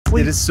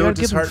it is so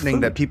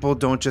disheartening that people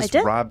don't just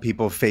rob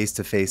people face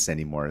to face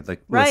anymore.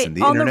 Like, listen,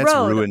 the internet's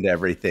ruined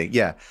everything.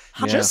 Yeah.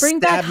 Just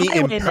stab me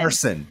in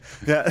person.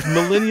 Yeah.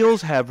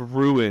 Millennials have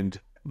ruined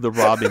the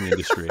robbing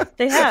industry.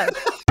 They have.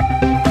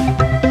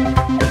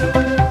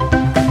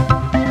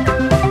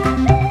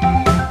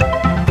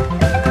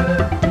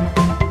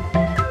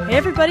 Hey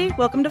everybody,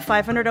 welcome to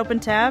 500 Open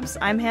Tabs.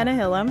 I'm Hannah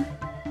Hillam.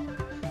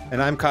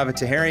 And I'm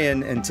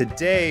Khordadian, and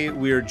today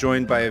we are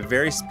joined by a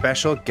very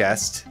special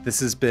guest. This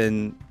has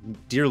been,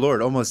 dear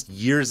Lord, almost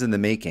years in the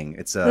making.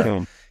 It's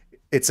a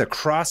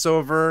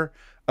crossover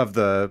of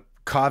the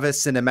Kava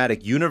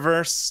cinematic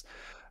universe.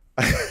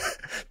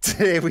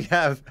 Today we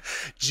have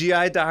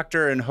GI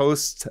doctor and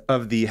host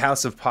of the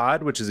House of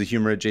Pod, which is a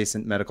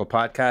humor-adjacent medical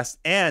podcast,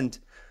 and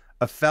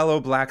a fellow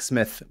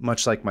blacksmith,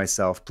 much like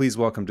myself. Please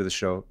welcome to the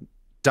show,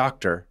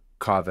 Dr.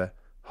 Kaveh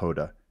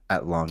Hoda,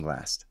 at long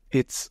last.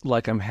 It's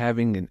like I'm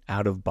having an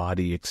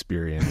out-of-body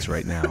experience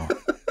right now.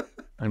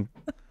 I'm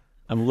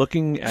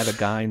looking at a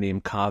guy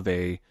named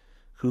Kaveh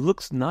who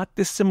looks not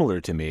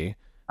dissimilar to me.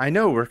 I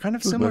know, we're kind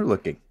of similar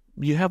looking.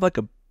 You have like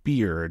a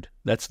beard.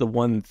 That's the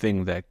one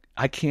thing that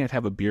I can't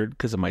have a beard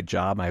because of my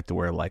job. I have to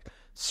wear like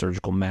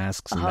surgical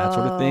masks and that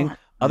sort of thing.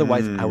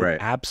 Otherwise, I would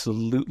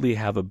absolutely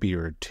have a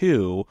beard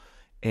too.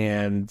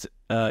 And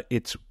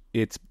it's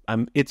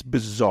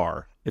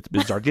bizarre. It's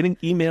bizarre. Getting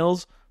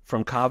emails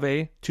from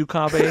Kaveh to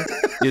Kaveh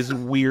is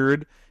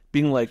weird.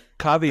 Being like,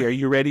 Kaveh, are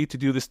you ready to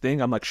do this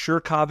thing? I'm like, sure,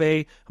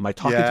 Kaveh. Am I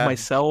talking to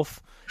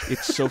myself?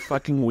 It's so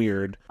fucking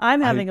weird.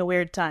 I'm having a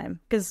weird time.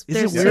 Is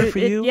it weird for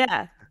you?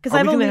 Yeah. Because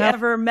I've only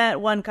ever met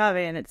one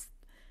Kaveh, and it's...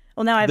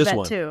 Well, now I've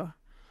met two.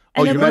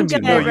 And the one guy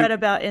I read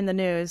about in the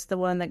news, the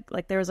one that,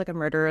 like, there was like a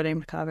murderer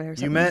named Kaveh or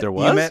something.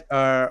 You met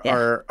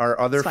our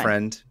other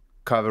friend,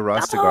 Kaveh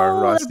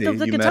Rostegar. Rusty.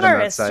 The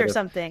guitarist or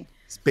something.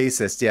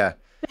 Bassist, yeah.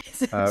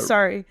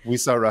 Sorry. We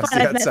saw Rusty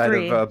outside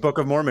of Book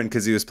of Mormon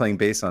because he was playing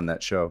bass on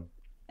that show.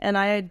 And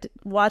I had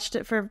watched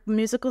it for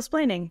musical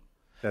splaining.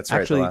 That's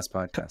right, actually, the last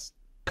podcast.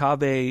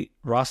 Kaveh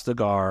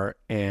Rostegar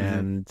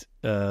and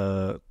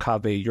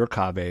Kaveh, your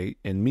Kaveh,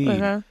 and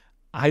me,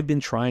 I've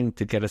been trying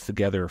to get us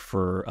together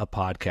for a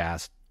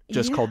podcast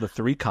just called The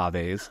Three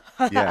Kavehs.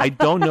 Yeah. I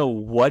don't know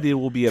what it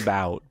will be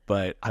about,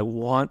 but I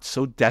want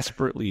so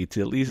desperately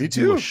to at least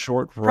do a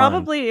short run.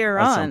 Probably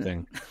Iran.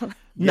 Something.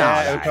 No,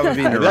 it would probably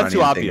be an Iranian. That's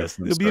too obvious.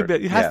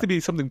 It has to be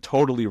something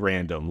totally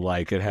random.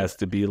 Like it has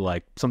to be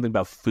like something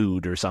about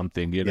food or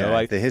something. You know,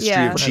 like the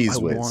history of cheese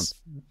whiz.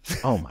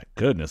 Oh my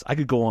goodness, I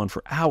could go on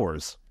for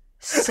hours.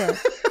 Sick.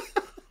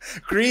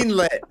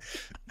 Greenlit.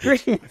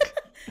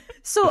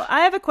 So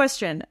I have a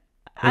question.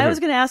 I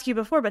was going to ask you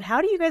before, but how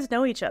do you guys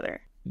know each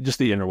other? Just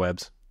the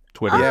interwebs,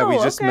 Twitter. Yeah, we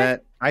just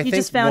met. I think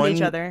just found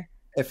each other.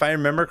 If I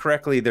remember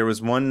correctly, there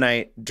was one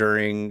night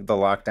during the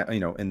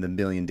lockdown, in the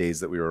million days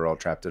that we were all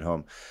trapped at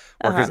home,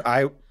 because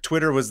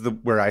Twitter was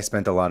where I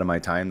spent a lot of my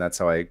time. That's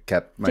how I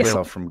kept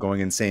myself from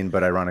going insane,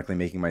 but ironically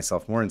making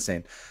myself more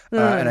insane.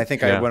 And I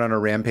think I went on a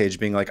rampage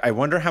being like, I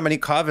wonder how many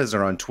Kavehs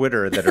are on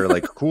Twitter that are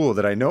like cool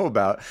that I know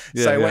about.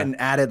 So I went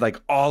and added like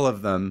all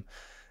of them.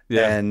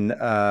 Yeah. And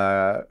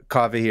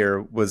Kaveh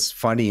here was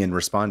funny and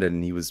responded,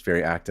 and he was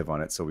very active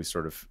on it. So we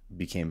sort of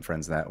became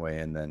friends that way,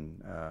 and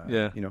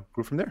then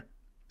grew from there.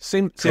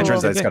 Same. Turns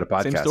out it's got a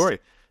podcast.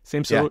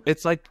 Same story.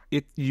 It's like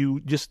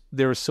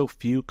there are so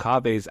few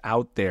Kavehs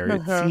out there.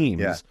 It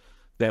seems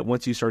that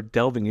once you start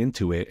delving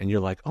into it, and you're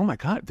like, oh my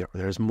god,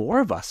 there's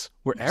more of us.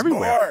 We're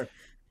everywhere. More.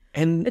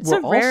 And it's a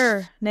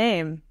rare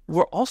name.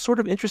 We're all sort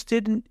of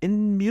interested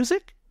in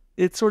music.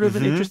 It's sort of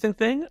an interesting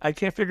thing. I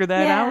can't figure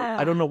that out.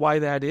 I don't know why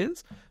that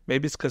is.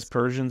 Maybe it's because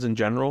Persians in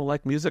general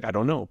like music. I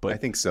don't know, but I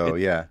think so.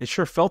 It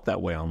sure felt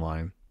that way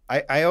online.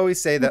 I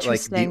always say that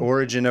like the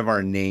origin of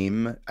our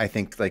name, I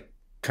think like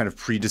kind of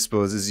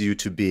predisposes you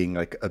to being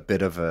like a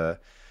bit of a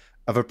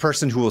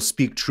person who will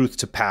speak truth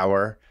to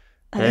power.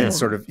 And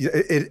sort of,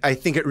 I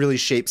think it really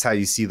shapes how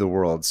you see the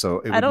world. So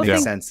it would make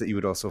sense that you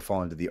would also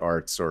fall into the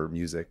arts or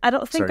music. I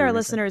don't think our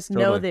listeners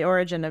know the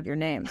origin of your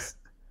names.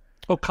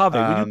 Oh,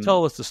 Kaveh, would you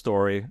tell us the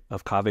story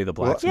of Kaveh the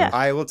blacksmith? Well,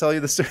 I will tell you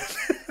the story.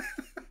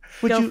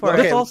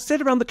 Let's all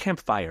sit around the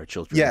campfire,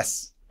 children.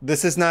 Yes.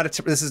 This is not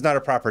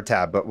a proper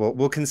tab, but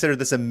we'll consider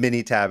this a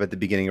mini tab at the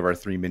beginning of our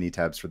 3 mini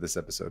tabs for this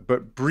episode.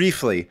 But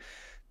briefly,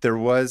 there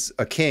was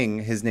a king.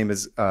 His name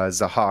is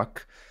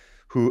Zahak,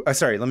 who...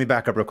 sorry, let me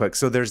back up real quick.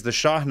 So there's the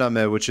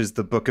Shahnameh, which is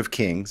the Book of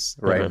Kings,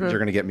 right? You're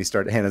going to get me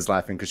started. Hannah's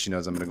laughing because she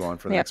knows I'm going to go on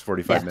for the next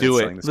 45 minutes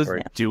telling the story.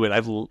 Let's do it.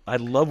 I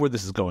love where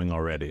this is going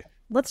already.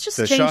 Let's just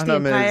change the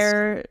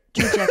entire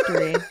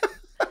trajectory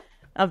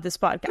of this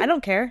podcast. I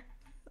don't care.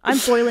 I'm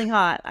boiling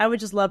hot. I would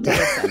just love to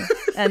listen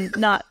and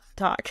not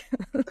talk.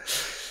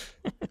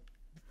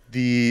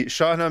 The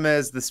Shahnameh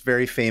is this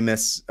very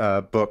famous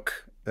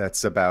book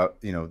that's about,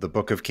 the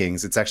Book of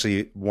Kings. It's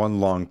actually one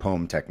long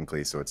poem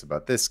technically. So it's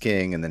about this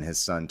king, and then his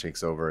son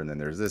takes over, and then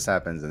there's this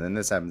happens, and then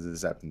this happens, and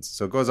this happens.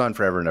 So it goes on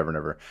forever and ever and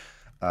ever.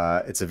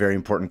 It's a very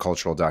important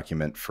cultural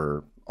document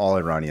for all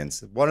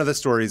Iranians. One of the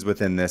stories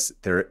within this,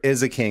 there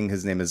is a king,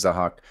 his name is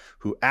Zahak,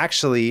 who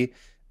actually,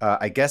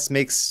 I guess,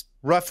 makes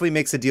roughly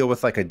makes a deal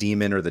with like a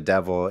demon or the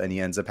devil, and he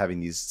ends up having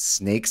these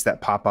snakes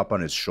that pop up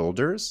on his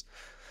shoulders.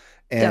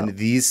 And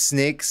these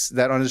snakes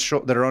that are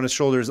on his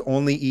shoulders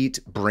only eat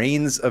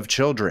brains of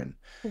children.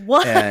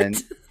 What?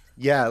 And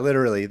yeah,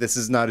 literally, this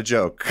is not a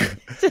joke.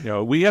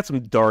 We had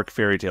some dark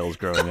fairy tales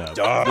growing up.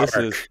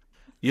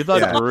 You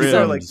thought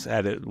Grimm's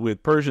had it.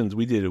 With Persians,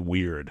 we did it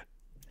weird.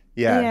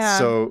 Yeah.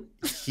 So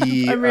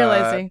he I'm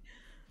realizing.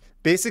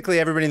 Basically,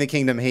 everybody in the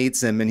kingdom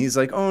hates him, and he's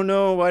like, "Oh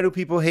no, why do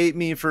people hate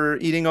me for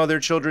eating all their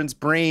children's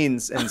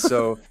brains?" And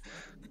so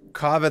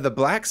Kava the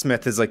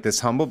blacksmith is like this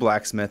humble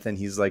blacksmith, and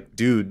he's like,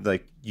 "Dude,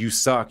 like you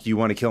suck. You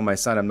want to kill my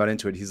son? I'm not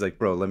into it." He's like,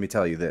 "Bro, let me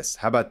tell you this.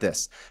 How about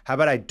this? How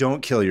about I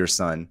don't kill your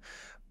son,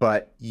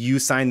 but you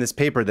sign this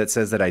paper that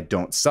says that I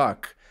don't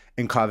suck?"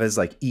 And Kava's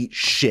like, "Eat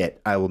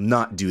shit. I will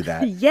not do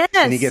that." Yes.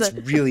 And he gets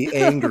really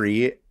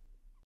angry.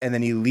 And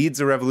then he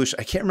leads a revolution.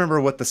 I can't remember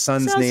what the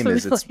son's name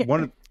is. It's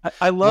one.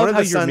 I love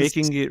how you're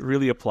making it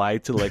really apply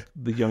to like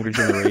the younger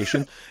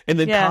generation. And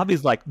then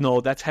Kavi's like,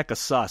 "No, that's hecka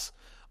sus.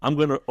 I'm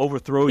going to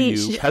overthrow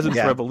you. Peasants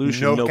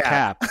revolution, no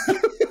cap."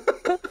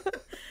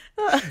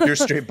 You're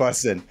straight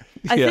busting.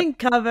 I think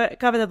Kava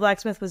the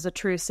blacksmith was a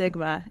true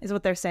Sigma, is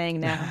what they're saying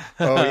now.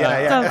 Oh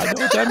yeah.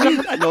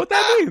 I know what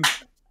that means.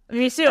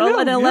 Me too.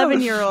 An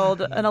 11-year-old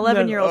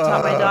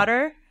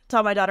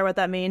taught my daughter what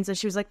that means, and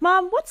she was like,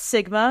 "Mom, what's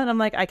Sigma?" And I'm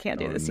like, "I can't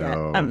do this yet.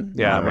 I'm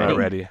not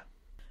ready."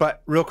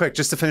 But real quick,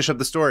 just to finish up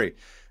the story,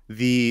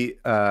 the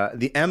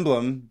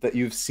emblem that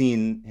you've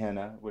seen,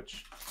 Hannah,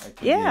 which I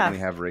conveniently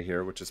have right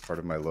here, which is part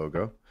of my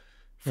logo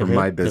for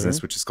my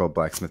business, which is called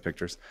Blacksmith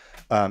Pictures.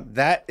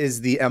 That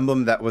is the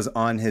emblem that was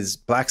on his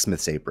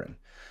blacksmith's apron.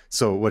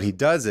 So what he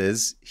does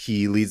is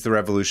he leads the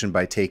revolution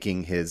by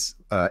taking his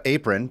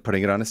apron,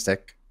 putting it on a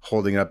stick,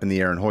 holding it up in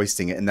the air and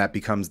hoisting it, and that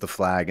becomes the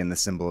flag and the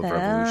symbol of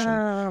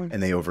revolution.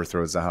 And they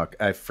overthrow Zahak.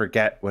 I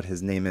forget what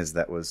his name is.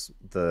 That was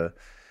the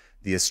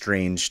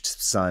estranged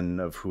son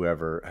of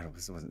whoever. It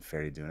wasn't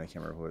Feridun. I can't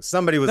remember who it was.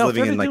 Somebody was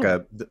living in like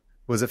a.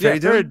 Was it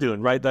Feridun?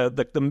 Feridun, right?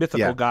 The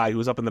mythical guy who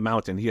was up in the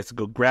mountain. He has to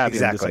go grab him,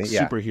 this like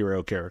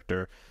superhero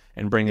character,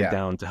 and bring it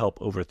down to help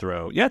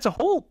overthrow. Yeah, it's a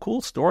whole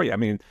cool story. I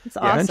mean,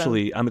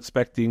 eventually, I'm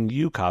expecting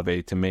you,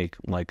 Kaveh, to make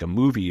like a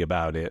movie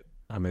about it.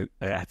 I mean,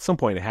 at some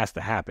point it has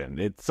to happen.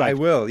 It's like, I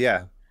will,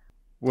 yeah.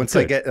 Once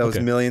I get those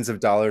millions of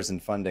dollars in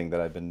funding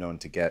that I've been known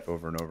to get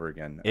over and over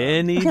again.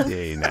 Any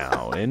day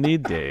now.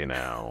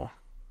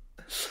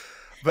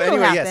 But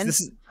anyway,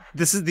 yes,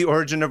 this is the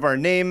origin of our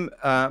name.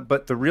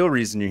 But the real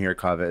reason you're here,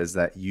 Kaveh, is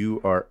that you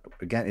are,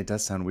 again, it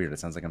does sound weird. It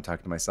sounds like I'm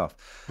talking to myself.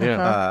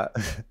 Yeah.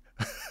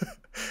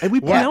 And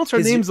we pronounce our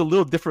names a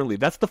little differently.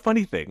 That's the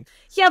funny thing.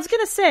 Yeah, I was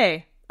going to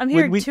say. I'm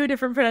hearing two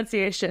different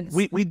pronunciations.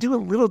 We do a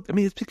little. I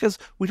mean, it's because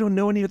we don't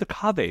know any other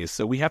Kavehs,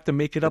 so we have to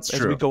make it up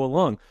as we go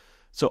along.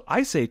 So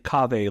I say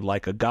Kaveh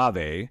like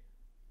agave.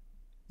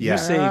 Yeah. You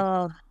say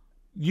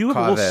you have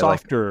a little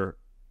softer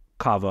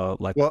kava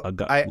like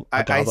agave.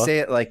 I say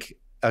it like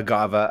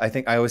agave. I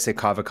think I always say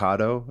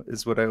cavocado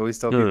is what I always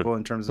tell people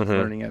in terms of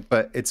learning it.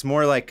 But it's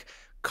more like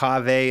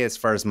Kaveh, as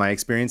far as my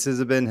experiences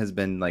has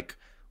been like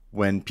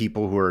when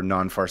people who are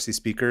non-Farsi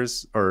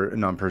speakers or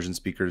non-Persian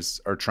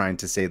speakers are trying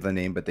to say the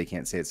name, but they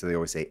can't say it, so they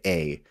always say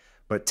A.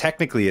 But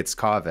technically, it's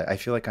Kaveh. I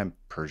feel like I'm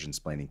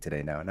Persian-splaining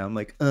today now. And I'm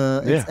like,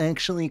 it's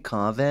actually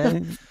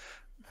Kaveh.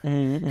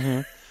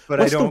 But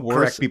I don't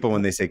correct people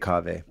when they say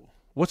Kaveh.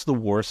 What's the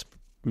worst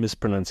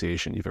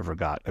mispronunciation you've ever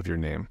got of your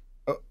name?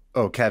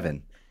 Oh,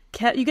 Kevin.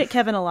 You get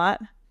Kevin a lot?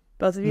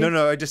 Both of you?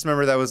 No, I just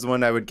remember that was the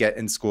one I would get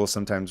in school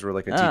sometimes where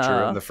like a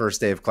teacher on the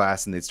first day of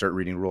class and they'd start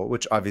reading roll,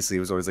 which obviously it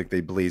was always like they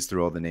blaze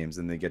through all the names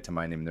and they get to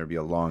my name and there'd be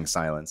a long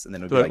silence and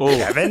then it would be like,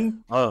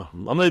 Kevin? Oh,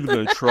 I'm not even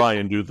going to try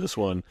and do this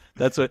one.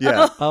 That's it.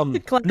 Yeah.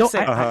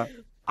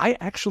 I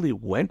actually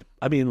went,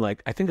 I mean,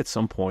 like, I think at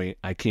some point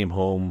I came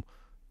home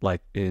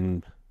like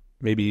in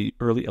maybe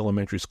early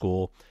elementary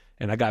school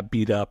and I got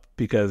beat up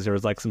because there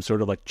was like some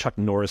sort of like Chuck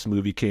Norris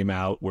movie came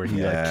out where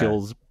he like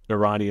kills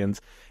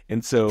Iranians.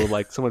 And so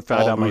like someone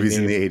found out my name. Movies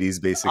in the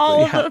 80s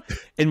basically.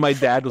 And my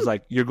dad was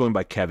like, "You're going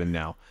by Kevin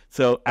now."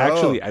 So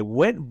actually I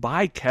went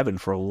by Kevin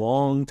for a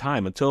long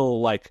time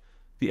until like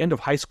the end of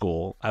high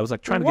school. I was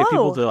like trying to get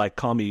people to like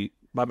call me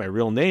by my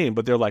real name,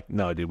 but they're like,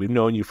 "No, dude, we've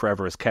known you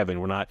forever as Kevin.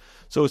 We're not."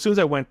 So as soon as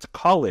I went to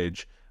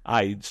college,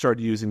 I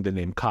started using the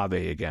name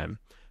Kaveh again.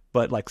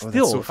 But like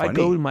still, if I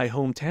go to my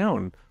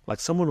hometown,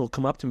 like someone will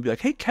come up to me and be like,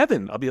 "Hey,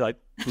 Kevin." I'll be like,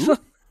 "Who?"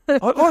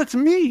 oh, it's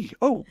me.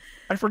 Oh,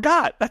 I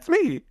forgot. That's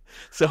me.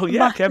 So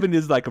yeah, Kevin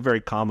is like a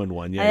very common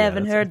one. Yeah, I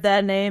haven't heard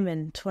that name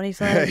in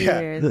 25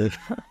 years.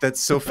 That's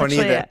so funny.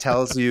 That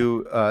tells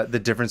you the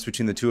difference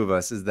between the two of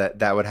us is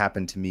that would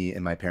happen to me,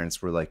 and my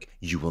parents were like,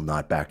 "You will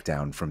not back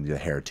down from the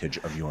heritage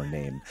of your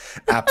name.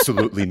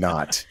 Absolutely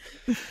not.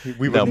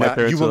 We will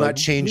not. You will not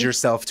change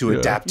yourself to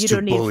adapt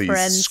to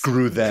bullies.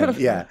 Screw them."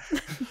 Yeah.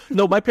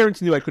 No, my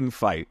parents knew I couldn't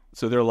fight,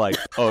 so they're like,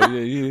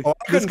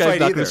 this guy's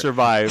not going to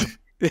survive."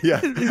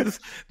 Yeah.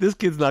 This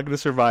kid's not going to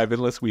survive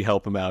unless we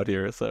help him out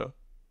here. So,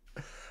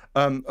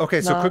 okay.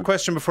 So, quick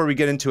question before we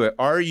get into it: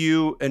 are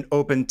you an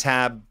open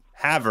tab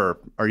haver?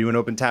 Are you an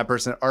open tab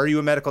person? Are you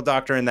a medical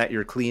doctor in that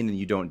you're clean and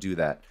you don't do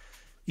that?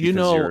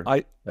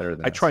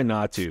 I try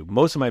not to.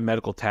 Most of my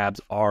medical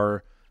tabs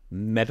are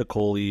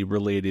medically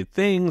related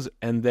things,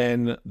 and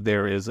then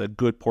there is a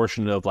good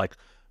portion of like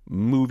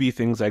movie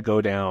things I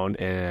go down,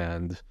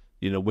 and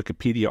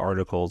Wikipedia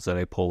articles that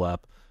I pull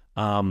up.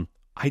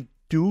 I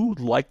do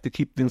like to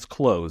keep things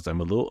closed.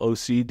 I'm a little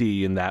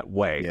OCD in that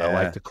way. I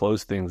like to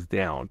close things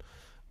down.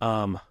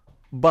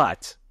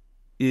 But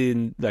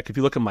if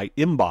you look at my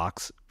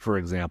inbox, for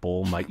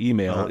example, my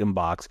email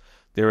inbox,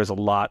 there is a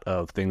lot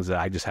of things that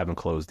I just haven't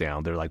closed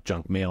down. They're like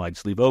junk mail I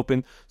just leave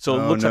open. So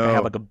it looks like I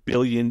have like 1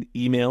 billion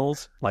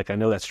emails. Like, I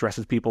know that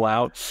stresses people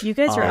out. You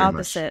guys are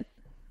opposite.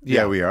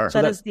 Yeah, we are.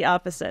 That is the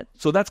opposite.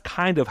 So that's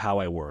kind of how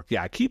I work.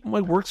 Yeah, I keep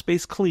my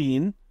workspace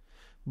clean,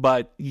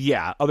 but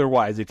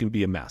otherwise it can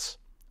be a mess.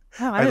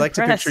 Oh, I'd like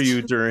to picture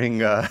you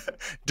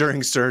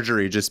during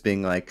surgery just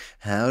being like,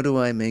 how do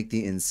I make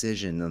the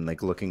incision? And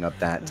like looking up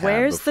that tab.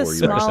 Where's the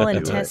small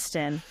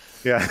intestine?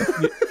 Yeah.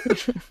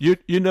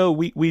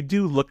 we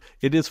do look.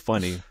 It is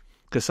funny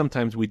because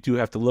sometimes we do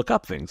have to look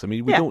up things. I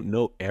mean, we don't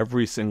know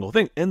every single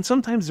thing. And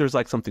sometimes there's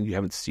like something you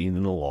haven't seen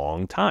in a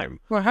long time.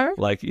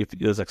 Like if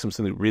there's like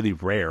something really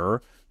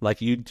rare, like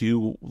you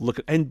do look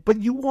at, but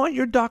you want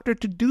your doctor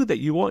to do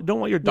that. Don't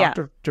want your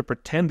doctor to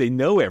pretend they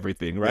know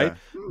everything, right?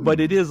 Yeah.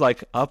 But it is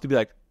like, I'll have to be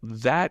like,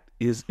 that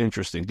is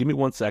interesting. Give me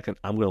 1 second.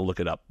 I'm going to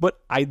look it up. But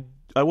I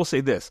will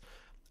say this.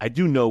 I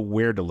do know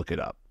where to look it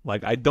up.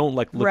 Like, I don't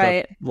like look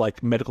up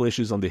like medical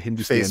issues on the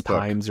Hindustan Facebook,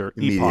 Times or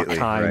Epoch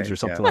Times or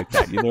something like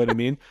that. You know what I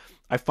mean?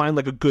 I find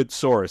like a good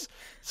source.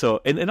 So,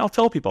 and I'll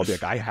tell people, I'll be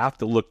like, I have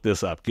to look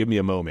this up. Give me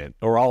a moment.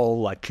 Or I'll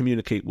like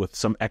communicate with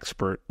some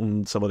expert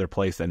in some other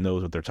place that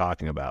knows what they're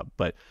talking about.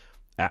 But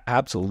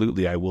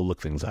absolutely, I will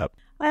look things up.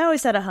 I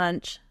always had a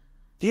hunch.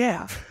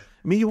 Yeah.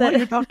 I mean, you want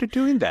your doctor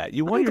doing that.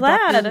 You want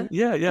doctor.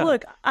 Yeah.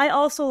 Look, I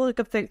also look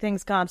up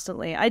things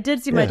constantly. I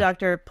did see my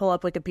doctor pull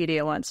up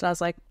Wikipedia once, and I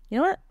was like, you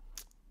know what?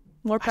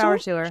 More power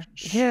to her.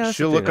 Yeah,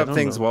 she'll look up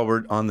things while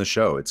we're on the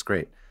show. It's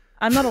great.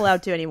 I'm not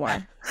allowed to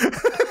anymore.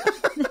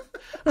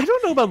 I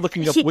don't know about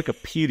looking up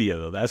Wikipedia,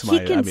 though. That's my...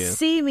 He can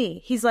see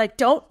me. He's like,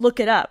 don't look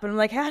it up. And I'm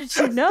like, how did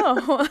you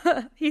know?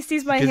 He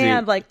sees my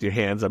hand like... Your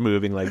hands are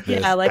moving like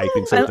this,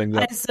 typing something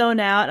I zone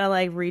out and I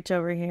like reach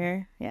over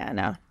here. Yeah,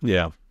 no.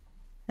 Yeah.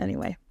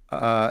 Anyway,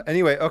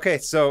 okay.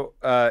 So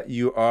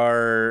you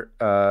are,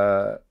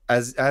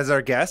 as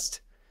our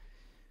guest,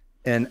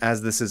 and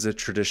as this is a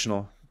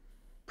traditional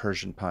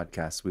Persian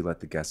podcast, we let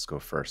the guests go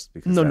first.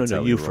 Because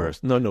no, you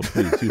first. No,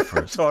 please, you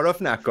first. Taraf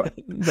nakon.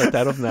 No,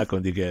 taraf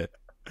nakon dige.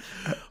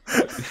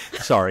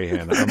 Sorry,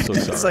 Hannah. I'm so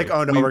sorry. It's like,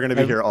 oh no, we're going to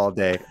be here all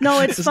day.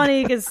 No, it's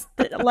funny because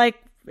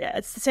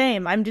it's the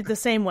same. I'm the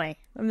same way.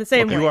 I'm the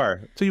same way. You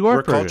are. So you are.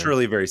 We're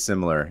culturally very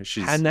similar. This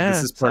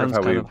is part of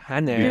how we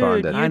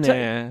bonded. Hannah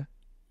June.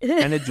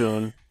 Hannah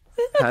June.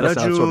 Sort of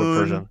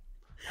Persian.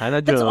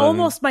 Hannah June. That's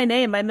almost my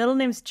name. My middle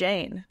name's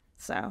Jane.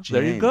 So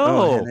there you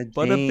go.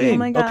 Oh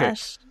my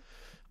gosh. Okay.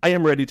 I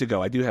am ready to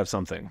go. I do have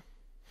something.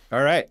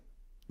 All right.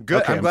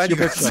 Good. Okay, I'm glad you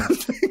got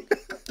something.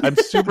 I'm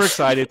super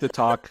excited to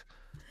talk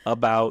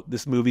about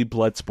this movie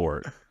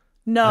Bloodsport.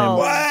 No.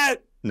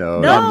 What?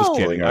 No, I'm just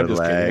kidding. I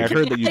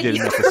heard that you did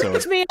an episode.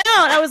 Kicked me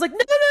out. I was like, no,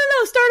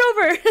 start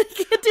over.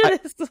 You can't do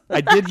this.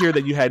 I did hear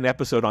that you had an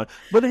episode on,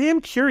 but I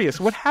am curious.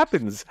 What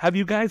happens? Have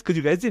you guys? Because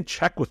you guys didn't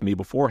check with me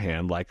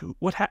beforehand. Like,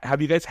 what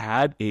have you guys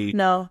had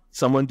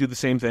someone do the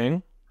same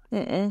thing?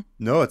 Mm-mm.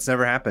 No, it's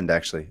never happened.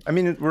 Actually, I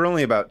mean, we're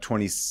only about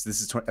 20. This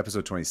is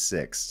episode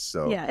 26,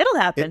 so yeah, it'll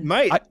happen.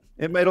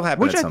 It'll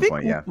happen at some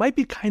point. Yeah, might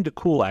be kind of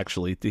cool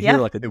actually to hear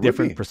like a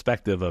different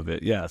perspective of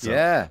it. Yeah.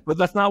 So, but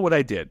that's not what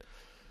I did.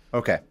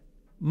 Okay.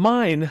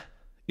 Mine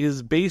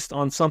is based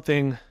on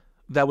something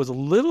that was a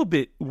little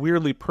bit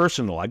weirdly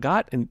personal. I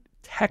got a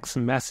text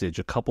message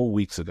a couple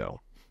weeks ago,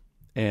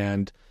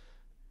 and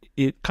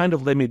it kind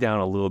of led me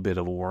down a little bit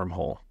of a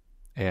wormhole.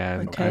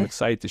 And I'm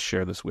excited to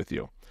share this with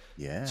you.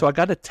 Yeah. So I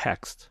got a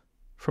text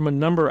from a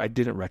number I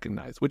didn't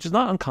recognize, which is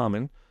not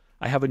uncommon.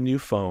 I have a new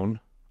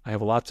phone. I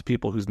have lots of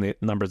people whose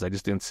numbers I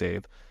just didn't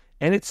save.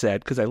 And it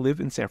said, because I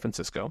live in San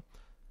Francisco,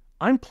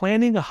 I'm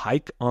planning a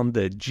hike on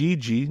the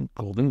GG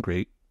Golden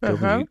Gate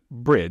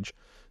Bridge.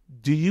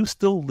 Do you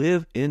still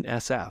live in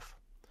SF?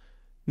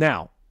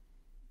 Now,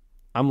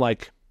 I'm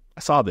like,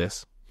 I saw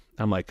this.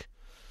 I'm like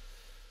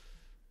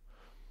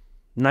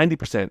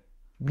 90%,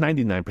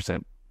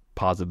 99%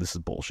 positive this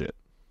is bullshit.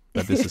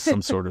 That this is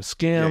some sort of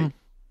scam. Yeah.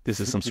 This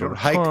is some sort of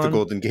hike the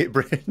Golden Gate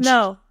Bridge.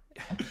 No,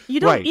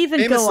 you don't even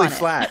famously go on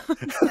flat.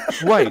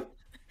 It. Right.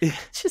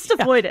 Just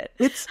avoid it.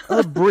 It's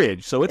a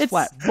bridge, so it's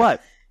flat.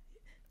 But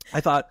I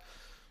thought,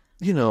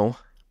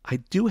 I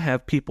do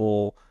have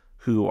people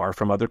who are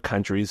from other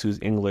countries whose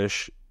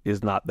English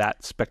is not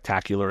that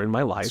spectacular in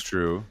my life. That's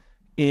true.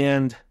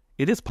 And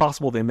it is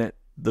possible they meant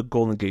the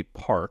Golden Gate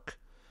Park.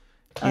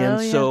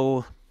 And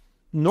so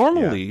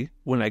normally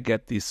when I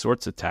get these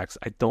sorts of texts,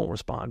 I don't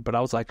respond. But I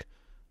was like,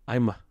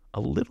 I'm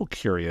a little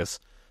curious.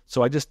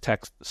 So I just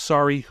text,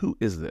 sorry, who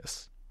is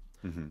this?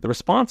 Mm-hmm. The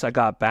response I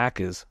got back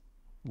is,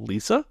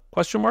 Lisa? ?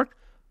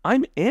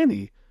 I'm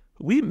Annie.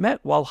 We met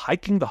while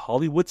hiking the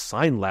Hollywood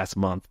sign last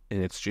month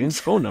and exchanged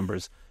phone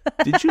numbers.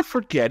 Did you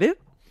forget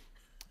it?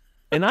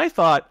 And I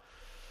thought,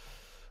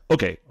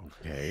 okay,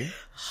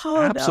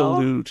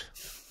 absolute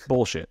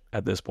bullshit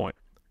at this point.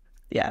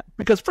 Yeah.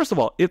 Because first of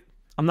all,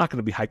 I'm not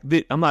going to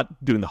be I'm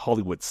not doing the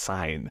Hollywood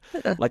sign.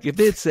 Like if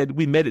they had said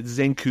we met at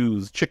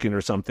Zenku's Chicken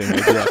or something,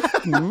 I'd be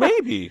like,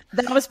 maybe.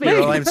 That was me.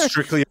 Well, I'm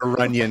strictly a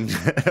Runyon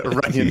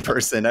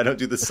person. I don't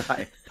do the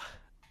sign.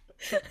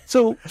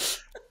 So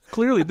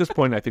clearly at this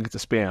point, I think it's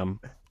a spam,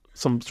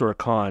 some sort of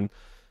con,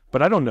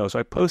 but I don't know. So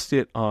I post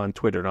it on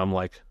Twitter and I'm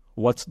like,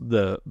 what's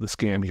the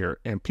scam here?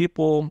 And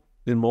people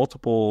in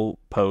multiple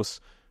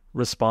posts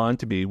respond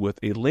to me with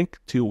a link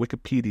to a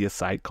Wikipedia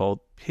site called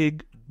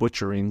Pig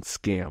Butchering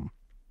Scam.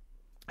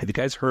 Have you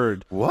guys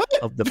heard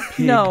of the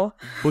pig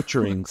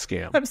butchering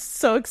scam? I'm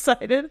so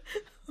excited.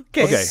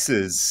 Okay. This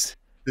is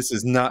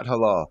not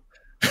halal.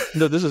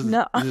 No, this is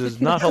not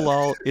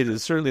halal. It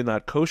is certainly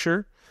not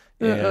kosher.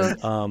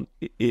 And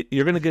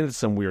you're going to get into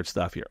some weird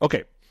stuff here.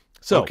 Okay.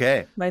 So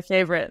my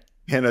favorite.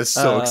 Hannah's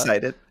so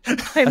excited.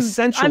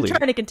 I'm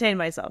trying to contain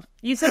myself.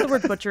 You said the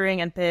word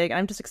butchering and pig.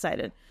 I'm just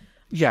excited.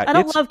 Yeah, I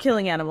don't love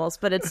killing animals,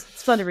 but it's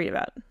fun to read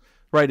about.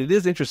 Right, it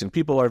is interesting.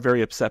 People are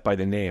very upset by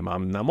the name.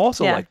 I'm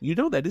also like,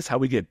 that is how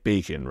we get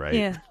bacon, right?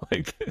 Yeah,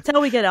 like, that's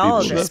how we get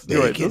all of this.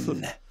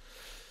 Bacon.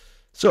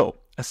 So,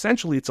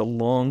 essentially, it's a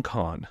long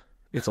con.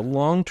 It's a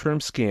long-term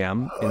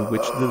scam in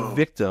which the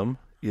victim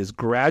is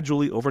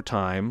gradually, over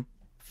time,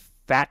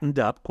 fattened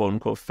up,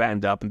 quote-unquote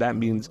fattened up, and that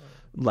means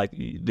like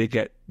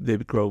they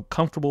grow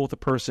comfortable with the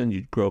person,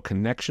 you grow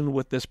connection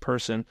with this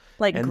person.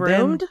 Like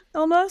groomed,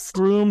 almost?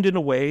 Groomed in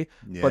a way.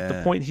 Yeah. But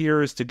the point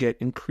here is to get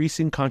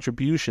increasing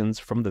contributions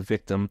from the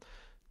victim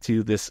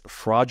to this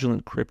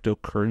fraudulent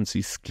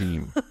cryptocurrency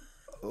scheme.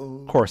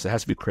 Of course, it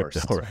has to be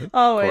crypto, right?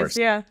 Always,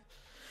 yeah.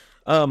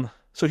 So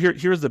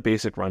here's the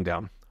basic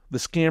rundown. The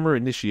scammer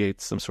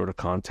initiates some sort of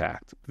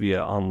contact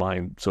via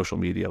online social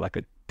media, like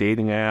a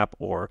dating app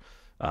or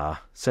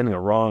sending a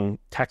wrong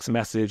text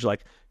message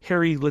like,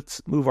 Harry,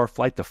 let's move our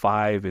flight to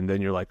 5. And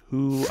then you're like,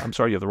 who? I'm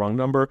sorry, you have the wrong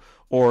number.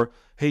 Or,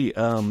 hey,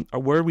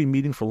 where are we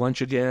meeting for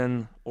lunch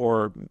again?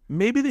 Or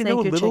maybe they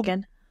know a little.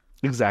 Chicken.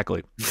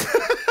 Exactly.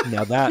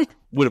 Now that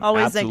would have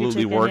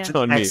absolutely worked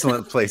on me.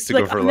 Excellent place to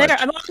go for lunch.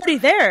 I'm already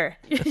there.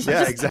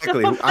 Yeah,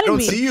 exactly. I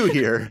don't see you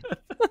here.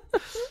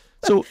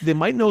 So they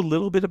might know a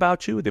little bit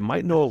about you. They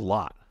might know a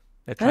lot.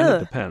 It kind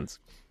of depends.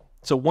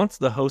 So once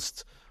the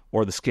host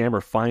or the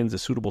scammer finds a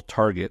suitable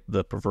target,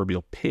 the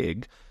proverbial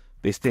pig,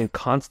 they stay in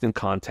constant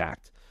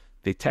contact.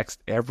 They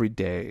text every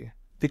day.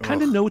 They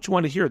kind of know what you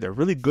want to hear. They're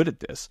really good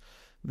at this.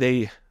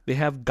 They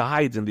have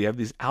guides and they have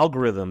these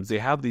algorithms. They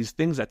have these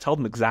things that tell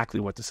them exactly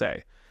what to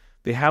say.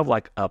 They have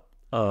like a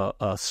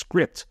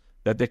script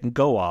that they can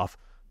go off,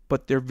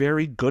 but they're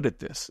very good at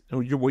this.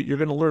 And what you're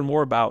going to learn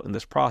more about in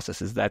this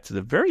process is that it's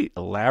a very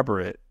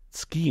elaborate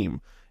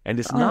scheme. And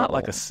it's not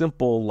like a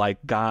simple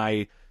like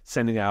guy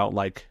sending out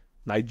like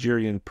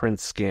Nigerian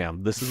prince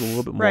scam. This is a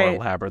little bit more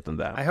elaborate than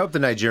that. I hope the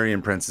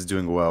Nigerian prince is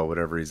doing well,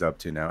 whatever he's up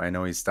to now. I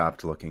know he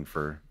stopped looking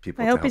for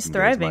people to help him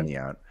get his money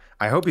out.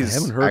 I hope he's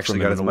actually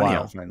got his money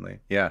out finally.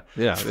 Yeah.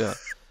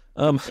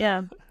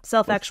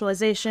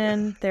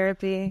 Self-actualization,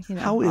 therapy.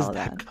 How is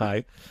that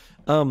guy?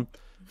 So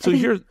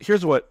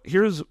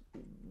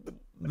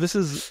this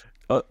is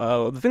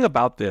the thing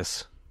about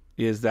this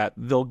is that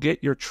they'll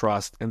get your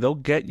trust and they'll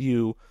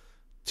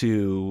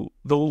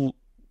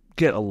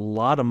get a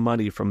lot of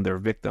money from their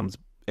victims.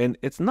 And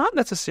it's not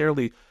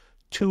necessarily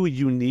too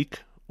unique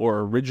or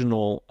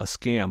original a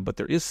scam, but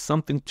there is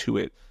something to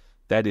it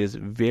that is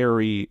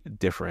very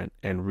different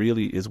and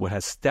really is what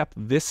has stepped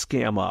this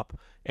scam up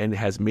and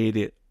has made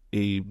it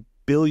 $1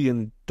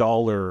 billion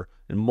and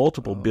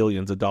multiple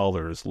billions of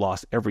dollars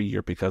lost every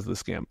year because of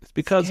the scam. It's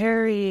because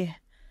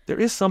there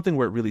is something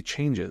where it really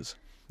changes.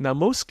 Now,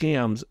 most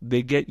scams,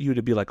 they get you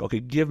to be like, okay,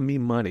 give me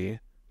money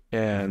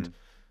and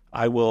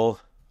I will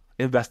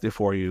invest it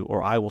for you,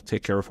 or I will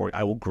take care of it for you.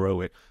 I will grow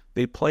it.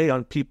 They play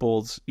on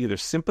people's either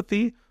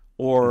sympathy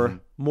or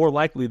more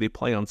likely they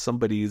play on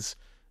somebody's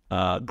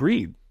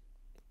greed.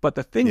 But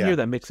the thing here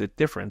that makes it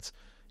different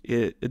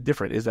is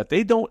that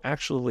they don't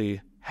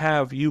actually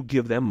have you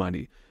give them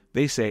money.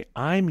 They say,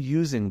 I'm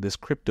using this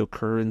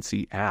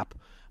cryptocurrency app.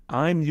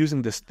 I'm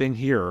using this thing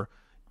here,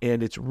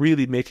 and it's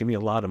really making me a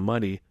lot of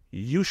money.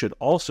 You should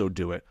also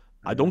do it.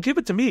 Don't give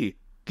it to me.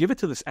 Give it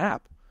to this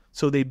app.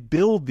 So they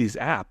build these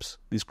apps,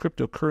 these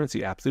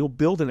cryptocurrency apps. They'll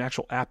build an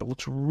actual app. It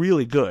looks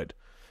really good.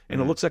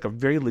 And it looks like a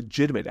very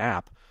legitimate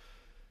app.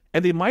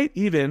 And they might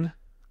even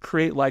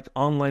create like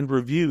online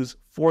reviews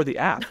for the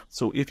app.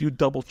 So if you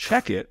double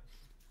check it,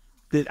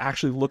 it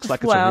actually looks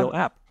like it's a real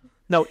app.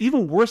 Now,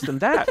 even worse than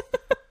that.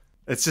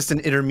 It's just an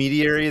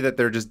intermediary that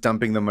they're just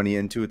dumping the money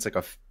into. It's like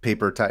a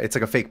it's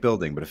like a fake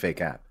building, but a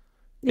fake app.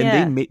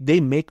 And they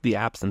make the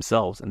apps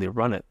themselves and they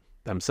run it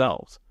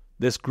themselves.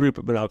 This group,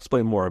 but I'll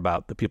explain more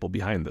about the people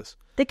behind this.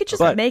 They could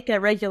just make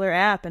a regular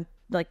app and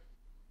like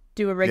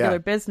do a regular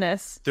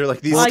business. They're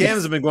like, these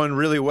scams have been going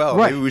really well.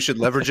 Right. Maybe we should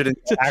leverage it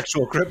into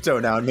actual crypto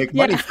now and make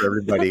money for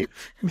everybody.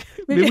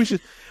 Maybe we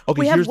should. Okay,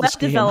 we have web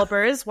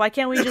developers. Why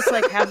can't we just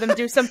have them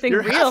do something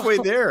You're real? Halfway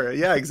there.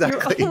 Yeah,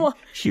 exactly.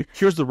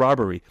 Here's the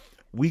robbery.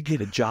 We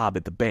get a job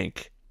at the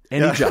bank.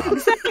 Any job.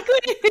 Exactly.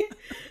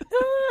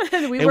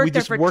 And we worked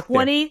there for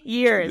 20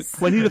 years.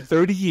 20 to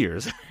 30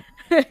 years.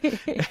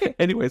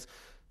 Anyways,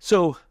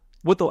 so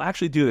what they'll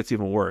actually do that's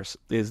even worse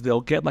is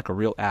they'll get like a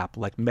real app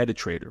like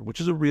MetaTrader, which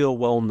is a real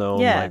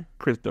well-known like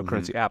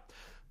cryptocurrency app,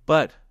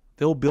 but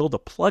they'll build a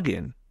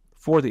plugin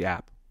for the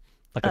app,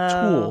 like a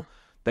tool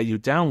that you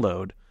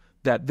download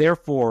that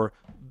therefore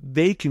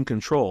they can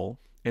control,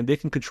 and they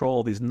can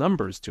control these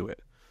numbers to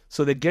it.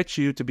 So they get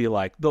you to be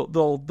like,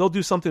 they'll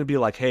do something to be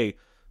like, hey,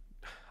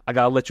 I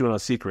gotta let you in on a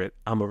secret.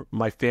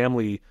 My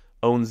family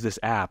owns this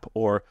app,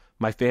 or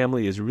my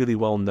family is really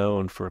well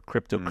known for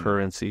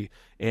cryptocurrency,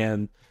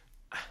 and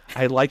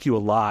I like you a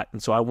lot,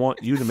 and so I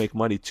want you to make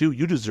money too.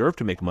 You deserve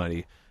to make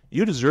money.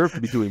 You deserve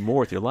to be doing more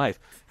with your life.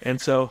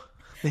 And so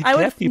I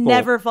would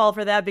never fall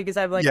for that, because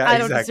I'm like, I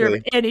don't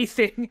deserve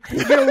anything.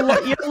 You're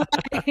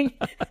lying.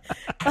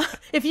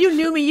 If you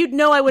knew me, you'd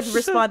know I wouldn't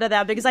respond to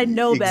that, because I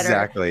know better.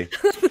 Exactly.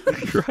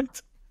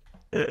 Right.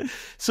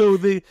 So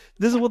this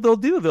is what they'll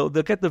do. They'll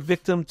get the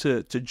victim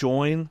to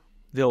join.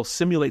 They'll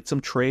simulate some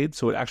trade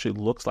so it actually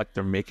looks like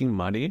they're making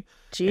money.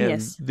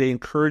 Genius. And they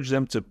encourage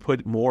them to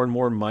put more and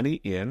more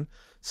money in.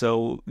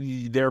 So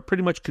they're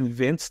pretty much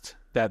convinced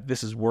that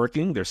this is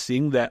working. They're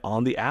seeing that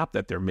on the app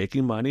that they're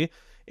making money,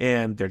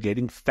 and they're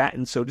getting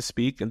fattened, so to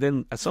speak. And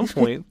then at some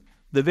point,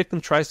 the victim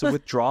tries to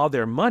withdraw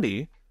their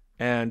money,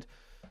 and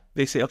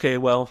they say, okay,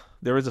 well,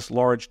 there is this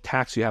large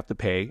tax you have to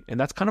pay. And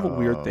that's kind of a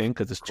weird thing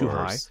because it's too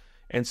high.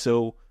 And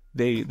so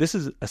this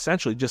is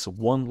essentially just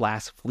one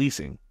last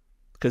fleecing,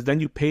 because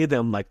then you pay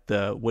them like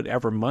the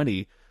whatever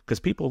money, because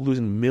people are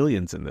losing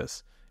millions in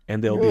this,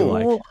 and they'll be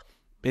like,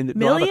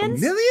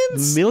 millions,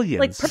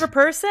 like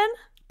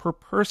per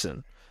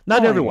person,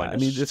 not everyone. I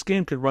mean, this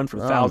game could run for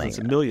thousands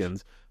and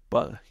millions,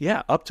 but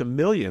up to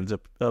millions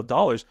of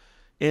dollars.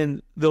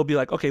 And they'll be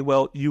like, okay,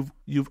 well,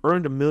 you've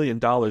earned $1 million,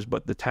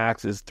 but the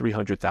tax is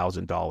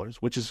 $300,000,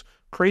 which is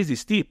crazy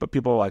steep. But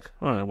people are like,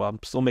 oh, well, I'm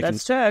still making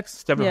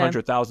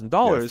 $700,000.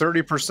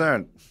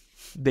 30%.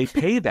 They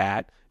pay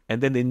that,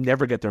 and then they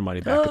never get their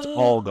money back. It's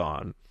all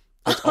gone.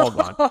 It's all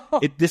gone.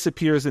 It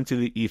disappears into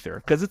the ether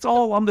because it's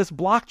all on this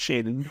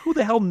blockchain. And who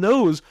the hell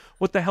knows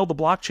what the hell the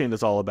blockchain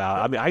is all about?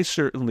 I mean, I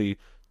certainly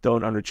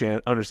don't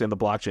understand the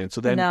blockchain. So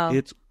then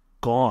it's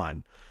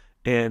gone.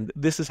 And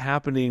this is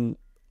happening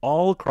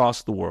all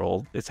across the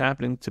world. It's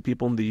happening to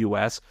people in the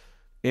U.S.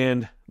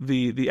 And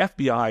the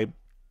FBI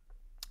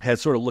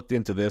has sort of looked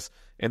into this,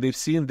 and they've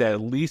seen that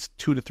at least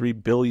 $2 to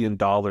 $3 billion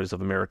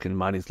of American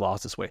money is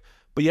lost this way.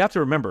 But you have to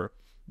remember,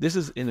 this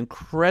is an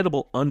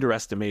incredible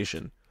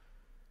underestimation,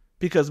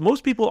 because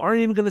most people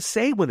aren't even going to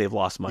say when they've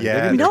lost money.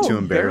 Yeah, they're too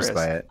embarrassed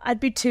by it. I'd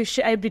be too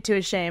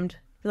ashamed.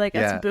 Like,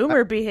 that's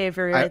boomer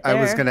behavior right there. I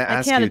was going to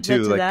ask you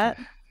too, like, that.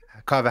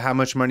 Kava, how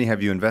much money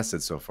have you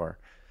invested so far?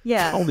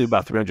 Yeah, only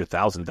about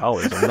 $300,000.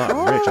 I'm not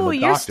rich. I'm a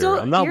doctor.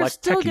 I'm not like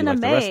techie like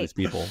the rest of these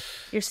people.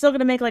 You're still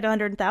gonna make like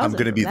 $100,000. I'm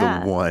gonna be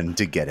the one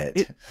to get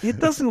it. It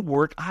doesn't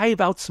work. I've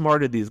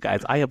outsmarted these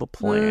guys. I have a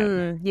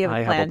plan. You have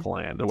a plan. I have a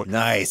plan.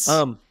 Nice.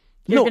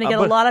 You're going to get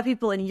a lot of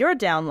people in your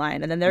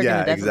downline, and then they're going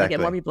to definitely get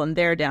more people in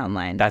their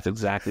downline. That's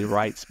exactly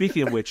right.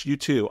 Speaking of which, you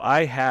two,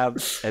 I have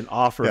an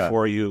offer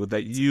for you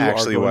that you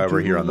actually are going why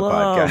we're here on the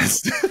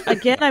podcast.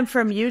 Again, I'm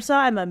from Utah.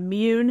 I'm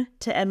immune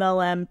to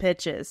MLM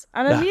pitches.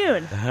 I'm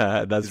immune.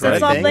 That's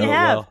all they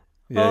have.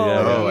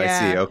 Well, I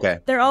see. Okay.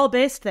 They're all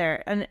based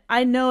there, and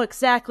I know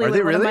exactly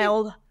what one of my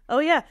old. Oh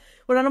yeah,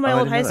 one of my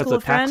old high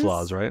school friends. Tax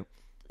laws, right?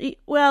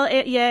 Well,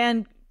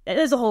 and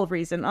there's a whole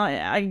reason.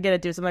 I can get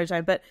into it some other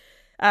time, but.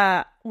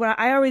 When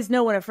I always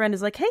know when a friend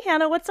is like, "Hey,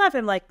 Hannah, what's up?"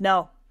 I'm like,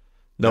 "Nope."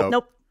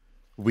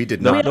 We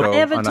did not go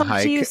on a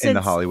hike in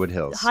the Hollywood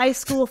Hills. High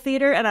school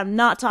theater, and I'm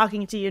not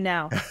talking to you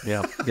now.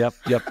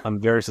 Yep. I'm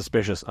very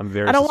suspicious. I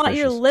don't want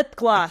your lip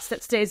gloss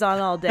that stays on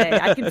all day.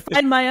 I can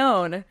find my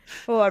own.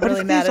 Oh, I'm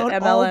really mad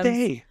at MLM. All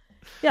day.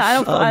 Yeah,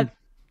 I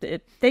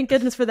don't. Thank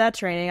goodness for that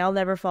training. I'll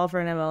never fall for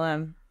an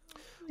MLM.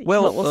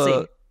 Well, but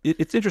we'll see.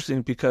 It's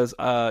interesting because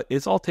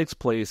it all takes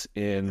place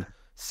in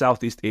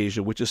Southeast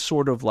Asia, which is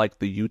sort of like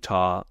the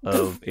Utah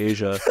of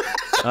Asia.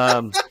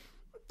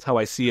 That's how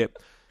I see it.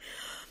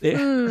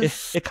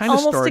 It kind of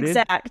almost started.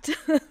 Exact.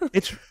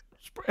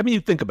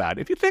 You think about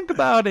it. If you think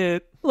about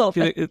it, a little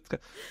bit.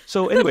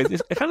 So, anyways,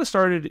 it kind of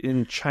started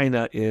in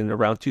China in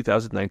around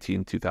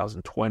 2019,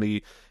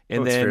 2020,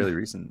 and then it's fairly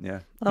recent. Yeah.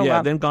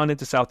 Wow. Then gone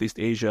into Southeast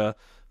Asia,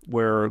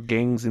 where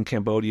gangs in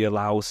Cambodia,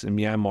 Laos, and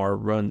Myanmar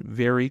run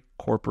very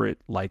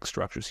corporate-like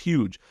structures,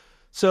 huge.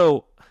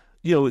 So.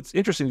 It's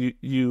interesting.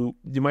 You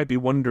might be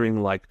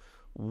wondering like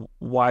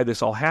why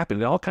this all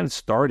happened. It all kind of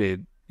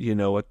started,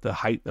 at the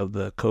height of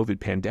the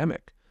COVID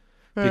pandemic,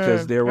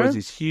 because there was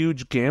these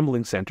huge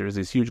gambling centers,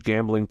 these huge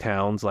gambling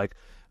towns. Like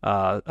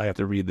I have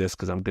to read this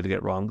because I'm going to get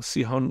it wrong.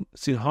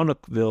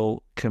 Sihanoukville,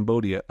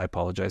 Cambodia. I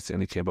apologize to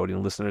any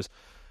Cambodian listeners.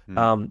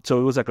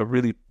 So it was like a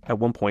really, at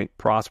one point,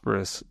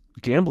 prosperous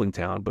gambling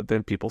town, but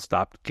then people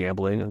stopped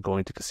gambling and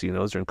going to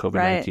casinos during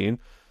COVID-19. Right.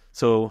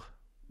 So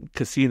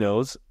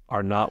casinos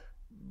are not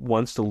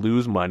ones to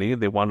lose money.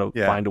 They want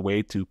to find a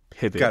way to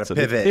pivot. So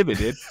they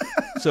pivoted.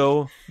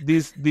 So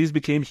these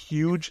became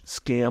huge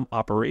scam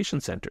operation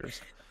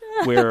centers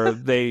where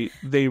they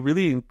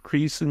really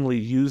increasingly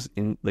use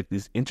like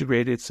these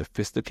integrated,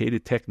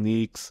 sophisticated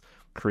techniques,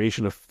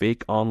 creation of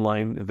fake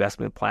online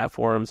investment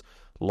platforms.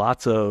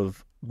 Lots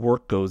of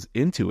work goes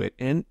into it.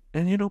 And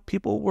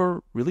people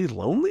were really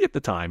lonely at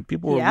the time.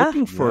 People were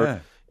looking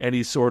for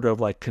any sort of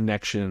like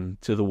connection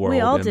to the world.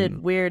 We all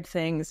did weird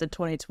things in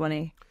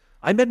 2020.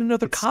 I met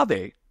another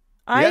Kave.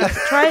 I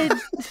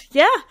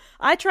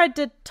tried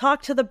to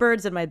talk to the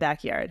birds in my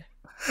backyard.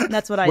 And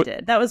that's what I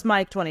did. That was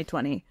my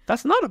 2020.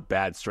 That's not a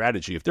bad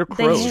strategy. If they're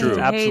crows, it's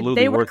absolutely worth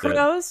it. They were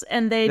crows,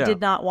 and they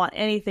did not want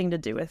anything to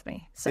do with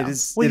me. So. It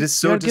is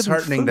so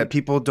disheartening that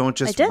people don't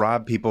just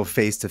rob people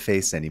face to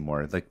face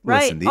anymore. Like,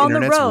 listen, the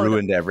internet's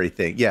ruined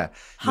everything. Yeah.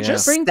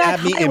 Just bring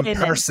stab me in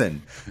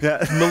person.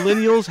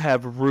 Millennials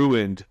have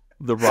ruined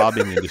the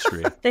robbing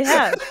industry. They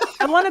have.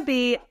 I want to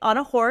be on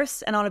a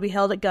horse, and I want to be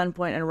held at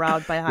gunpoint and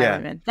robbed by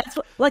highwaymen. That's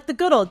like the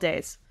good old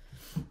days.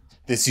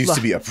 This used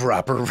to be a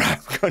proper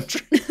rap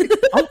country.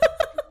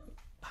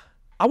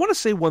 I want to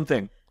say one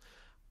thing.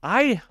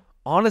 I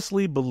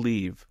honestly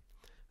believe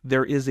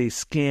there is a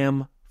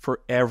scam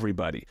for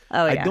everybody.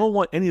 I don't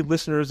want any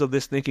listeners of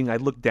this thinking I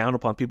look down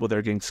upon people that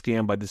are getting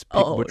scammed by this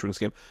pig butchering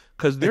scam,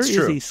 because there is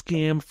a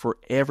scam for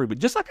everybody.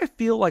 Just like I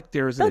feel like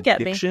there's an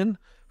addiction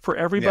for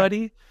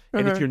everybody. Yeah.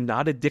 And if you're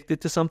not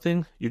addicted to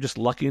something, you're just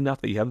lucky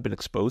enough that you haven't been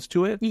exposed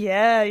to it.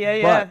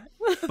 Yeah.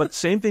 But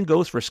same thing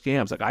goes for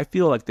scams. Like, I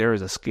feel like there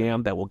is a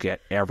scam that will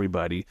get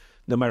everybody,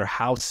 no matter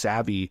how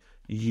savvy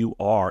you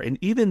are. And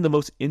even the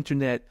most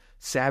internet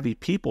savvy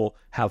people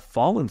have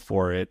fallen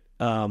for it.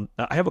 I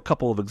have a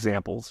couple of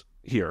examples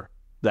here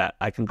that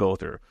I can go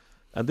through.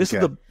 This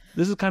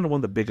is kind of one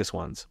of the biggest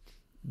ones.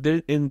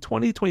 In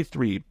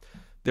 2023,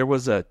 there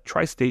was a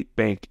tri-state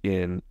bank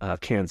in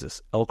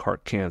Kansas,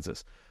 Elkhart,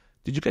 Kansas.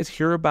 Did you guys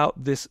hear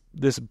about this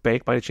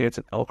bank by chance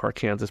in Elkhart,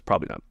 Kansas?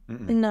 Probably not.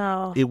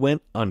 No. It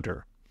went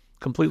under.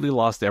 Completely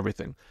lost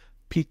everything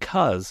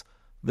because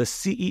the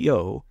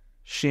CEO,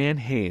 Shan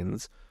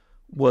Haynes,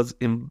 was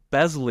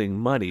embezzling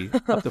money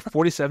up to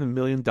 $47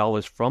 million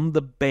from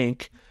the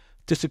bank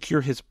to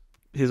secure his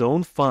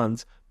own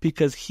funds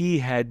because he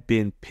had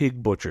been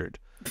pig butchered.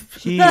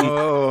 You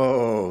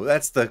don't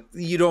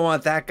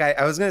want that guy.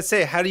 I was going to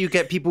say, how do you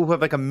get people who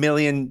have like $1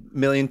 million,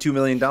 $2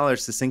 million to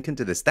sink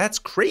into this? That's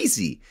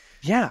crazy.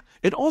 Yeah.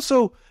 And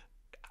also,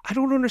 I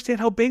don't understand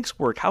how banks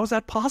work. How is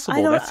that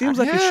possible? That seems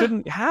like it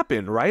shouldn't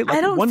happen, right? Like,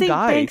 I don't think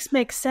banks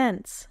make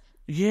sense.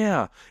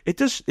 Yeah. It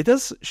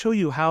does show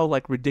you how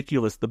like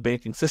ridiculous the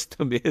banking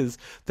system is,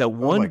 that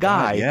one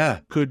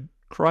guy could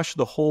crush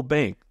the whole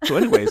bank. So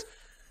anyways,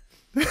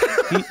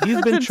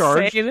 he's been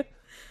charged.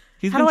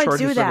 He's been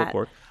charged in federal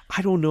court.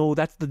 I don't know.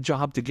 That's the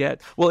job to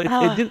get. Well,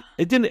 it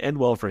didn't end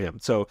well for him.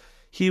 So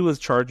he was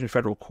charged in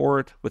federal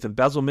court with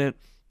embezzlement,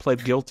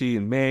 pled guilty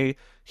in May.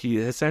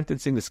 His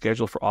sentencing is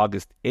scheduled for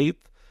August 8th.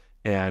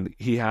 And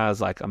he has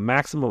like a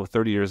maximum of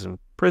 30 years in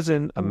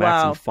prison, a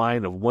maximum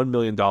fine of $1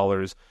 million,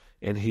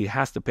 and he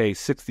has to pay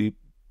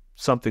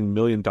 $60-something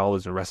million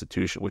in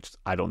restitution, which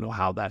I don't know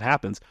how that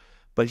happens.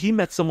 But he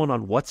met someone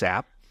on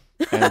WhatsApp,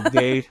 and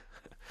they...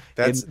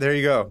 There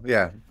you go.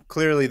 Yeah.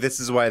 Clearly, this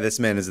is why this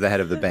man is the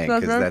head of the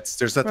bank, because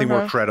there's nothing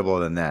more credible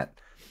than that.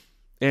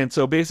 And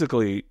so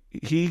basically,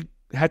 he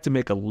had to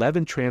make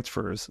 11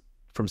 transfers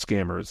from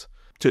scammers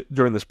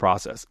during this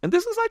process. And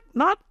this is like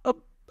not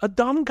a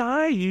dumb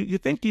guy. You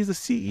think he's the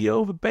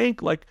CEO of a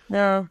bank? Like,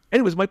 no.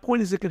 Anyways, my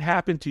point is, it can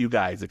happen to you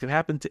guys. It can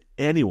happen to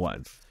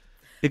anyone.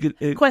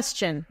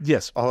 Question.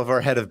 Yes. All of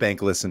our head of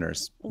bank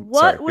listeners.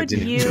 What would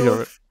we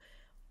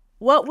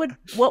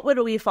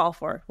fall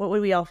for? What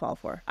would we all fall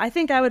for? I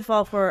think I would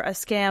fall for a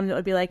scam that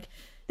would be like,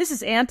 this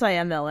is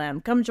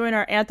anti-MLM. Come join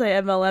our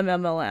anti-MLM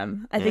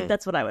MLM. I think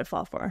that's what I would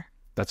fall for.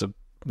 That's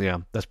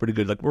pretty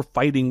good. Like, we're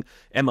fighting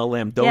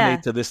MLM.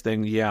 Donate to this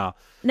thing. Yeah.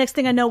 Next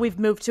thing I know, we've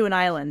moved to an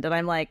island, and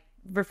I'm like,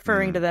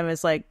 referring to them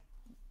as like,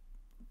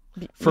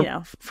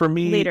 for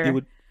me,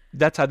 leader.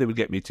 That's how they would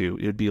get me too.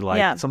 It would be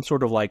like some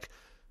sort of like,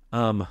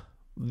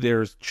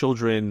 there's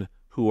children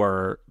who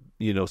are,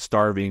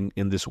 starving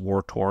in this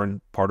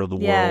war-torn part of the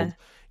world,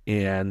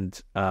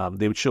 and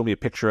they would show me a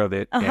picture of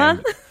it,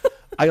 and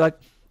I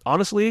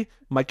honestly,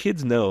 my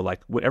kids know,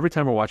 like, every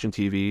time we're watching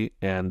TV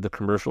and the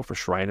commercial for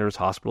Shriners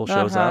Hospital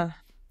shows up,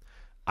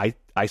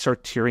 I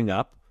start tearing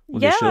up.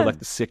 When they show like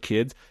the sick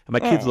kids, and my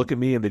kids look at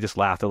me and they just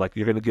laugh. They're like,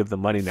 "You're going to give them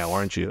money now,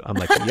 aren't you?" I'm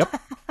like,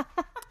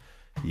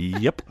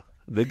 "Yep."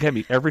 They get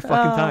me every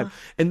fucking time.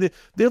 And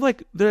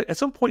they're at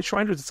some point,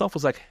 Shriners itself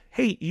was like,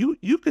 "Hey,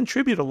 you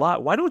contribute a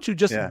lot. Why don't you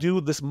just do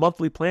this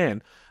monthly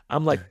plan?"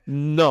 I'm like,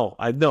 "No,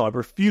 I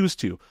refuse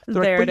to."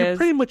 They're like, "But you're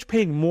pretty much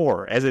paying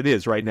more as it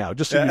is right now,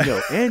 just so you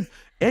know."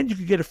 And you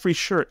could get a free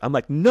shirt. I'm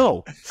like,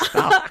 "No,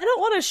 stop." I don't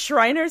want a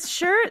Shriners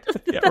shirt.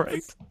 Yeah,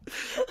 right.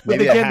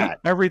 Maybe a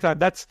hat. Every time.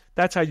 That's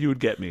how you would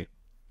get me.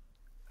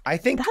 I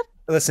think,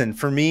 listen,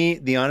 for me,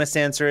 the honest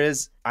answer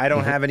is I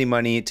don't have any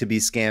money to be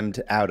scammed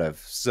out of.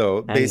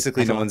 So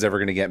basically, no one's ever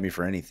going to get me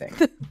for anything.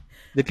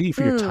 They give you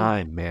for your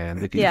time, man.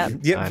 They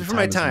give you for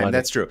my time.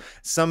 That's true.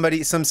 Some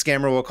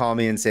scammer will call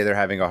me and say they're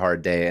having a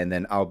hard day, and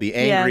then I'll be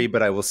angry,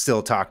 but I will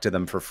still talk to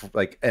them for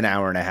like an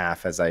hour and a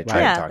half as I try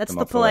to talk them. That's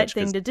the polite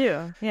thing to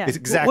do. Yeah,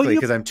 exactly,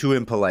 because I'm too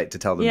impolite to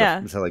tell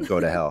them to like go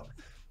to hell.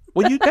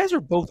 Well, you guys are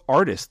both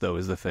artists, though,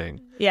 is the thing.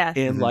 Yeah.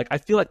 And like, I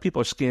feel like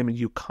people are scamming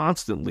you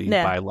constantly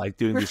by like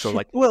doing this. So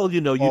like, well, you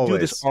do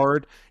this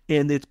art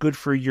and it's good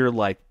for your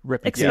like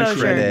reputation.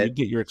 Exposure. You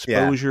get your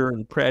exposure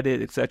and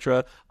credit,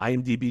 etc.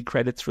 IMDb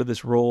credits for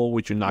this role,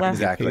 which you're not going to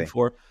get paid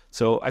for.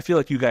 So I feel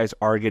like you guys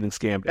are getting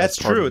scammed. That's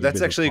true.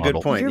 That's actually a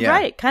good point. You're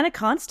right. Kind of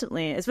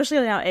constantly,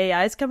 especially now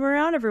AI's come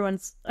around.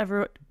 Everyone's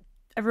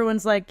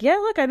like, yeah,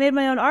 look, I made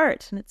my own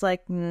art. And it's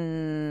like,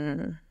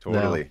 totally.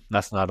 No,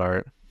 that's not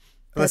art.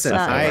 Listen,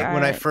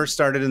 when I first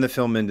started in the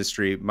film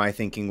industry, my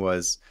thinking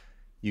was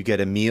you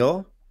get a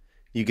meal,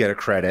 you get a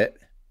credit,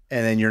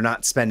 and then you're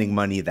not spending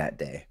money that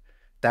day.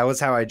 That was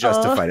how I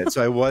justified it.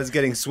 So I was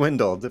getting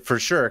swindled for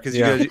sure. Because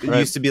it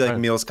used to be like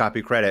meals,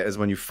 copy, credit is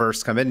when you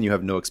first come in and you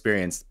have no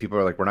experience. People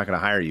are like, we're not going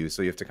to hire you.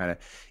 So you have to kind of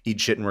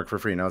eat shit and work for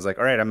free. And I was like,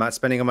 all right, I'm not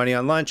spending money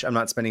on lunch. I'm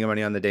not spending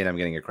money on the date. I'm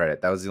getting a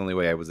credit. That was the only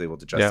way I was able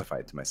to justify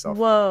it to myself.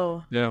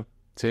 Whoa. Yeah.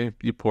 See,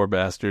 you poor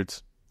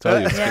bastards. Tell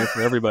you, it's good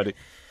for everybody.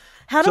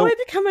 How do I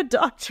become a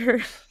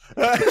doctor?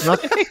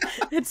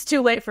 It's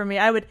too late for me.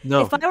 If I were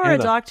a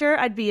doctor,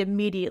 I'd be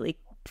immediately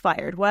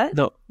fired. What?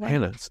 No,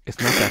 Hannah, it's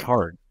not that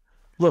hard.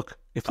 Look,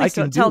 if Please I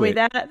can don't tell do me it,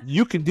 that.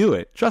 you can do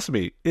it. Trust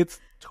me, it's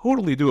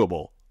totally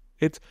doable.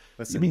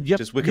 Listen,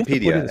 just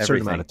Wikipedia,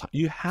 everything.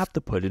 You have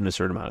to put in a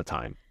certain amount of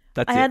time.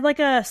 That's I had like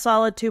a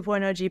solid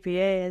 2.0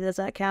 GPA. Does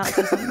that count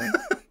for something?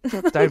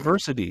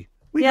 Diversity.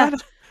 They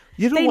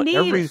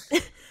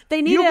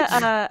need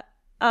like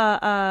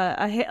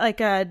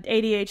a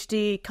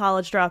ADHD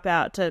college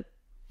dropout to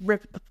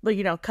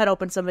cut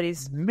open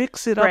somebody's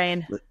mix it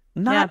brain. Up.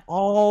 Not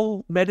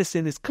all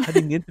medicine is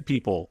cutting into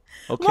people.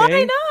 Okay,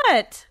 why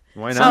not?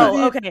 Why not?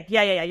 Oh, okay.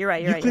 Yeah. You're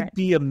right. You could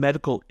be a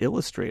medical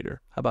illustrator.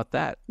 How about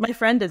that? My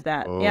friend did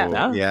that. Oh,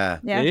 yeah.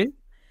 See?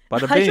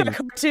 Bada I bing. draw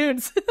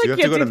cartoons. Do you have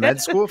to go to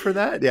med school for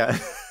that? Yeah.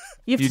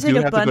 You have to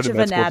take a bunch of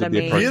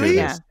anatomy. Really?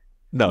 Yeah.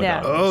 No.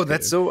 Oh,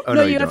 that's so. Oh,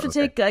 no, you have to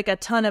take like a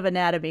ton of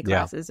anatomy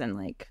classes and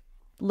like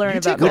learn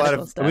about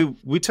medical stuff.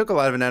 We took a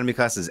lot of anatomy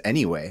classes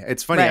anyway.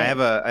 It's funny. Right.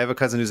 I have a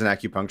cousin who's an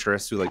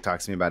acupuncturist who like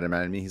talks to me about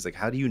anatomy. He's like,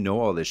 "How do you know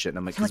all this shit?" And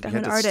I'm like, "Because we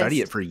had to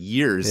study it for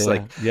years.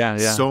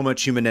 So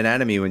much human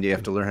anatomy when you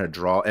have to learn how to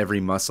draw every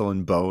muscle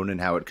and bone and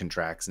how it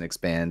contracts and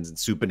expands and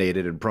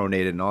supinated and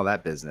pronated and all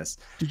that business."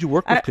 Did you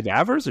work with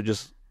cadavers or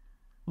just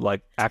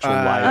like actual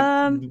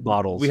live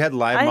models? We had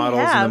live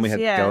models and then we had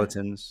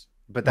skeletons.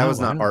 But that was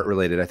not art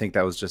related. I think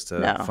that was just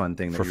a fun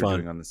thing that we were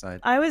doing on the side.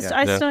 I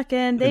snuck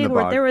in.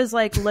 There was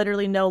like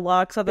literally no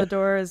locks on the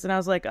doors, and I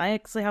was like, I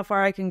see how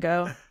far I can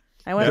go.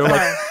 I went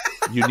far.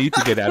 You need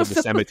to get out of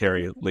the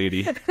cemetery,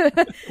 lady.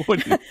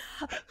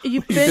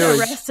 You've been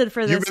arrested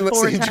for this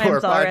 4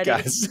 times already.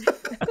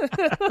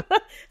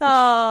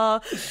 Oh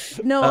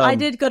no, I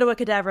did go to a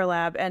cadaver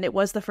lab, and it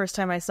was the first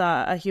time I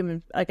saw a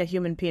human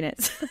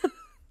penis.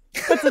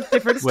 That's a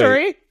different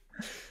story.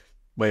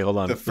 Wait, hold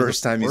on. The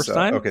first time you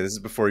saw it? Okay, this is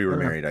before you were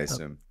married, I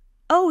assume.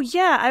 Oh,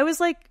 yeah. I was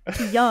like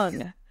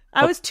young.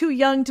 I was too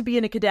young to be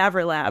in a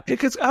cadaver lab.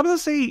 Because I'm going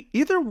to say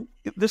either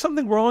there's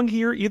something wrong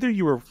here. Either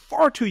you were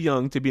far too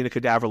young to be in a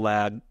cadaver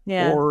lab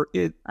or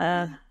it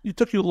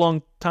took you a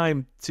long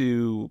time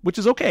to, which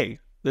is okay.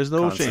 There's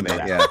no shame in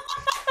that. Yeah.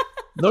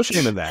 No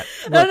shame in that.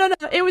 No.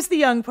 It was the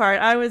young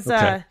part. I was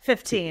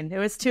 15. It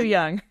was too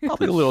young.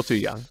 Probably a little too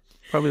young.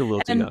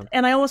 Too young.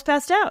 And I almost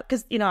passed out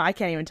because, I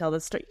can't even tell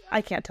this story.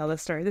 I can't tell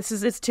this story.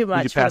 It's too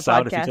much. Did you pass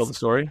out if you tell the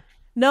story?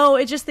 No,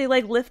 it just, they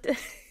like lifted.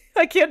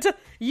 I can't tell.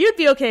 You'd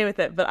be okay with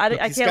it, but I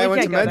can't. This guy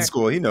went to med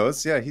school. He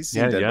knows. Yeah, he's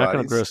seen dead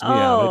bodies. Gross me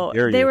out.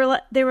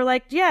 They were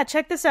like, yeah,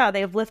 check this out.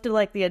 They've lifted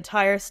like the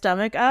entire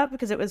stomach up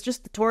because it was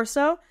just the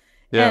torso.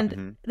 Yeah.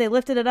 And they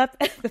lifted it up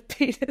and the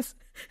penis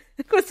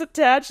was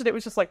attached and it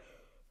was just like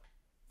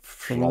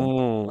flopping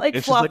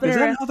is around.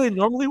 That how they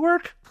normally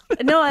work?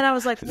 No, and I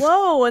was like,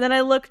 whoa. And then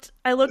I looked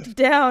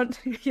down.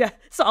 Yeah,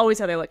 it's always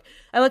how they look.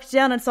 I looked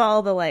down and saw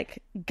all the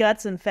like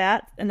guts and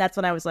fat. And that's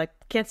when I was like,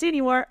 can't see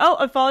anymore. Oh,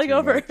 I'm falling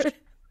over.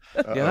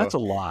 Yeah, that's a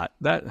lot.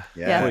 Boy,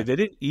 they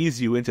didn't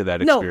ease you into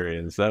that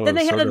experience. No. Then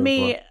they handed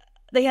me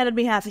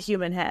half a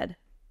human head.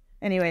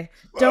 Anyway,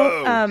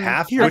 don't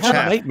half your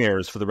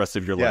nightmares for the rest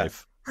of your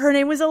life. Her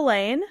name was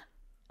Elaine.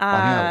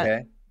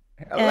 Okay.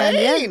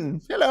 Elaine,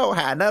 hello,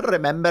 Hannah.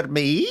 Remember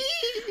me?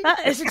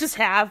 It should just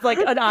have like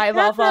an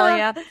eyeball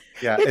falling out.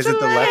 Yeah, is it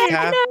the left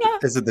half?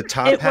 Is it the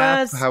top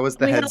half? How was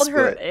the head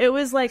split? It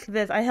was like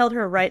this. I held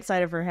her right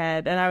side of her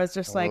head, and I was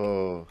just like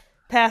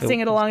passing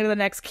it along to the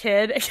next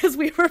kid because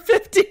we were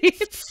 15.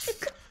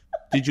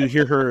 Did you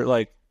hear her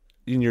like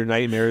in your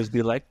nightmares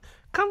be like,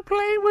 "Come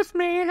play with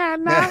me,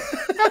 Hannah.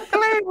 Come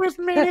play with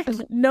me"?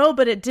 No,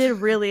 but it did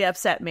really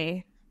upset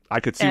me. I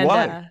could see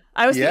why.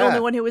 I was the only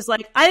one who was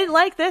like, I didn't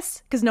like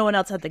this because no one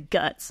else had the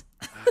guts.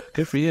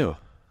 Good for you.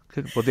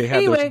 Well, they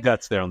had those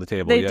guts there on the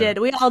table. They did.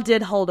 We all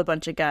did hold a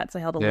bunch of guts. I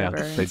held a liver.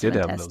 They did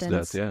have those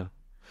guts. Yeah.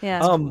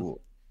 Yeah. All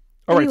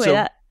right.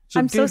 Anyway,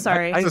 I'm so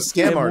sorry. I'm a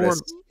scam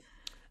artist.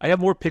 I have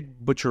more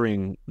pig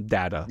butchering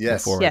data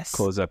before I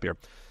close up here.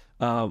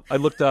 I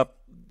looked up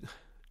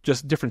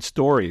just different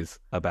stories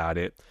about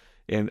it,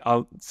 and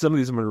some of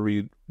these I'm going to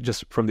read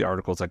just from the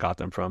articles I got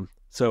them from.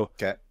 So,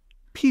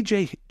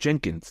 P.J.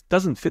 Jenkins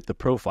doesn't fit the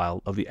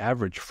profile of the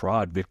average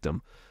fraud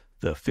victim.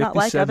 The 57 Not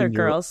like other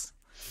girls.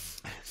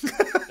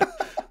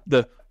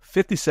 The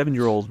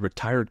 57-year-old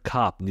retired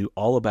cop knew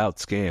all about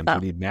scams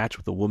when he matched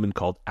with a woman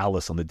called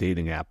Alice on the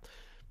dating app.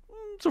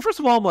 So first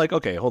of all, I'm like,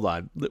 okay, hold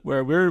on.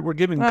 We're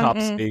giving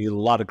cops a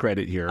lot of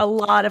credit here. A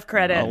lot of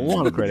credit.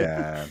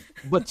 Yeah.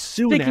 But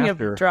soon Speaking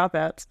after, of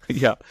dropouts.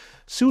 Yeah.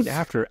 Soon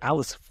after,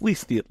 Alice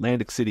fleeced the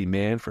Atlantic City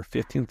man for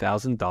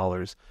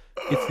 $15,000.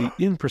 It's the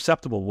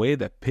imperceptible way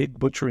that pig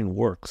butchering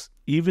works.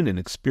 Even an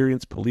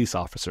experienced police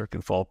officer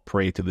can fall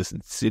prey to this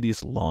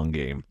insidious long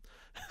game.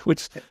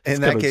 Which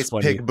in that case,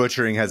 pig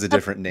butchering has a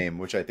different name,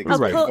 which I think is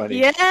very funny.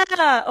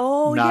 Yeah.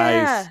 Oh,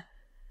 nice.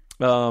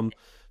 Yeah.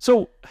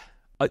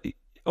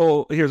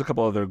 Here's a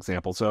couple other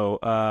examples. So,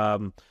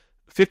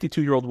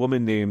 52-year-old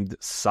woman named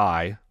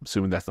Cy, I'm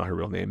assuming that's not her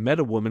real name, met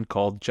a woman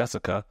called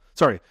Jessica.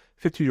 Sorry,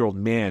 52-year-old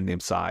man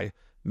named Cy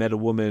met a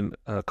woman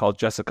called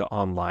Jessica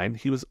online.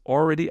 He was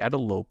already at a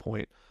low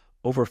point.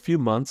 Over a few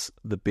months,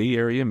 the Bay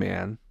Area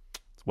man,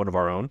 one of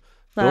our own,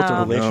 built a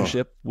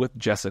relationship with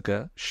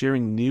Jessica,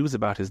 sharing news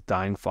about his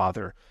dying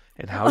father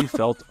and how he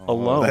felt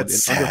alone and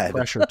under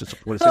pressure to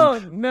support his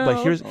family.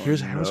 But here's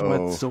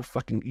what's so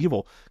fucking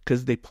evil,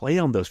 because they play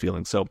on those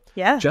feelings. So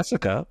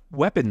Jessica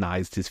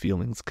weaponized his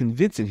feelings,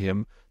 convincing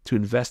him to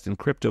invest in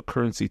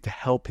cryptocurrency to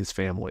help his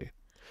family.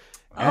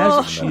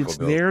 As she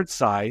ensnared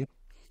Cy,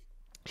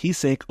 he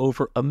sank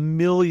over $1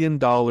 million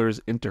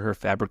into her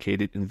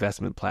fabricated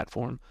investment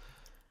platform.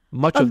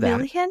 Much of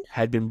that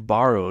had been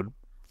borrowed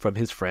from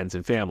his friends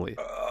and family.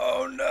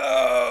 Oh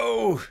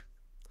no!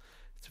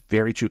 It's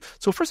very true.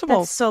 So first of all,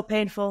 that's so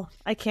painful.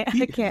 I can't.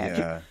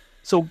 Yeah.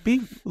 So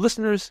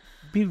listeners,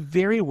 be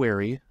very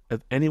wary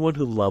of anyone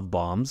who love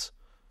bombs.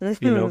 You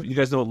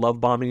guys know what love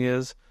bombing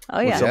is?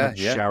 Oh yeah. Someone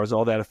showers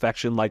all that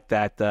affection, like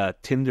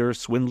that Tinder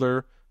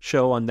swindler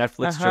show on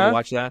Netflix. Did you ever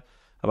watch that?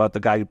 About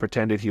the guy who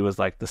pretended he was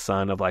like the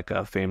son of like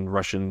a famed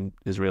Russian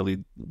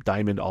Israeli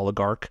diamond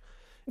oligarch.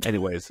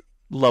 Anyways.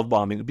 Love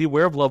bombing.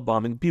 Beware of love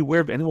bombing.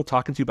 Beware of anyone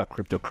talking to you about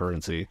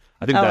cryptocurrency.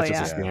 I think that's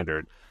just a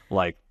standard.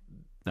 Like,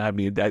 I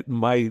mean,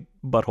 my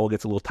butthole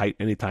gets a little tight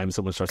anytime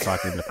someone starts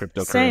talking about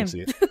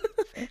cryptocurrency.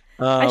 Same.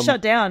 I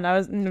shut down. I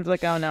was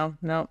like, oh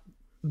no.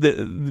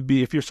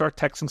 If you start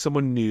texting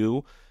someone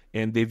new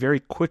and they very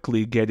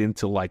quickly get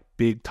into like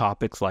big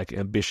topics like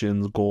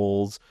ambitions,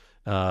 goals,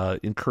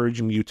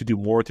 encouraging you to do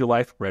more with your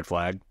life, red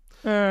flag.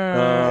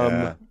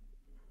 If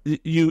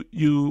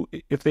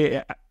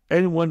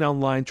anyone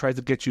online tries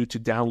to get you to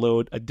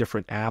download a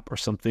different app or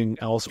something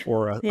else,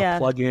 or a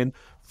plugin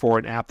for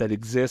an app that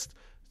exists,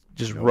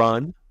 just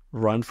run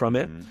from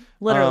it.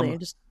 Literally,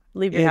 just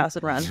leave your house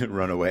and run.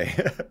 Run away.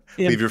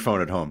 Leave your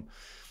phone at home.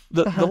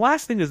 The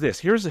last thing is this.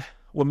 Here's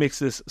what makes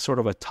this sort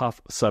of a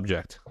tough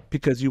subject,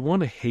 because you want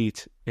to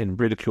hate and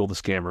ridicule the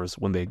scammers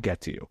when they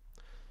get to you.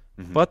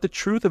 But the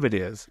truth of it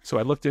is, so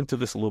I looked into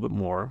this a little bit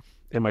more,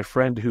 and my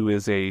friend who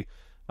is a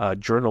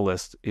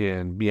journalist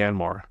in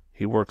Myanmar,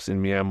 he works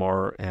in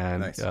Myanmar,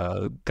 and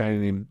a guy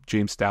named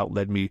James Stout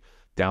led me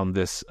down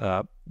this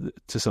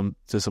to some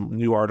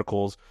new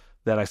articles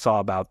that I saw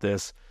about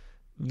this.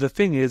 The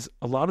thing is,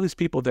 a lot of these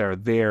people that are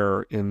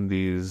there in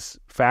these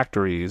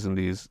factories and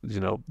these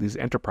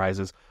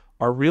enterprises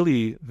are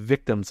really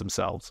victims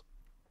themselves.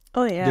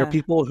 Oh yeah, they're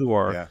people who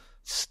are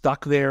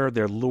stuck there.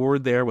 They're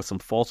lured there with some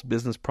false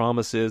business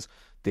promises.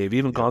 They've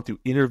even gone through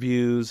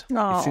interviews.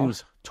 It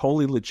seems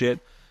totally legit.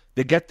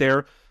 They get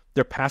there.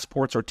 Their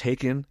passports are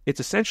taken. It's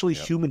essentially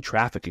human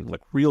trafficking,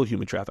 like real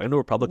human trafficking. I know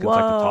Republicans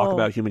like to talk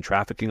about human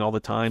trafficking all the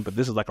time, but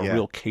this is like a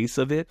real case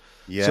of it.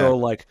 Yeah. So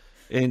like,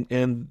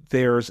 and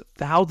there's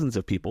thousands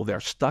of people that are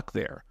stuck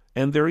there,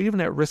 and they're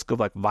even at risk of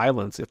like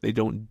violence if they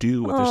don't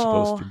do what they're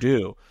supposed to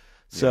do.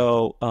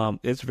 So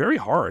it's very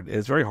hard.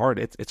 It's very hard.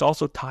 It's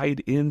also tied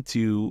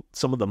into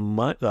some of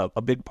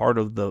a big part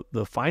of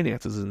the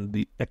finances and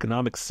the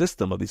economic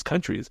system of these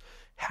countries.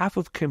 Half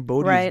of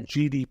Cambodia's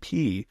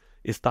GDP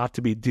is thought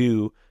to be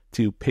due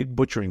to pig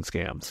butchering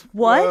scams.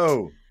 What?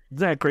 Whoa.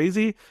 Isn't that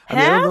crazy? Half?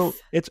 I don't know.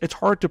 It's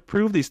hard to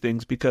prove these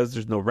things because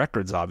there's no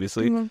records,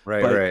 obviously.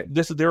 Right.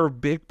 They're a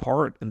big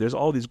part, and there's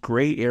all these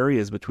gray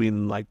areas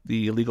between like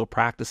the illegal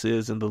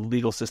practices and the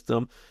legal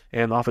system,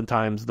 and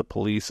oftentimes the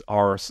police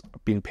are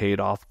being paid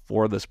off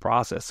for this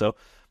process. So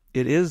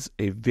it is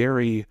a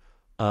very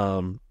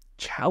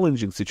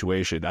challenging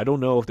situation. I don't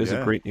know if there's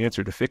a great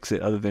answer to fix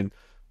it other than,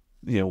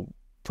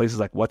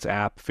 places like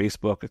WhatsApp,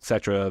 Facebook,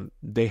 etc.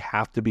 They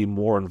have to be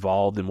more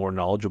involved and more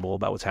knowledgeable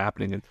about what's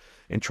happening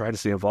and try to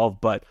stay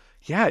involved. But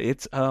yeah,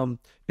 it's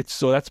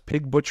so that's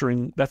pig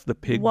butchering. That's the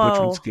pig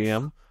butchering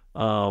scam.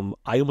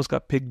 I almost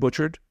got pig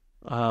butchered.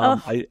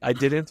 I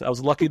didn't. I was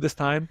lucky this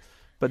time.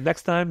 but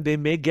next time they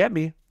may get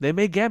me. They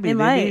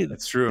might.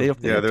 That's true.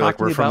 They're like,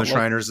 we're from the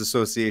Shriners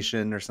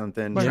Association or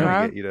something. Trying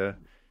to get you to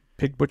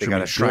pig butcher. They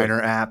got a Shriner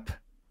app.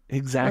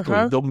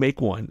 Exactly. They'll make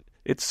one.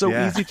 It's so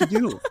easy to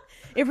do.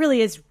 It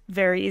really is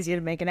very easy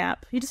to make an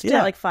app. You just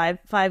get like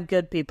five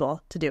good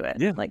people to do it.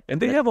 Yeah, like,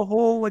 and they have a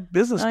whole like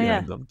business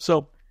behind them.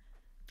 So,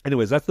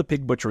 anyways, that's the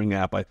pig butchering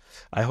app.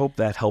 I hope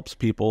that helps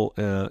people,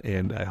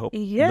 and I hope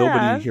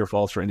nobody here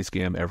falls for any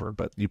scam ever.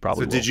 But you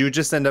probably will. Did you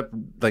just end up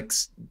like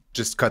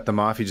just cut them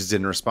off? You just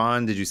didn't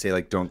respond? Did you say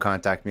like don't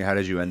contact me? How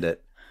did you end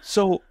it?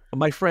 So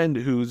my friend,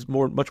 who's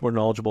much more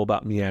knowledgeable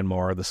about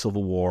Myanmar, the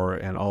civil war,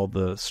 and all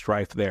the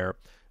strife there,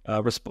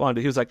 responded.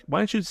 He was like, "Why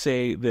don't you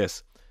say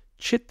this?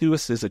 Chit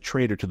Duis is a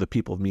traitor to the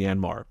people of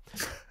Myanmar."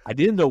 I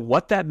didn't know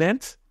what that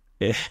meant.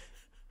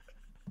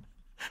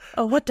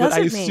 What does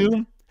it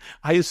mean?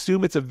 I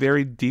assume it's a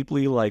very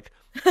deeply like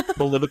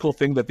political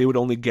thing that they would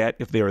only get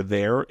if they were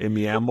there in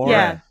Myanmar.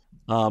 Yeah.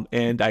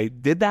 And I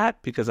did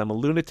that because I'm a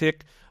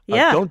lunatic.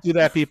 Don't do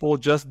that, people.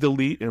 Just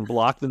delete and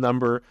block the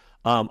number.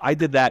 I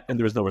did that, and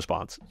there was no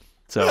response.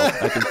 So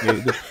I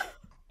think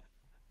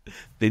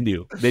they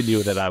knew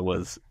that I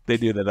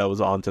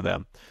was on to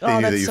them. They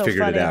knew that you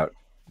figured it out.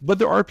 But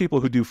there are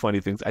people who do funny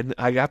things.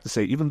 I have to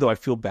say, even though I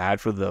feel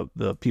bad for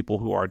the people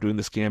who are doing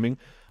the scamming,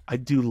 I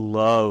do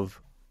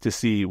love to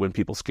see when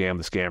people scam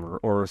the scammer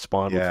or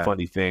respond with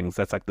funny things.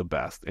 That's like the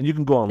best. And you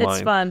can go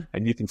online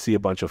and you can see a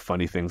bunch of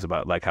funny things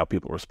about like how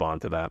people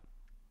respond to that.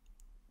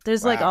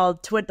 There's like a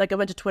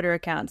bunch of Twitter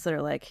accounts that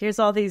are like, here's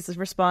all these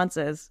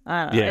responses.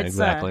 I don't know. Yeah,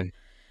 exactly.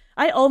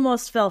 I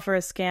almost fell for a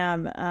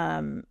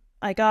scam.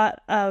 I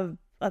got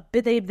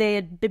they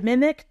had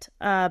mimicked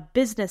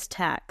business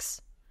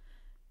tax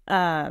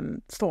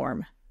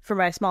form for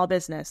my small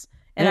business.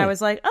 And I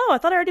was like, I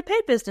thought I already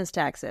paid business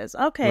taxes.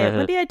 Okay,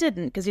 maybe I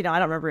didn't, because, I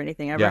don't remember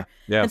anything ever.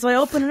 Yeah. And so I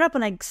open it up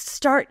and I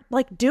start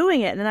like doing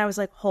it. And then I was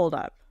like, hold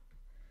up.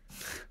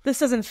 This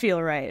doesn't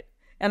feel right.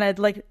 And I'd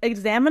like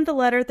examined the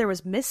letter. There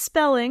was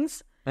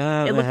misspellings.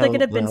 It looked like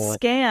it had been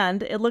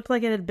scanned. It looked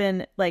like it had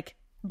been like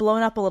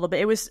blown up a little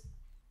bit. It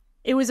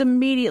was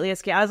immediately a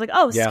scam. I was like,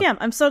 scam.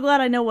 I'm so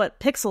glad I know what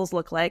pixels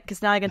look like,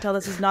 because now I can tell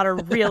this is not a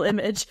real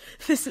image.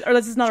 This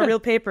is not a real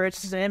paper.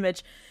 It's just an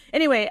image.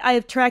 Anyway, I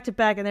have tracked it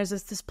back, and there's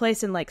this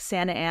place in like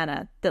Santa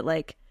Ana that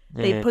like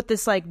they put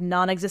this like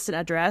non-existent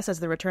address as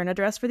the return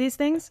address for these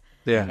things.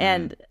 Yeah.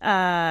 And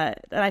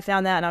I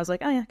found that, and I was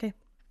like, oh yeah, okay,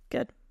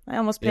 good. I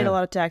almost paid a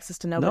lot of taxes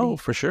to nobody. No,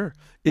 for sure.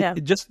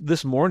 Just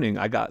this morning,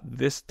 I got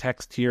this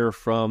text here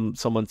from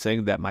someone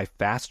saying that my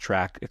Fast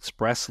Track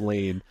Express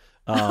lane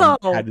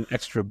had an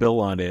extra bill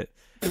on it.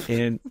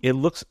 And it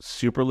looks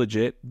super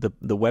legit.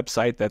 The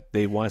website that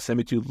they want to send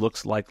me to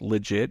looks like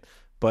legit.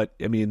 But,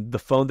 I mean, the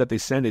phone that they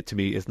send it to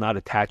me is not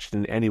attached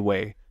in any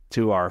way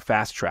to our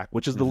Fast Track,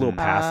 which is the little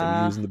pass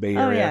that we use in the Bay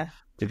Area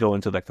to go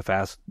into like the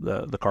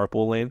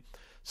carpool lane.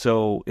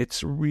 So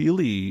it's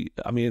really,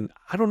 I mean,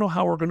 I don't know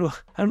how we're going to,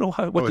 I don't know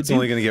what to do. It's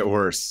only going to get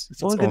worse.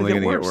 It's only going to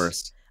get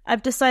worse.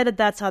 I've decided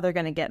that's how they're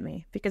going to get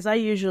me, because I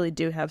usually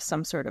do have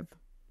some sort of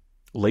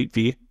late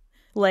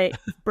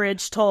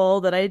bridge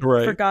toll that I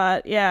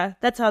forgot. Yeah,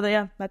 that's the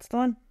one. That's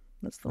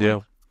the one.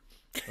 Oh,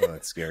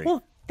 that's scary.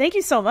 Well, thank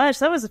you so much.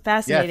 That was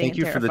fascinating. Yeah, thank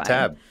you for the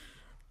tab.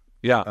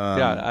 Yeah,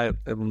 I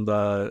learned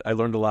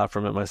a lot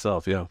from it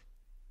myself. Yeah.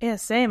 Yeah,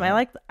 same.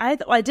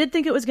 I did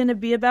think it was going to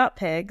be about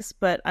pigs,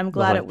 but I'm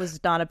glad it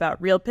was not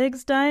about real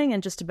pigs dying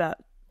and just about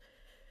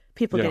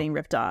people getting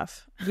ripped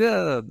off.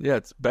 Yeah,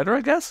 it's better, I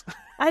guess.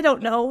 I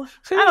don't know.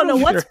 I don't know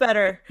what's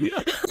better.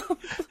 Yeah.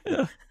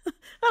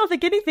 I don't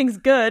think anything's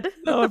good.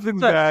 No,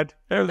 everything's bad.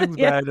 Everything's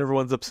bad.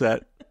 Everyone's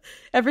upset.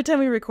 Every time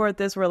we record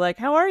this, we're like,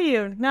 "How are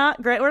you?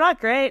 Not great. We're not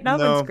great.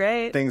 Nothing's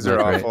great. Things are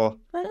awful."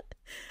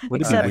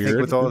 Except I think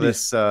with all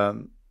this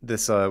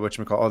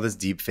whatchamacallit, all this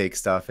deep fake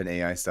stuff and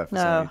AI stuff,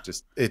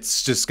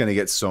 it's just going to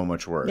get so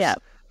much worse.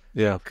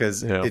 Yeah,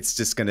 because it's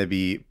just going to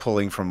be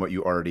pulling from what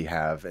you already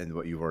have and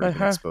what you've already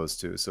been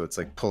exposed to. So it's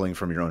like pulling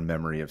from your own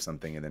memory of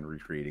something and then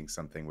recreating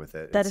something with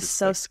it. That is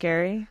so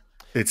scary.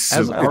 It's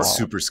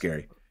super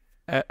scary.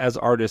 As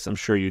artists, I'm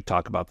sure you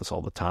talk about this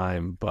all the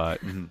time, but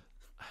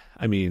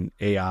I mean,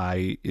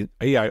 AI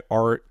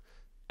art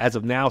as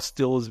of now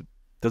still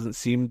doesn't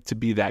seem to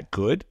be that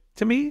good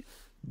to me.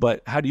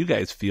 But how do you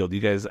guys feel? Do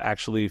you guys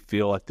actually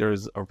feel like do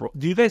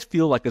you guys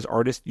feel like as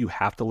artists you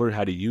have to learn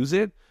how to use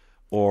it?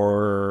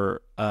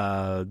 Or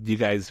do you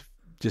guys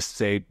just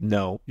say,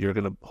 no, you're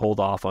going to hold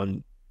off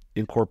on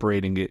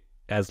incorporating it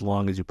as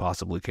long as you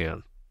possibly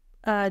can?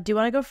 Do you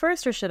want to go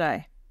first, or should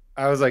I?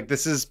 I was like,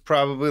 this is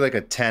probably like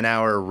a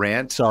 10-hour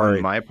rant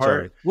on my part.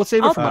 Sorry. We'll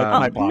save it for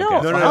my podcast. No.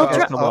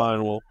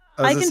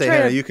 I was going to say,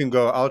 Hannah, you can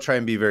go. I'll try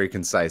and be very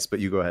concise, but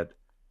you go ahead.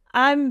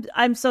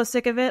 I'm so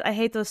sick of it. I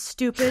hate those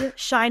stupid,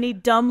 shiny,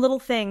 dumb little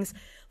things.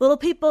 Little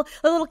people,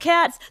 little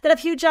cats that have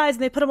huge eyes,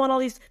 and they put them on all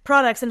these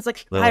products, and it's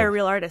like, hire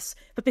real artists.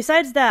 But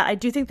besides that, I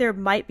do think there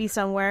might be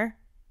somewhere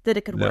that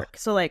it could work.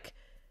 So like,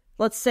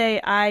 let's say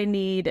I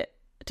need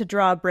to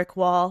draw a brick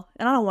wall,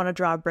 and I don't want to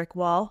draw a brick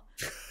wall,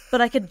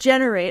 but I could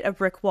generate a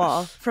brick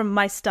wall from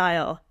my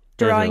style,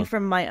 drawing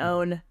from my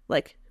own,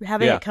 like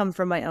having it come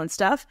from my own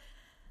stuff.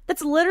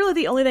 That's literally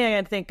the only thing I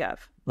can think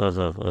of.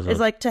 Is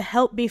like to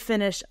help me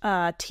finish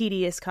a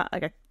tedious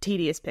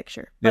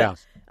picture.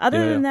 But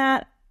other than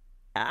that,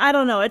 I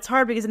don't know. It's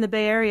hard because in the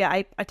Bay Area,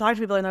 I talk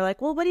to people and they're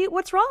like, well,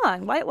 what's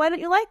wrong? Why don't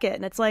you like it?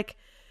 And it's like,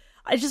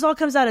 it just all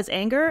comes out as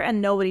anger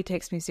and nobody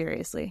takes me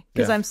seriously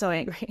because I'm so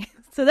angry.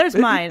 So there's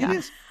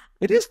mine.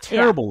 It is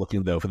terrible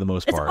looking though, for the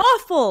most part. It's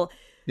awful.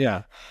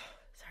 Yeah.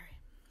 Sorry.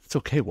 It's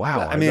okay.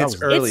 Wow. I mean,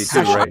 it's early it's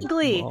too, so right?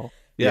 ugly. Well,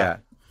 yeah.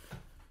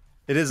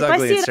 It is if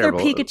ugly. I see it's another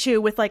terrible.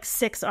 Pikachu with like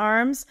 6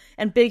 arms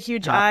and big,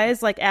 huge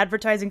eyes, like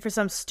advertising for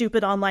some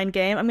stupid online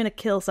game, I'm going to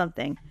kill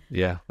something.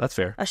 Yeah, that's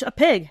fair. A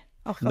pig.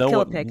 I'll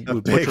kill a pig.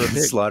 A pig,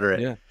 slaughter it.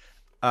 Yeah.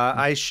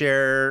 I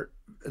share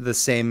the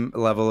same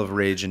level of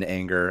rage and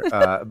anger,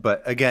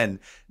 but again,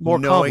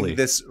 knowing calmly.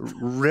 This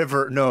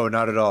river, no,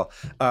 not at all.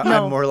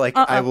 I'm more like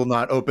I will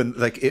not open.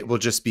 Like it will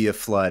just be a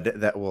flood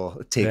that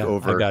will take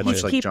over,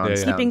 much like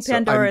Johnstown. Keeping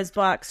Pandora's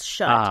box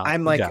shut.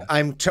 I'm like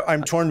I'm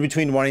torn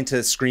between wanting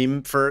to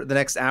scream for the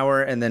next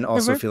hour and then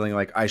also feeling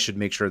like I should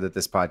make sure that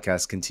this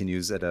podcast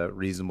continues at a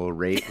reasonable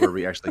rate where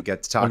we actually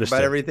get to talk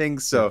about everything.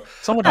 So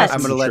I'm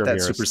going to let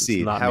that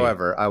supersede.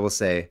 However, I will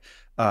say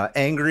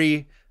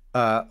angry.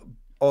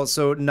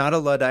 Also, not a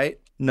Luddite,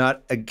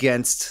 not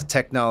against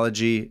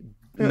technology,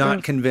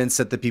 not convinced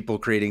that the people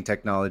creating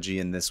technology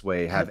in this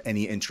way have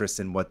any interest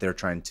in what they're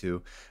trying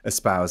to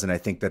espouse. And I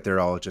think that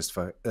they're all just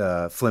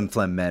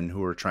flim-flam men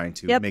who are trying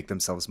to make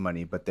themselves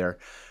money, but they're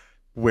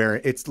where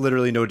it's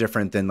literally no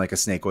different than like a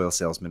snake oil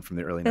salesman from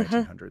the early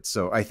 1900s.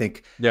 So I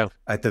think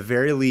at the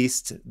very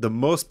least, the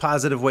most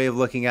positive way of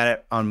looking at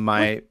it on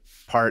my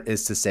part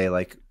is to say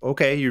like,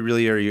 okay,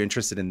 are you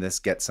interested in this?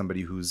 Get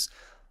somebody who's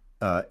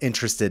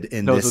interested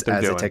in this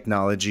as a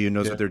technology, who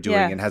knows what they're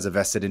doing and has a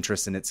vested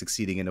interest in it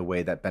succeeding in a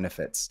way that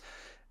benefits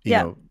you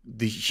know,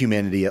 the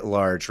humanity at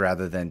large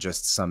rather than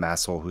just some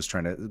asshole who's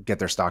trying to get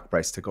their stock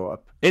price to go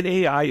up. And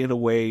AI, in a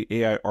way,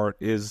 AI art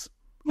is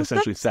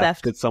essentially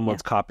theft because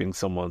someone's copying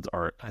someone's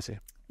art. I see.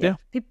 Yeah.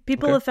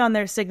 People have found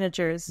their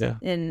signatures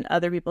in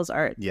other people's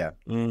art. Yeah.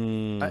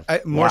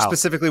 More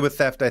specifically with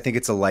theft, I think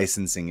it's a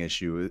licensing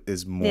issue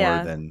is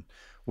more than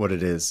what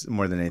it is,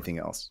 more than anything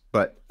else.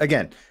 But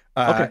again,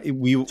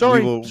 we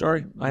will.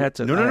 Sorry, I had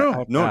to.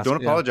 No.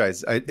 Don't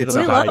apologize. It's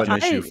a hot button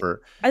issue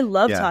for. I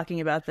love talking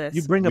about this.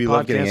 You bring a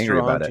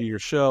podcaster onto your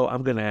show.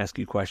 I'm going to ask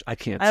you questions. I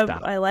can't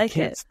stop. I like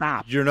it.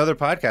 Stop. You're another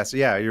podcaster.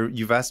 Yeah,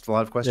 you've asked a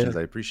lot of questions.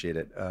 I appreciate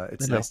it.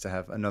 It's nice to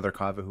have another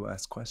Kava who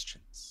asks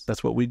questions.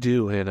 That's what we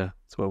do, Hannah.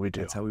 That's what we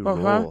do. That's how we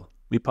roll.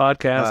 We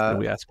podcast and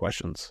we ask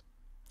questions.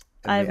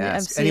 I'm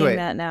seeing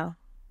that now.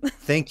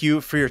 Thank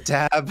you for your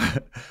tab.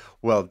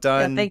 Well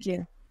done. Yeah, thank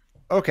you.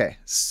 Okay,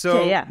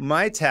 so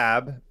my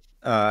tab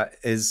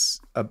is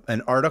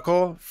an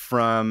article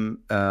from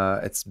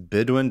it's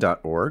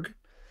Bedouin.org,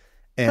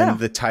 and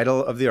the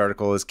title of the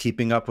article is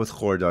 "Keeping Up with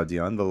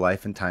Khordadian: The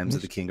Life and Times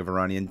of the King of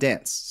Iranian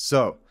Dance."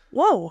 So,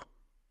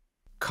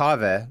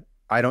 Kaveh,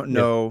 I don't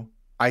know.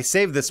 I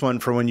saved this one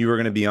for when you were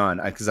going to be on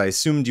because I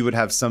assumed you would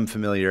have some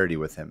familiarity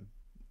with him.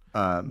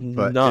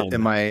 But none.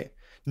 Am I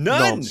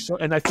none? No,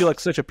 and I feel like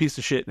such a piece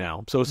of shit now.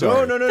 I'm so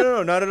sorry.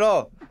 No, not at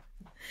all.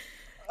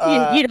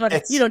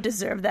 You don't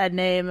deserve that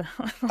name.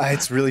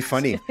 It's really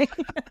funny.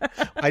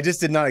 I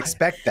just did not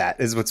expect that.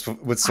 Is what's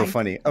so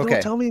funny.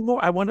 Okay, tell me more.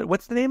 I want.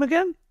 What's the name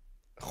again?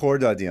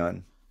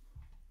 Khordadian.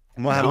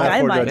 Mohammad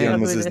Khordadian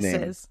was his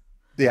name.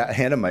 Yeah,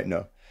 Hannah might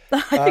know.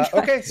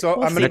 Okay,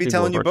 so I'm going to be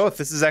telling you both.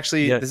 This is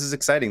actually this is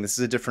exciting. This is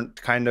a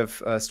different kind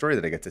of story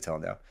that I get to tell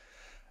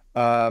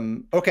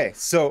now. Okay,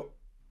 so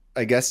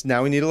I guess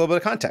now we need a little bit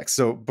of context.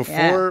 So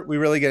before we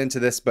really get into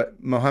this,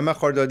 but Mohammad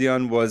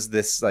Khordadian was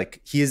this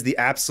he is the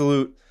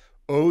absolute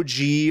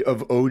OG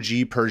of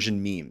OG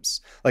Persian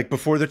memes. Like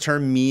before the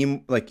term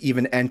meme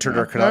even entered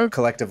our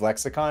collective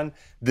lexicon,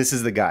 this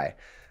is the guy.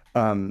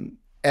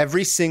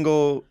 Every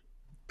single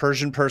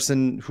Persian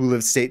person who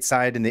lived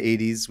stateside in the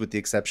 80s, with the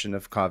exception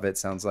of Kaveh, it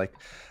sounds like,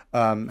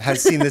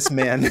 has seen this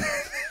man.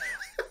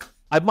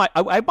 I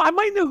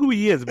might know who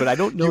he is, but I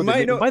don't know. You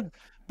might know.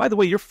 By the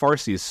way, your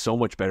Farsi is so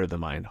much better than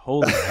mine.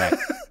 Holy heck!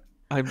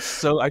 I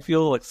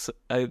feel like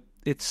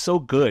it's so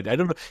good. I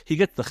don't know. He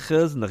gets the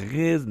khz and the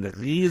riz and the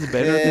riz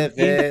better than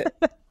me.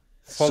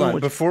 Hold on.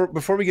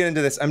 Before we get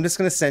into this, I'm just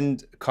going to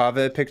send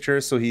Kaveh a picture.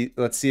 So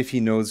let's see if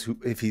he knows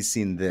if he's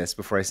seen this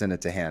before I send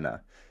it to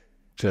Hannah.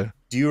 Sure.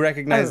 Do you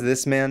recognize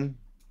this man?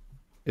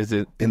 Is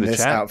it in this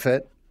chat?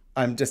 Outfit?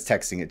 I'm just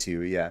texting it to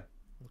you. Yeah.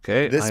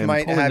 Okay. This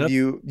might have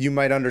you. You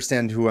might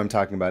understand who I'm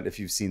talking about if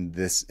you've seen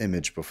this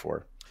image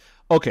before.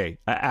 Okay,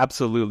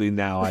 absolutely.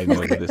 Now I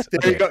know this.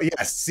 There you go.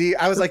 Yes. See,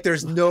 I was like,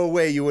 there's no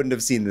way you wouldn't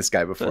have seen this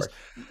guy before.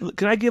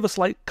 Can I give a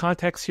slight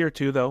context here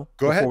too, though?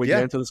 Go ahead. Before we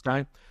get into this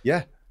guy?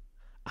 Yeah.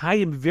 I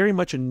am very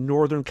much a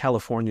Northern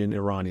Californian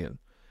Iranian.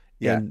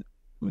 Yeah. And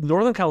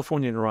Northern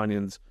Californian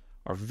Iranians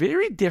are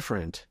very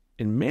different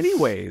in many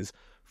ways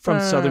from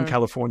Southern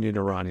Californian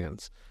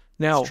Iranians.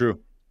 Now, it's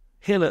true.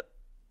 Hannah,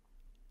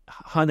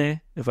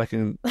 if I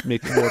can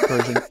make it more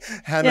Persian.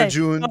 Hannah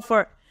June. Go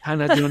for it.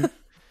 Hannah June.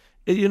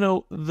 You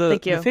know, the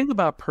thing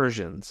about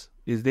Persians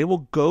is they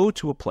will go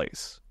to a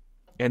place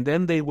and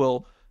then they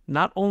will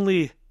not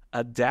only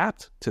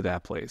adapt to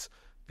that place.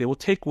 They will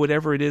take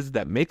whatever it is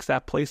that makes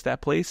that place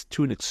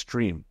to an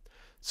extreme.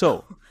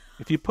 So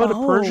if you put a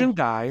Persian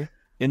guy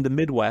in the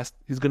Midwest,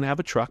 he's going to have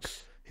a truck.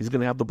 He's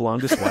going to have the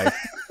blondest wife.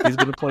 He's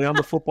going to play on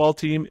the football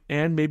team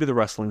and maybe the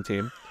wrestling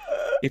team.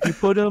 If you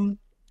put him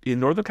in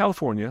Northern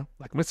California,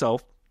 like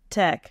myself,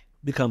 tech,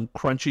 become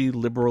crunchy,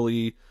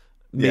 liberally,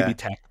 maybe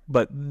tech.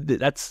 But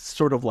that's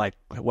sort of like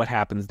what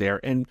happens there.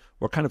 And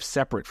we're kind of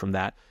separate from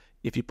that.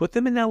 If you put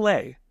them in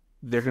LA,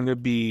 they're going to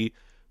be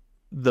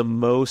the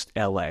most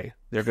LA.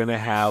 They're going to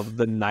have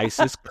the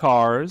nicest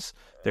cars.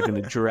 They're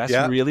going to dress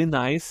really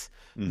nice.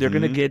 Mm-hmm. They're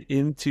going to get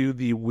into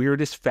the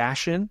weirdest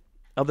fashion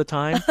of the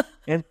time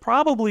and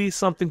probably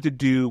something to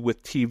do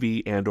with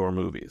TV and or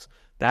movies.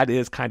 That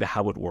is kind of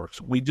how it works.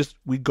 We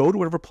go to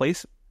whatever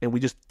place and we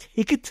just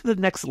take it to the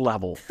next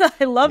level.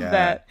 I love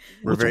that.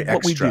 We're very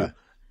extra. We do.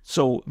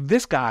 So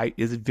this guy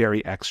is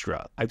very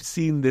extra. I've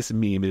seen this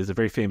meme. It is a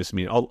very famous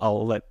meme.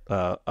 I'll let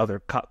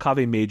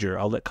Kaveh Major.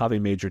 I'll let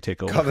Kaveh Major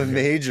take over. Kaveh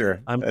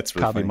Major. That's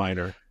really Kaveh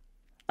Minor.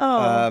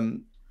 Oh.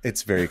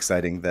 It's very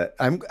exciting that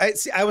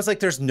I was like,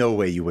 there's no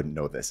way you wouldn't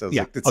know this. I was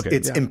like,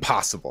 it's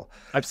impossible.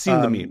 I've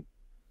seen the meme.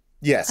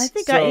 Yes. I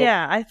think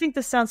I think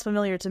this sounds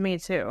familiar to me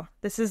too.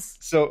 This is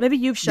maybe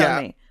you've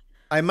shown me.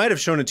 I might have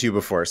shown it to you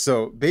before.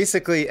 So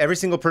basically every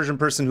single Persian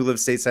person who lived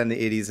stateside in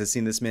the 80s has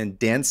seen this man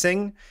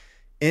dancing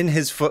in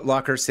his Foot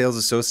Locker sales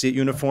associate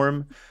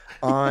uniform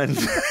on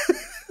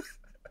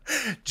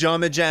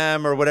Jama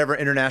Jam or whatever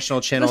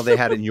international channel they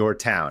had in your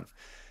town.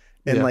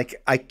 And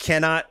like, I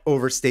cannot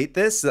overstate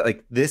this.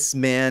 Like, this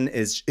man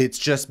it's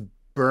just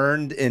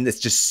burned and it's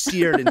just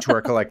seared into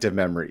our collective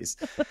memories.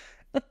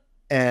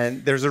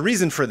 And there's a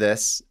reason for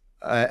this.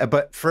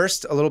 But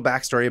first, a little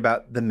backstory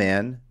about the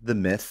man, the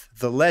myth,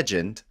 the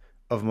legend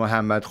of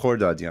Mohammad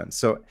Khordadian.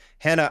 So,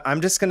 Hannah,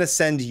 I'm just going to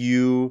send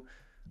you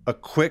a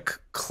quick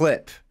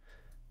clip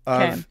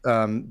of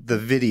the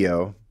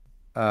video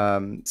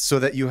so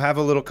that you have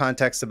a little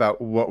context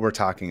about what we're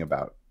talking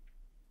about.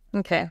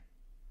 Okay.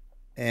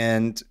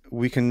 And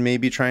we can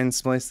maybe try and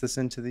splice this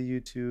into the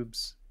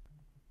YouTubes.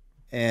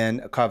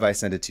 And Kaveh, I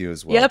sent it to you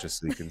as well, just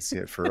so you can see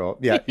it for all.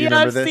 Yeah, you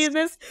remember this? I've seen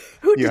this.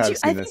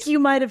 I think you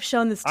might have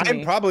shown this to me.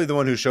 I'm probably the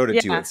one who showed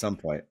it to you at some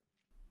point.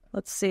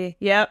 Let's see.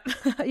 Yep.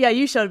 Yeah,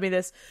 you showed me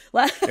this.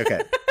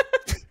 Okay.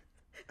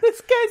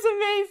 This guy's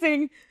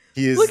amazing.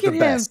 He is the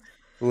best.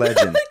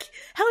 Legend.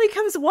 How he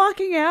comes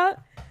walking out.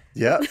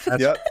 Yep.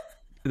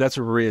 That's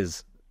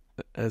Riz.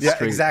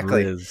 That's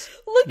exactly. Riz.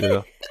 Look at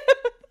him.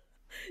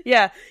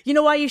 Yeah. You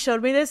know why you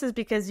showed me this is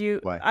because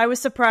I was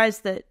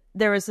surprised that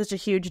there was such a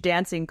huge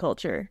dancing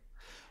culture.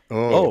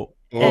 Oh,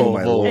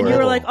 my Lord. And you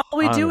were like, all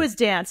we do is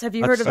dance. Have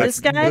you heard of this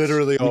guy?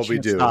 Literally all we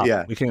do. Stop.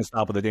 Yeah. We can't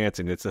stop with the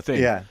dancing. It's a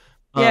thing.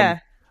 Yeah.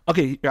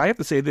 Okay, I have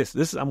to say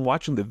this. I'm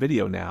watching the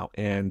video now,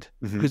 and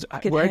because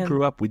where I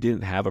grew up, we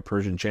didn't have a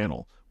Persian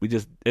channel.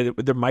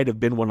 There might have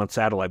been one on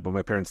satellite, but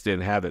my parents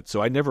didn't have it.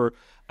 So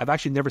I've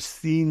actually never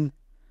seen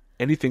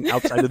anything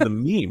outside of the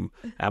meme.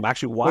 I'm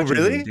actually watching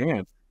him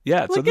dance.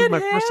 Yeah, so this is my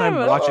first time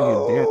watching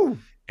him dance.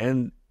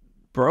 And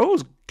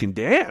bros can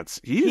dance.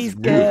 He's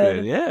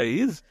good. Yeah,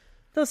 he's...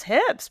 Those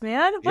hips,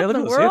 man. What in the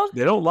those world? Hips.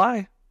 They don't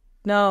lie.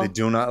 No. They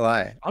do not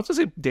lie. I'll just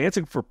say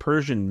dancing for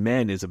Persian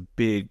men is a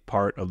big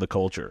part of the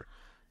culture.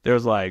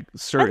 There's like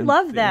certain... I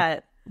love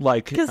that.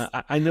 Like,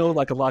 I know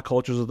like a lot of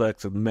cultures of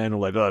like men are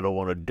like, oh, I don't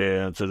want to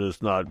dance.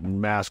 It's not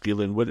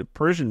masculine. But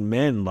Persian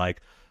men like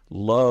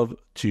love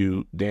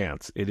to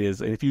dance. It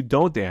is. And if you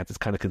don't dance, it's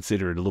kind of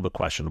considered a little bit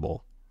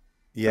questionable.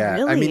 Yeah,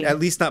 really? I mean, at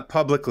least not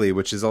publicly,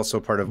 which is also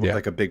part of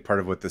like a big part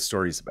of what this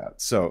story's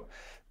about. So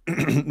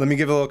let me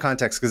give a little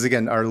context because,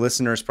 again, our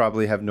listeners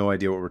probably have no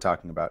idea what we're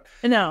talking about.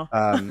 No.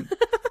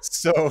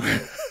 So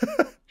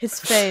his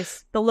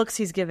face, the looks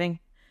he's giving.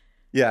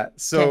 Yeah.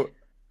 So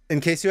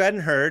in case you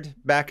hadn't heard,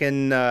 back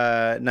in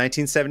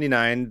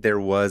 1979, there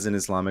was an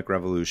Islamic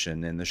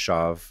revolution and the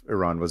Shah of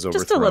Iran was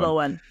overthrown. Just a little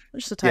one.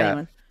 Just a tiny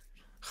one.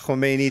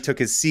 Khomeini took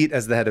his seat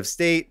as the head of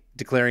state,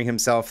 declaring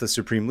himself the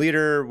supreme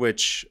leader,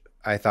 which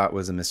I thought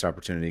was a missed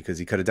opportunity because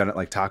he could have done it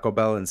like Taco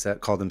Bell and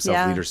called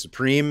himself Leader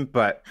Supreme,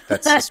 but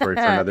that's a story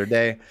for another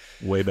day.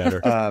 Way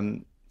better.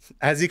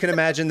 As you can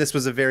imagine, this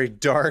was a very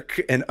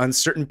dark and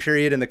uncertain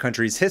period in the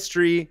country's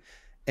history.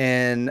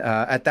 And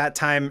at that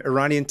time,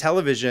 Iranian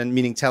television,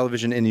 meaning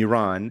television in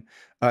Iran,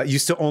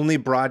 used to only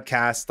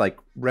broadcast like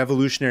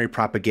revolutionary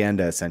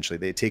propaganda, essentially.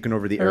 They had taken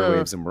over the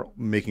airwaves and were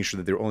making sure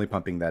that they were only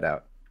pumping that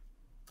out.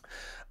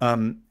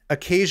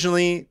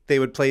 Occasionally, they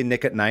would play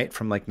Nick at Night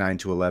from like 9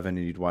 to 11,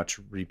 and you'd watch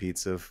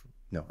repeats of...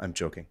 No, I'm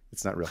joking.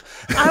 It's not real.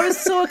 I was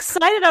so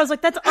excited. I was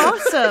like, that's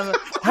awesome.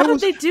 How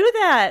did they do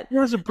that? There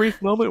was a brief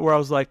moment where I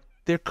was like,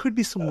 there could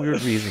be some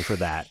weird reason for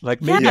that.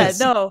 Like maybe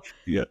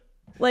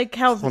like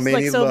how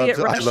like Soviet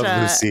Russia, I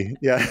Love Lucy.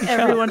 Yeah.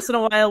 Every once in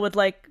a while would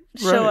like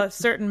show a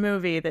certain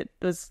movie that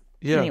was...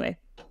 Anyway.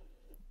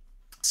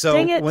 So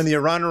when the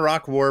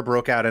Iran-Iraq War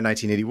broke out in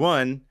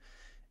 1981...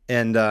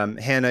 And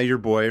Hannah, your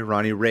boy,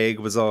 Ronnie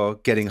Reagan, was all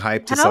getting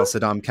hyped to sell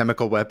Saddam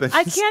chemical weapons.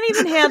 I can't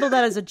even handle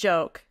that as a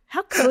joke.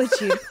 How could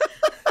you?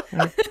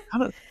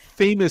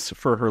 famous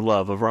for her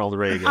love of Ronald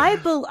Reagan. I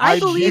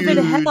believe in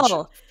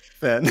hell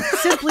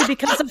simply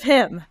because of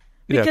him.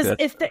 Because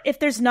if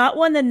there's not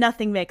one, then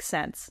nothing makes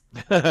sense.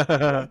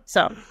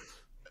 So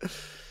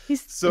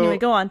anyway,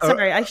 go on.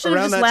 Sorry, I should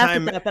have just laughed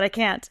at that, but I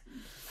can't.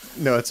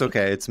 No, it's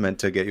okay. It's meant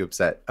to get you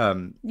upset.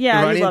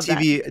 Iranian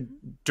TV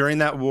during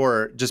that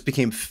war just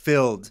became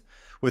filled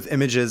with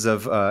images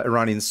of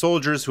Iranian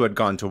soldiers who had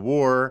gone to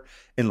war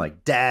and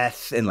like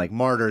death and like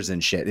martyrs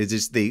and shit. It's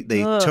just they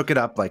took it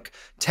up like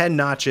 10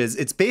 notches.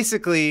 It's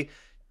basically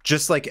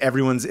just like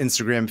everyone's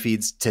Instagram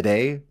feeds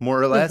today,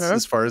 more or less,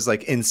 as far as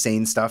like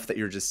insane stuff that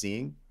you're just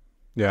seeing.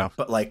 Yeah.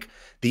 But like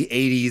the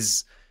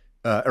 80s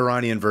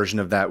Iranian version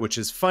of that, which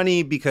is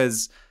funny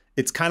because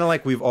it's kind of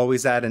like we've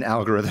always had an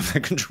algorithm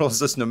that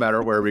controls us no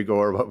matter where we go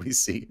or what we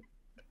see.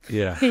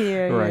 Yeah.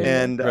 Right.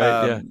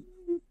 And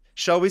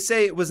shall we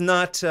say it was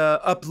not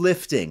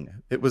uplifting.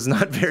 It was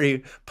not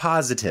very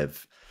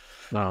positive.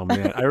 Oh,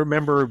 man. I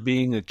remember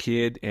being a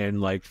kid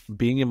and like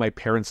being in my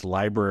parents'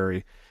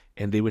 library,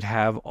 and they would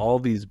have all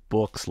these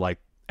books like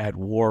At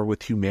War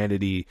with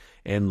Humanity,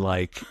 and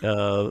like,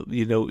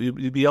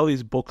 it'd be all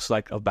these books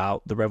like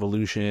about the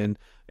revolution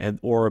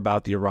or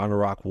about the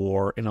Iran-Iraq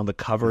war. And on the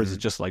covers,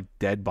 it's just like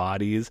dead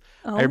bodies.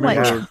 Oh, I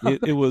remember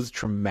it was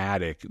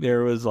traumatic.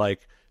 There was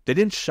like, they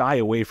didn't shy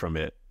away from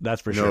it.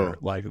 That's for sure.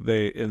 Like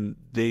there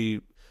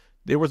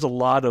was a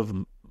lot of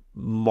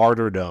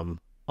martyrdom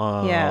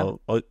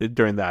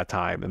during that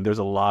time. And there's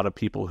a lot of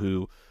people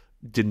who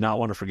did not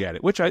want to forget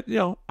it, which I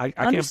can't, I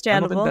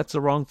don't think that's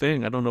the wrong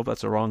thing. I don't know if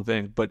that's the wrong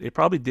thing, but it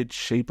probably did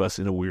shape us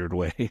in a weird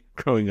way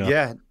growing up.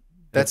 Yeah.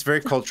 That's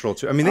very cultural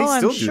too. I mean, they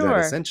still do that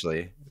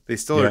essentially. They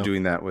still are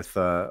doing that with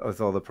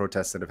all the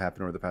protests that have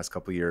happened over the past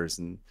couple of years,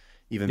 and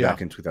even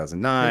back in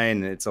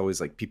 2009. It's always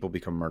like people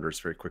become martyrs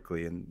very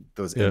quickly, and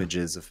those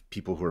images of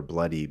people who are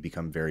bloody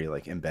become very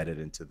like embedded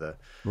into the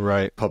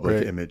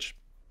public image.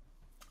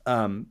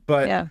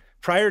 But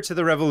prior to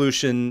the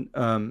revolution,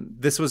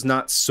 this was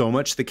not so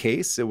much the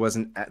case. It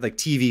wasn't like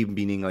TV,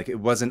 meaning like it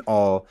wasn't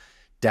all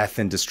death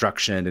and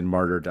destruction and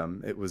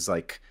martyrdom. It was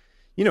like,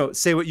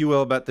 say what you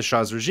will about the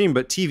Shah's regime,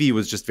 but TV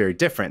was just very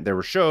different. There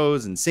were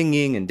shows and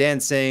singing and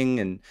dancing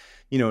and,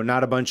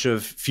 not a bunch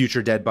of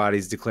future dead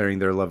bodies declaring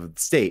their love of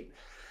the state.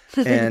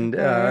 And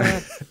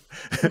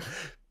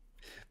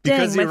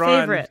because my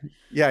Iran, favorite.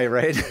 Yeah,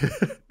 right.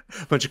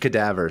 A bunch of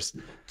cadavers.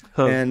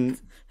 And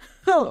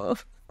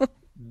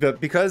but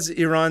because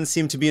Iran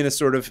seemed to be in a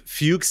sort of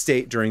fugue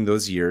state during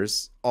those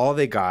years, all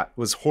they got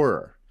was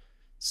horror.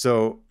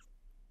 So,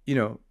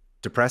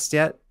 depressed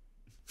yet?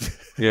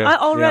 Yeah.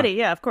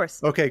 Already, of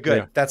course. Okay, good.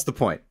 Yeah. That's the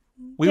point.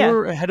 We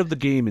were ahead of the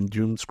game in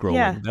doom scrolling.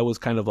 Yeah. That was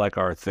kind of like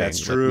our thing. That's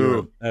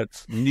true.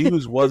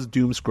 News was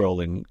doom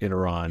scrolling in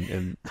Iran,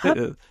 and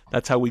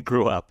that's how we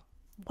grew up.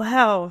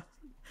 Wow.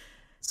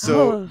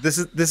 So this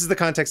is the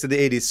context of the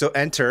 80s. So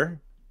enter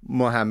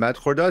Mohammad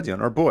Khordadian,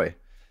 our boy.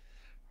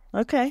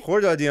 Okay.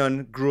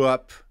 Khordadian grew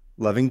up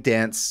loving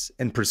dance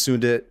and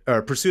pursued it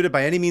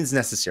by any means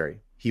necessary.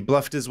 He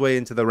bluffed his way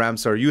into the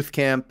Ramsar youth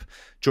camp,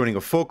 joining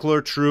a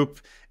folklore troupe,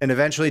 and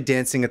eventually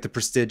dancing at the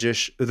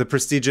prestigious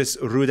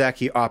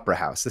Rudaki Opera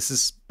House. This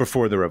is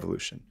before the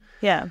revolution.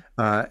 Yeah.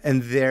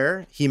 And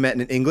there he met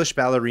an English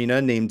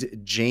ballerina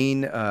named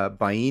Jane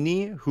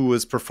Baini, who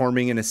was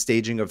performing in a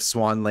staging of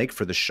Swan Lake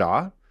for the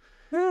Shah.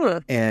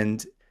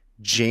 And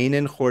Jane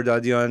and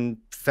Khordadian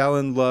fell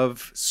in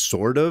love,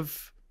 sort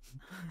of,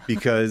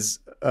 because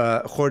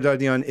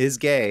Khordadian is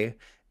gay.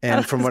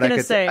 And from what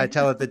I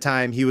tell at the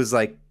time, he was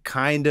like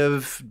kind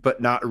of,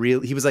 but not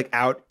really. He was like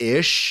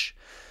out-ish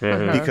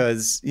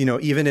because,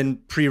 even in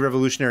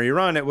pre-revolutionary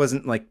Iran, it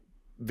wasn't like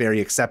very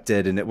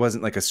accepted and it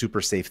wasn't like a super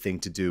safe thing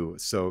to do.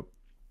 So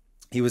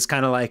he was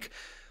kind of like,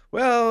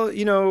 well,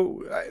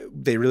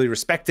 they really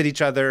respected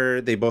each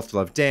other. They both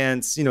loved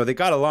dance. They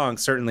got along.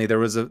 Certainly there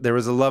was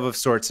a love of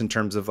sorts in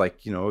terms of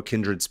like, a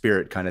kindred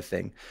spirit kind of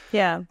thing.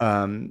 Yeah.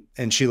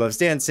 And she loves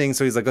dancing.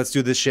 So he's like, let's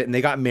do this shit. And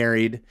they got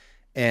married.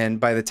 And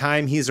by the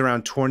time he's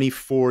around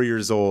 24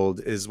 years old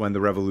is when the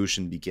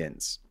revolution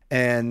begins.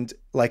 And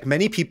like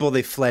many people,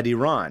 they fled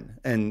Iran.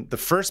 And the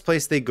first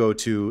place they go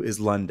to is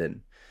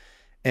London.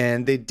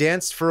 And they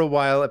danced for a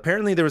while.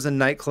 Apparently there was a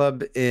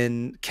nightclub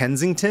in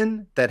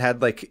Kensington that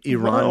had like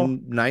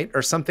Iran night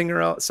or something or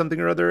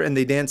other. And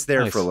they danced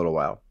there for a little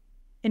while.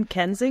 In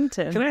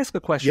Kensington? Can I ask a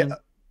question?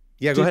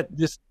 Yeah, go ahead.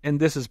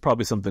 This is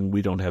probably something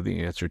we don't have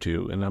the answer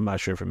to, and I'm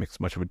not sure if it makes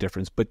much of a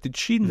difference, but did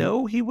she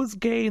know he was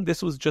gay and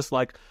this was just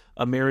like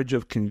a marriage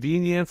of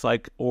convenience,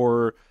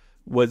 or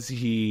was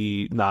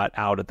he not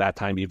out at that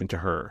time even to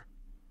her?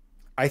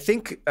 I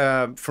think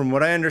from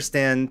what I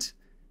understand,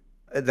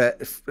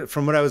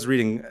 from what I was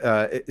reading,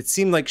 it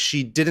seemed like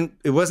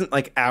it wasn't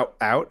like out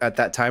at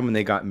that time when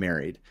they got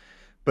married,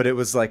 but it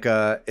was like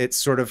it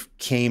sort of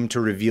came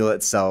to reveal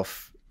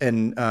itself.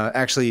 And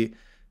actually,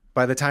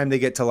 by the time they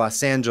get to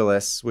Los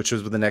Angeles, which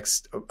was the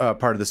next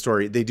part of the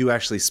story, they do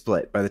actually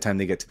split by the time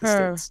they get to the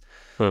States.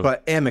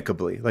 But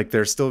amicably. Like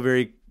they're still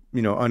very,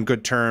 on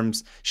good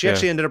terms. She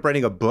actually ended up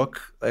writing a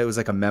book. It was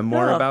like a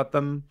memoir about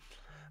them.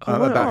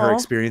 about her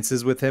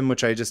experiences with him,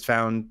 which I just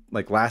found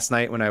like last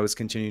night when I was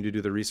continuing to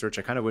do the research.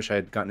 I kind of wish I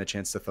had gotten a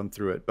chance to thumb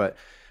through it, but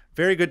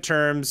very good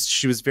terms.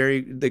 She was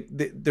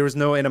there was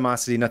no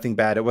animosity, nothing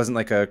bad. It wasn't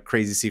like a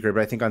crazy secret,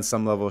 but I think on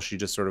some level she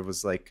just sort of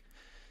was like,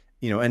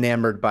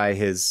 enamored by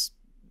his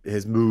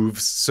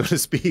moves, so to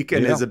speak,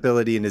 and his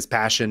ability and his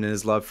passion and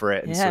his love for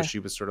it. And so she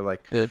was sort of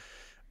like,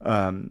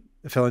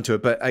 fell into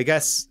it. But I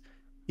guess,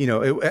 I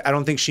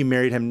don't think she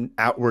married him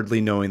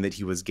outwardly knowing that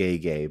he was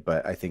gay,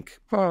 but I think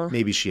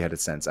maybe she had a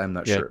sense. I'm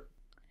not sure.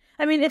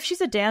 I mean, if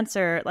she's a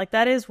dancer, like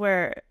that is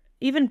where,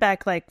 even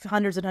back like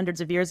hundreds and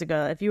hundreds of years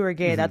ago, if you were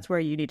gay, that's where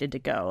you needed to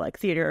go, like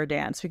theater or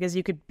dance, because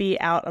you could be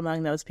out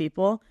among those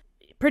people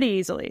pretty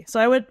easily.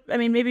 So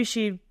maybe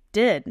she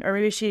did, or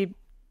maybe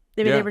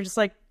they were just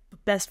like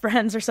best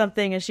friends or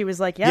something, and she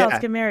was like, let's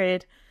get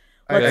married.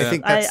 I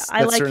think that's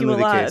I like you a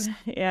lot.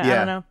 Yeah, I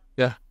don't know.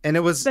 Yeah. And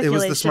it was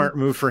the smart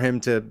move for him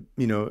to,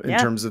 in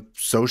terms of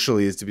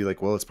socially, is to be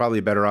like, well, it's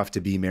probably better off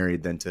to be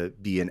married than to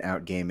be an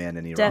out gay man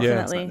in Iran.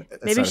 Definitely.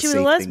 Maybe she was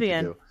a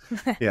lesbian.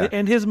 Yeah.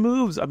 And his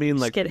moves, I mean,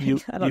 like, I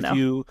don't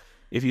know.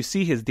 If you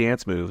see his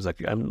dance moves,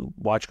 like I'm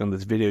watching on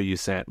this video you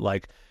sent,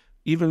 like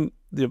even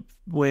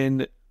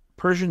when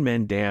Persian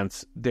men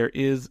dance, there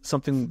is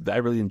something that I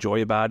really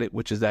enjoy about it,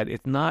 which is that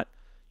it's not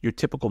your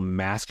typical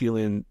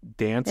masculine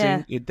dancing.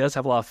 Yeah. It does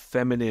have a lot of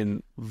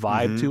feminine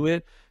vibe to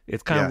it.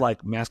 It's kind of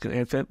like masculine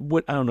and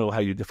feminine. I don't know how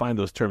you define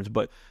those terms,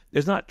 but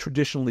it's not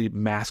traditionally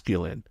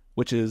masculine,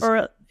 which is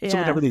something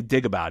I really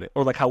dig about it.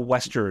 Or like how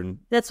Western.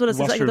 That's what it's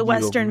like, the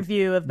Western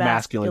view of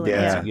masculine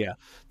dancing. Yeah.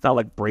 It's not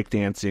like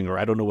breakdancing, or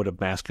I don't know what a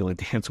masculine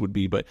dance would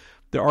be, but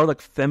there are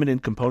like feminine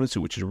components to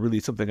it, which is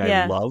really something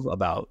I love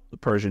about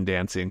Persian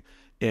dancing.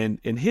 And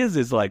his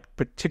is like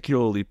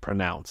particularly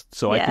pronounced.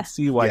 So I could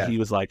see why he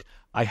was like,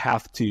 I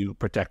have to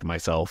protect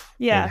myself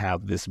and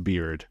have this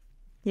beard.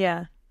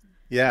 Yeah.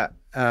 Yeah.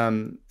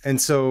 And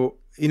so,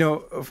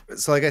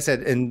 so like I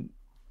said,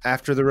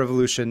 after the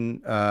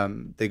revolution,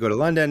 they go to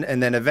London,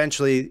 and then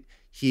eventually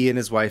he and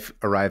his wife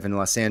arrive in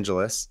Los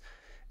Angeles.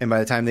 And by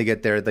the time they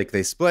get there, like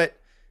they split.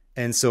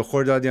 And so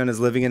Khordadian is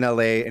living in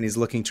LA and he's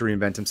looking to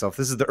reinvent himself.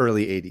 This is the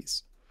early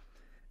 80s.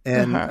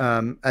 And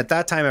at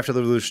that time, after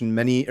the revolution,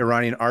 many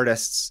Iranian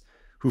artists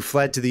who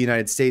fled to the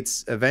United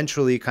States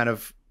eventually kind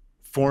of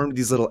formed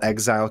these little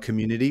exile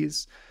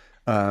communities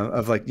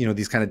of like,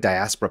 these kind of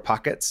diaspora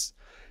pockets.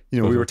 We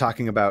were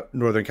talking about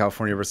Northern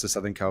California versus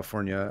Southern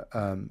California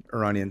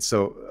Iranians.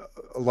 So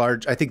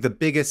I think the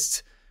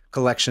biggest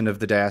collection of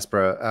the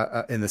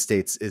diaspora in the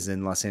States is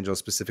in Los Angeles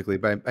specifically,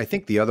 but I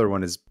think the other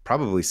one is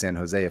probably San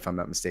Jose, if I'm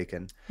not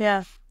mistaken.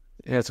 Yeah.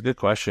 Yeah, it's a good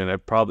question.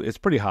 It's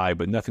pretty high,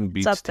 but nothing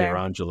beats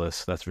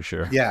Tehrangeles, that's for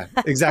sure. Yeah,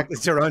 exactly.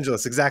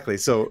 Tehrangeles, exactly.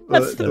 So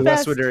the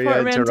Westwood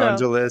area,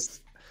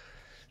 Tehrangeles.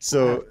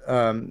 So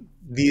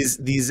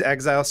these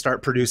exiles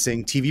start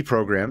producing TV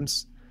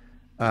programs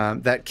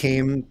that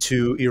came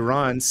to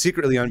Iran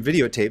secretly on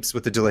videotapes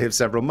with a delay of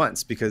several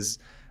months, because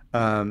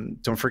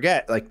don't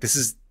forget, like, this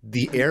is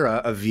the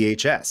era of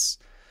VHS.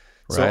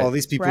 So all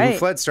these people who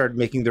fled started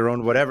making their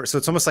own whatever. So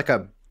it's almost like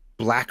a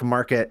black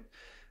market,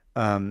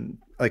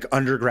 like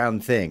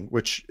underground thing,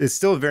 which is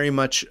still very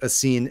much a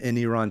scene in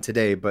Iran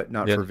today, but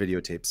not for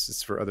videotapes.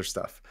 It's for other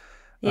stuff.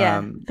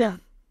 Yeah.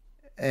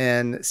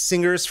 And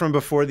singers from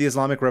before the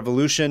Islamic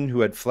Revolution who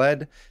had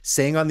fled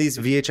sang on these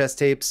VHS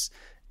tapes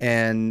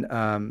and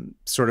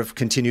sort of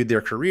continued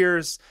their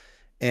careers.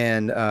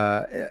 And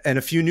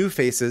a few new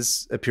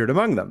faces appeared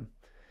among them.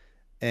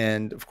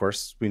 And of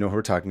course, we know who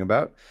we're talking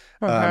about.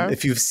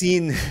 If you've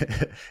seen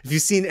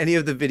any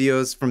of the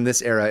videos from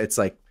this era, it's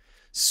like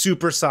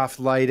super soft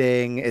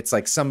lighting. It's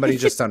like somebody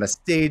just on a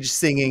stage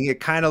singing.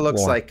 It kind of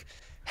looks like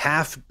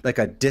half like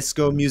a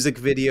disco music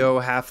video,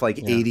 half like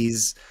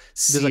 80s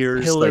Sears,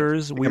 like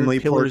pillars, like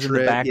weird pillars in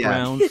the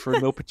background for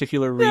no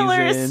particular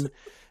reason.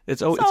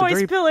 It's a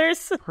very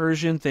pillars.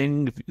 Persian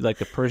thing,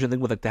 like a Persian thing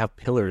with like to have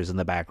pillars in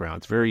the background.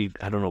 It's very,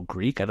 I don't know,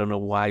 Greek. I don't know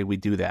why we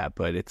do that,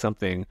 but it's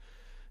something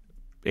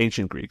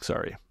ancient Greek.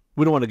 Sorry.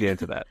 We don't want to get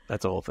into that.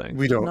 That's the whole thing.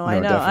 We don't. No,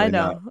 I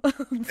know.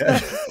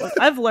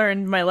 I've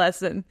learned my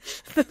lesson.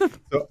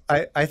 So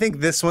I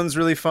think this one's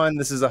really fun.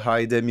 This is a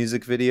Haide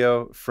music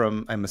video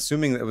from, I'm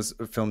assuming it was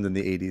filmed in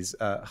the 80s.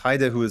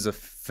 Haide, who is a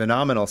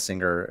phenomenal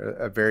singer,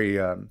 a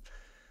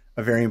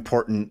very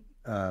important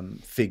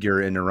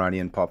figure in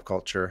Iranian pop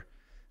culture,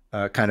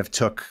 kind of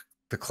took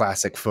the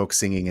classic folk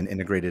singing and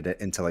integrated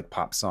it into like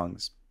pop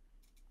songs.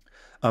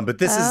 But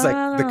this is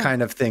like the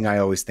kind of thing I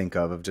always think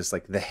of just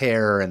like the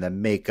hair and the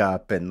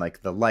makeup and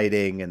like the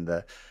lighting and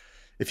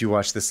if you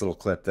watch this little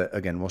clip that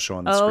again we'll show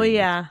on the screen. Oh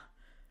yeah.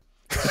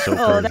 So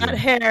Persian. That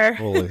hair.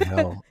 Holy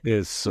hell. It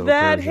is so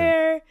that Persian.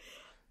 Hair.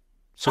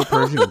 So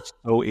Persian, it's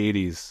so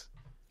 80s.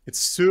 It's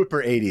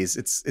super 80s.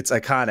 It's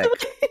iconic.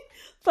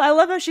 But I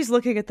love how she's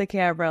looking at the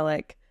camera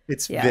like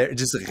it's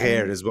just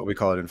ghair is what we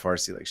call it in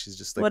Farsi. Like she's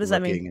just like, what does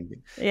that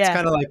mean? It's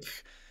kind of like,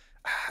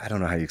 I don't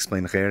know how you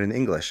explain ghair in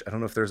English. I don't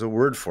know if there's a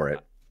word for it.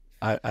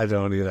 I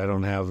don't either. I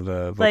don't have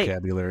the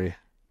vocabulary. Like,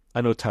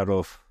 I know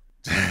tarof.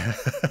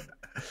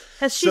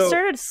 Has she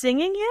started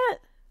singing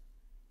yet?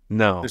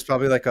 No. There's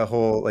probably like a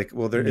whole it's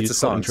a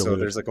song, interlude. so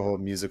there's like a whole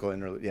musical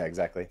interlude. Yeah,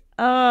 exactly.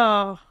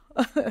 Oh,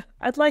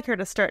 I'd like her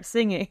to start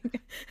singing.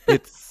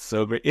 It's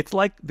so great. It's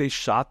like they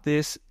shot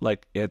this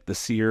like at the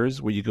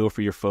Sears where you go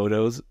for your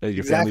photos,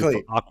 your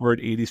family awkward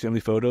 80s family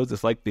photos.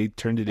 It's like they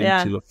turned it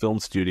into a film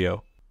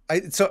studio.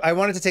 So I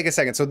wanted to take a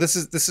second. So this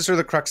is sort of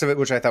the crux of it,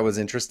 which I thought was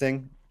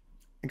interesting,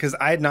 because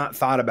I had not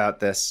thought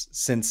about this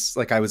since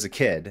like I was a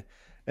kid,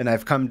 and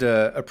I've come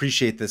to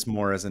appreciate this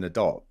more as an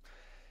adult.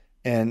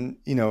 And,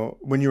 you know,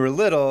 when you were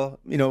little,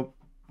 you know,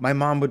 my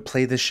mom would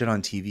play this shit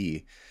on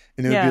TV,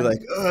 and it would be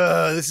like,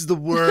 ugh, this is the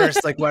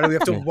worst. Like, why do we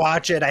have to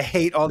watch it? I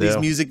hate all these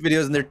music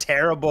videos and they're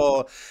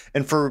terrible.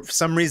 And for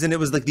some reason, it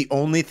was like the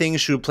only thing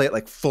she would play at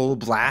like full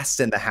blast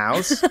in the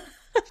house.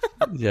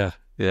 Yeah.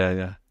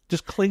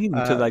 Just clinging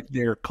to like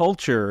their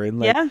culture and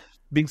like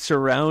being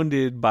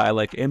surrounded by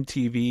like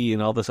MTV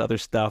and all this other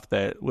stuff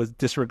that was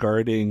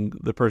disregarding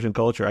the Persian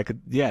culture.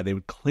 They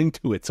would cling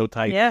to it so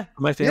tight. Yeah.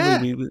 My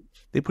family,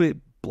 they put it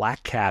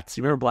Black Cats.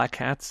 You remember Black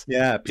Cats?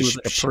 Yeah. It was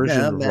like a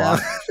Persian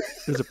rock.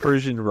 It was a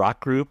Persian rock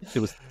group. It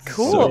was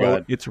cool. So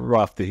good. It's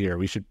rough to hear.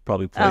 We should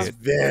probably play it.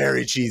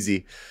 Very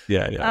cheesy.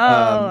 Yeah.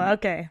 Oh,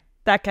 okay.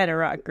 That kind of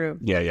rock group.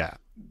 Yeah.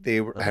 They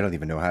were, I don't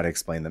even know how to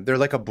explain them. They're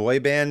like a boy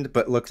band,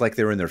 but looked like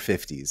they were in their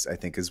 50s, I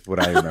think is what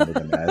I remember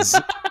them as.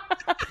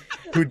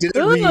 Who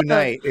didn't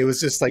reunite. It was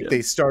just like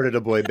they started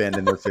a boy band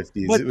in their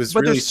 50s. It was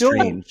really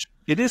strange.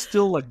 It is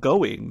still like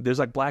going. There's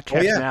like Black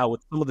Cats now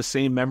with some of the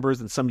same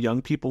members, and some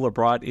young people are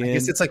brought in. I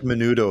guess it's like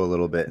Menudo a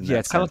little bit.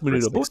 It's kind of like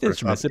Menudo. Both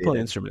instruments. They play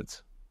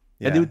instruments.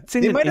 Yeah. And they would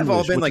sing they in might have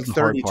English, all been like which is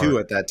the hard 32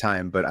 part. at that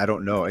time, but I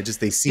don't know.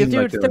 They seemed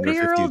like they were in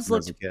their 50s when I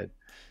was a kid.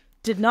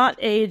 Did not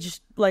age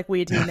like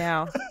we do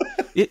now.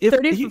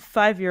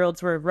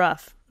 35-year-olds were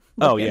rough.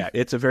 Oh yeah,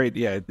 it's a very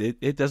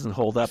it doesn't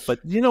hold up. But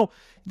you know,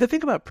 the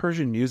thing about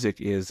Persian music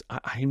is,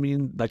 I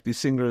mean, like these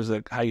singers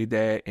like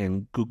Hayde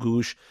and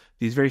Gugush,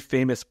 these very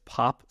famous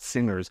pop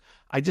singers.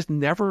 I just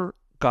never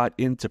got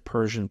into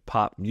Persian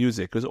pop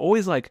music. It was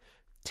always like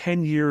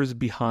 10 years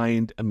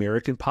behind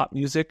American pop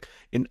music,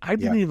 and I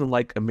didn't even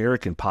like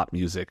American pop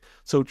music.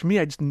 So to me,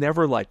 I just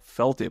never like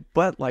felt it.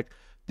 But like,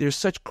 there's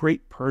such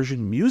great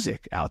Persian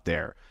music out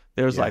there.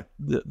 There's like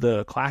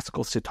the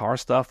classical sitar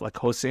stuff, like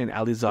Hossein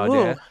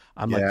Alizadeh.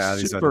 I'm like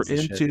super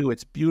into.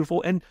 It's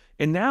beautiful, and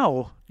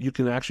now you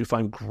can actually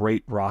find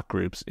great rock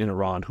groups in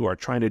Iran who are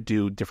trying to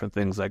do different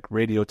things, like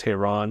Radio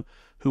Tehran,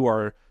 who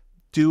are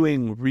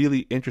doing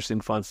really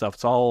interesting, fun stuff.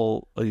 It's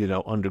all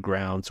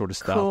underground sort of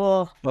stuff.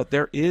 Cool. But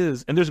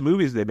there's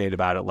movies they made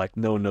about it, like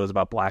No One Knows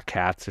About Black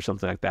Cats or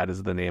something like that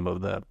is the name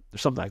of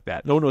something like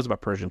that. No One Knows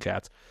About Persian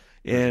Cats.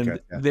 And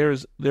there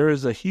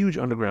is a huge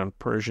underground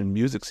Persian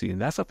music scene.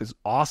 That stuff is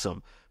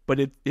awesome, but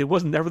it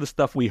was never the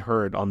stuff we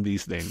heard on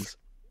these things.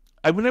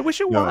 I wish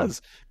it was,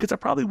 because I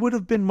probably would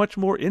have been much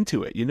more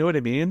into it. You know what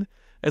I mean?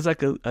 As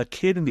like a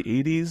kid in the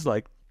 80s,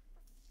 like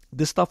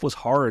this stuff was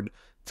hard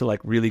to like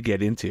really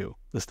get into.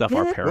 The stuff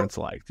our parents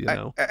liked. You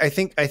know, I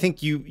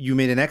think you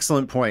made an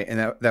excellent point,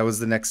 and that was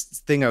the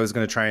next thing I was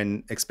going to try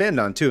and expand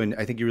on too. And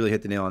I think you really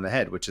hit the nail on the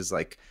head, which is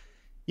like,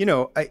 you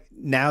know,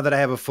 now that I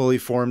have a fully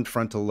formed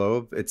frontal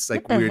lobe, it's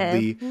like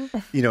weirdly,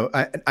 you know,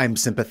 I'm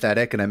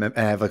sympathetic and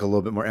I have like a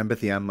little bit more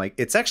empathy. I'm like,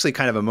 it's actually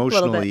kind of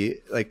emotionally,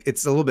 like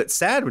it's a little bit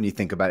sad when you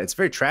think about it. It's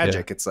very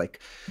tragic. Yeah. It's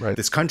like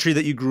this country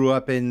that you grew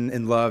up in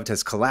and loved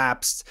has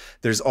collapsed.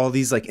 There's all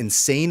these like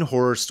insane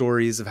horror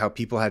stories of how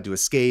people had to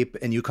escape,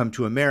 and you come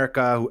to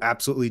America who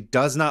absolutely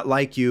does not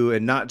like you,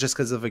 and not just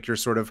because of like your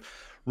sort of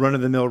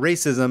run-of-the-mill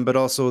racism, but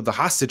also the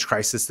hostage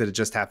crisis that had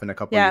just happened a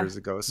couple of years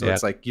ago. So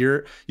it's like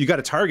you got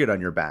a target on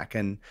your back,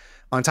 and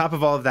on top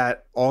of all of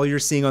that, all you're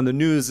seeing on the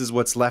news is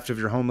what's left of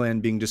your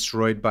homeland being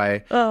destroyed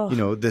by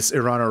this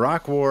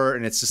Iran-Iraq war,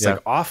 and it's just like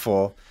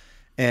awful.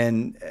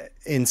 And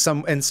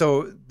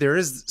so there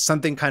is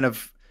something kind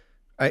of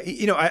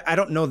I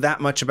don't know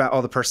that much about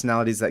all the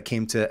personalities that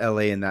came to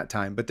LA in that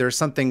time, but there's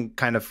something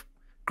kind of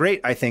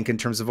great, I think, in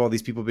terms of all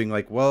these people being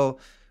like, well,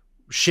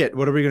 shit,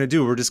 what are we going to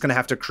do? We're just going to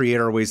have to create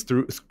our way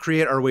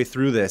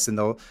through this, and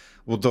they'll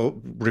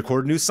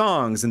record new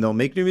songs and they'll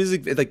make new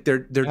music. Like they're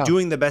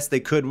doing the best they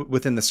could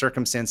within the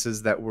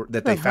circumstances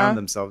that they found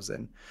themselves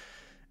in,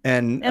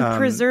 and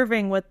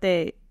preserving what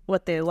they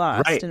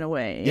lost in a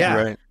way.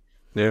 Right.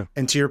 Yeah.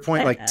 And to your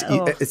point, like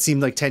it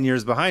seemed like 10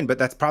 years behind, but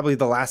that's probably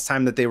the last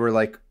time that they were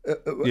like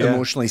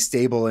emotionally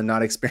stable and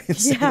not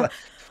experiencing. I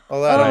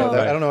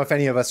don't know if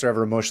any of us are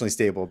ever emotionally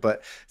stable,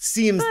 but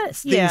things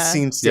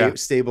seem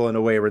stable in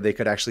a way where they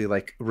could actually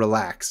like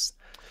relax.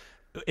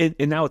 And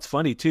now it's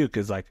funny too,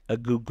 because like a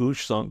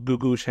Gugush song,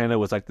 Gugush Hannah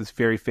was like this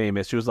very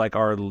famous. She was like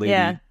our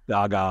Lady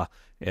Gaga,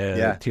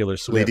 Taylor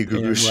Swift, Lady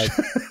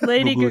Gugush,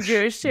 Lady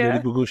Gugush. Yeah,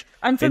 Lady Gugush.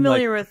 I'm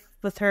familiar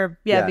with her.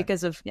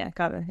 Because of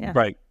Gaga. Yeah,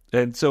 right.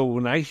 And so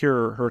when I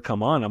hear her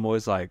come on, I'm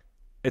always like,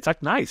 it's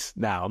like nice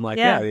now. I'm like,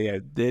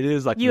 it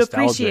is like you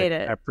nostalgic. Appreciate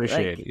it. I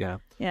appreciate it.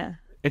 Yeah.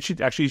 And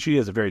she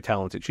is a very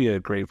talented. She had a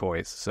great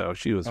voice, so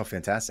she was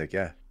fantastic.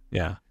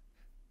 Yeah.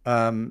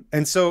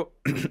 And so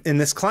in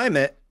this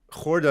climate,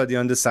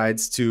 Khordadian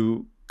decides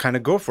to kind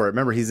of go for it.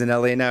 Remember, he's in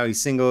LA now.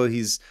 He's single.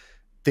 He's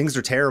things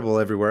are terrible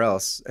everywhere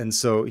else. And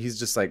so he's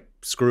just like,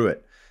 screw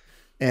it.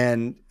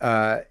 And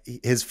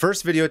his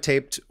first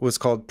videotaped was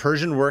called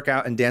Persian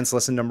Workout and Dance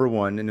Lesson Number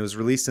 1. And it was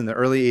released in the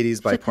early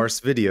 80s by Parse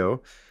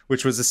Video,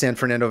 which was a San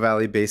Fernando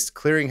Valley-based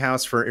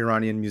clearinghouse for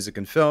Iranian music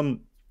and film.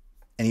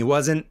 And he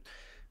wasn't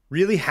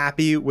really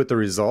happy with the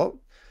result.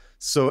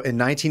 So in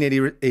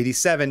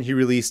 1987, he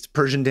released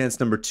Persian Dance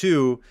Number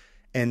 2.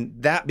 And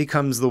that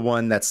becomes the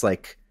one that's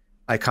like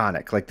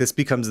iconic. Like this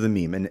becomes the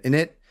meme. And in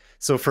it,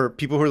 so for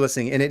people who are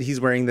listening, in it,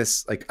 he's wearing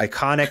this like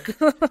iconic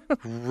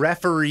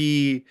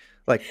referee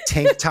like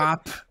tank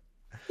top.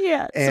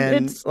 Yeah,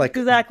 and it's like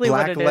exactly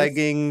black what it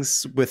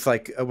leggings with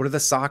like what are the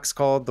socks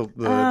called?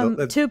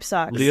 The tube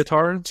socks.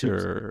 Leotards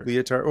or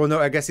leotard? Well, no,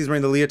 I guess he's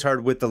wearing the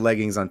leotard with the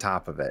leggings on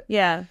top of it.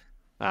 Yeah.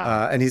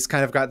 And he's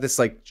kind of got this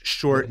like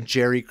short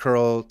Jerry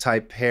curl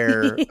type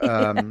hair,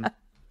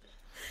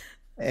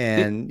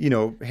 and you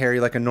know, hairy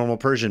like a normal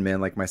Persian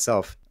man like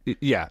myself.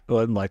 Yeah,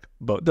 and like,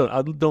 but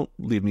don't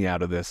leave me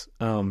out of this.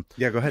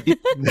 Yeah, go ahead.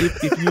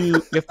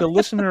 If the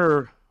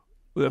listener,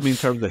 I mean, in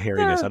terms of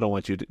hairiness, I don't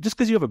want you to, just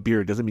because you have a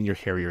beard doesn't mean you're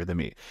hairier than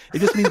me. It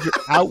just means you're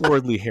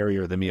outwardly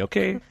hairier than me.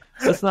 Okay,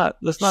 let's not.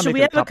 Should make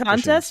we have a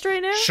contest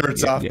right now?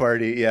 Shirts off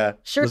party. Yeah,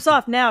 shirts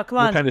off now. Come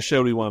on. What kind of show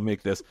do we want to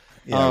make this?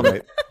 Yeah,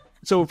 right.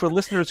 So for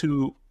listeners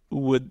who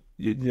would,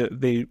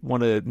 they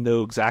want to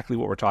know exactly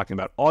what we're talking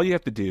about, all you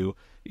have to do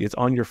is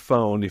on your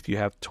phone, if you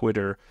have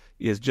Twitter,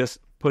 is just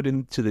put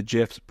into the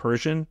GIFs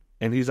Persian,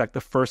 and he's like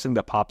the first thing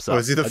that pops up. Oh,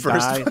 is he the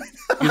first one?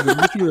 He's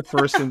literally the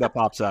first thing that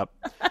pops up.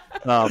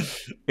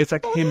 It's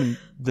like him,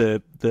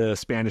 the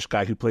Spanish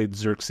guy who played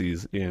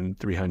Xerxes in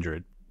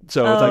 300.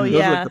 So it's like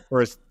those are like the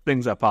first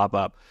things that pop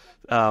up.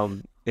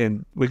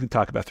 And we can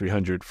talk about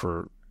 300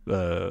 for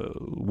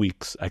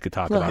weeks. I could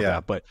talk about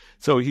that. But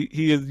so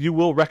he is, you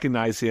will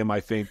recognize him,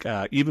 I think.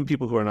 Even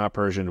people who are not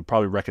Persian will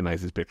probably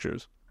recognize his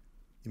pictures.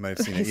 You might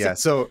have seen it. Yeah.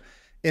 So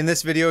in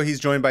this video, he's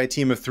joined by a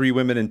team of 3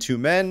 women and 2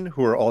 men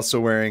who are also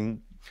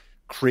wearing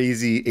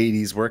crazy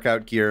 80s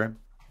workout gear.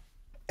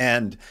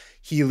 And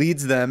he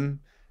leads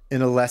them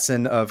in a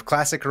lesson of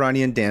classic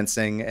Iranian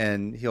dancing.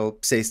 And he'll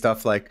say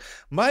stuff like,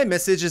 my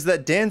message is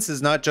that dance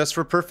is not just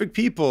for perfect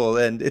people.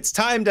 And it's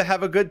time to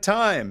have a good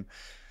time.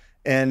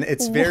 And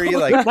it's very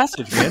like... Good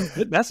message, man.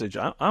 Good message.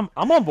 I'm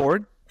on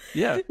board.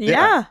 Yeah.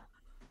 Yeah.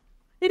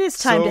 It is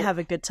time to have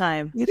a good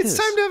time. It's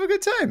time to have a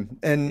good time.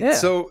 And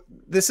so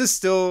this is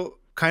still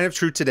kind of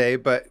true today,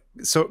 but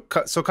so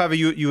Kaveh,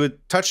 you had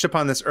touched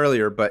upon this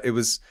earlier, but it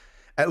was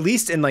at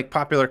least in like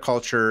popular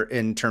culture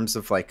in terms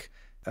of like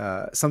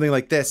something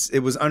like this, it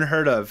was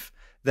unheard of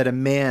that a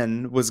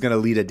man was going to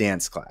lead a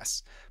dance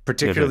class,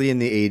 particularly in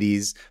the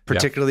 80s,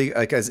 particularly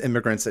like as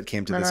immigrants that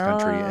came to this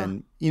country.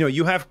 And, you know,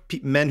 you have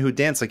men who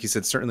dance, like you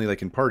said, certainly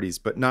like in parties,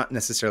 but not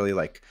necessarily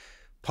like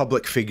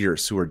public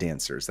figures who were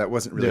dancers. That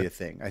wasn't really a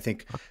thing. I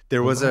think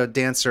there was a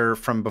dancer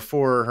from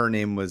before. Her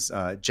name was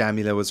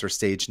Jamila was her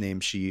stage name.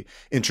 She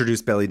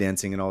introduced belly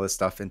dancing and all this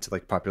stuff into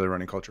like popular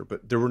Iranian culture,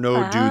 but there were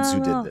no dudes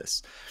who did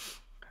this.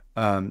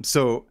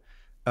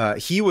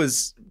 He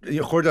was,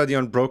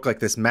 Khordadian broke like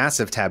this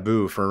massive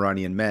taboo for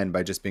Iranian men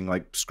by just being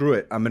like, screw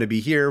it, I'm going to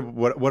be here.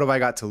 What have I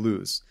got to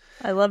lose?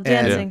 I love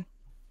dancing.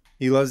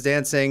 He loves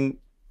dancing.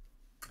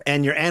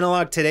 And your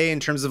analog today in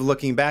terms of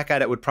looking back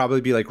at it would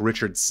probably be like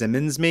Richard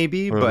Simmons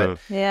maybe. But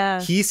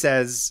he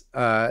says,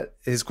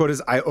 his quote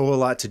is, I owe a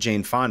lot to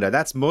Jane Fonda.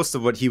 That's most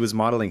of what he was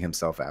modeling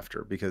himself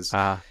after, because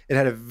it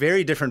had a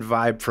very different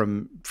vibe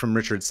from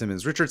Richard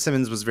Simmons. Richard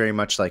Simmons was very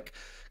much like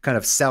kind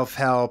of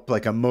self-help,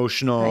 like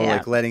emotional,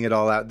 like letting it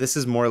all out. This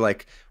is more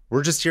like,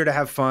 we're just here to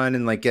have fun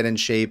and like get in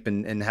shape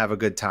and have a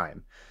good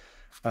time.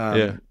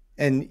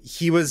 And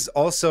he was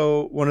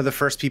also one of the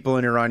first people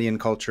in Iranian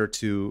culture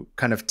to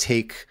kind of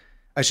take,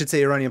 I should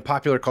say Iranian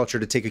popular culture,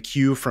 to take a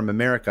cue from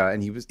America.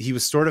 And he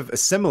was sort of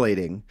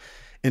assimilating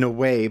in a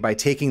way by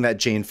taking that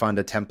Jane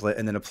Fonda template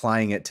and then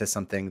applying it to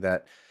something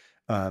that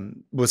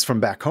was from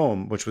back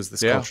home, which was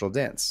this cultural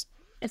dance.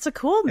 It's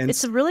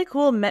a really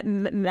cool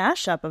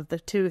mashup of the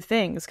two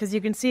things, because you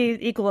can see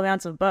equal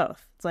amounts of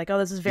both. It's like, oh,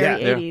 this is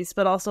very 80s,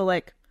 but also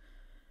like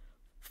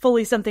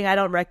fully something I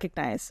don't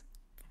recognize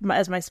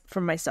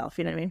from myself.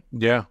 You know what I mean?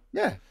 Yeah.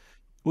 Yeah.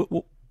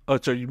 Well,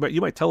 so you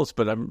might tell us,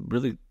 but I'm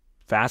really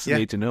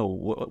fascinated to know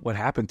what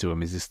happened to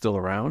him. Is he still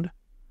around?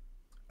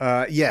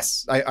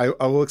 Yes, I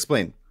will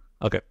explain.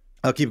 Okay.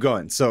 I'll keep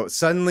going. So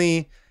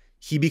suddenly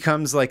he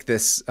becomes like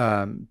this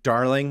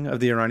darling of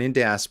the Iranian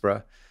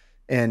diaspora.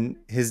 And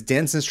his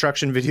dance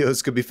instruction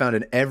videos could be found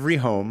in every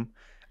home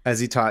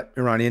as he taught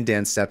Iranian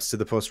dance steps to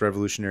the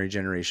post-revolutionary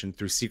generation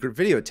through secret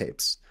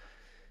videotapes.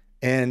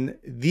 And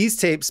these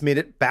tapes made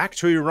it back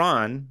to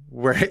Iran,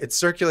 where it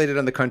circulated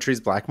on the country's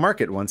black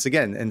market once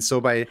again. And so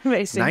by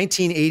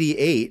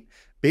 1988,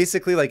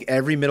 basically like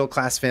every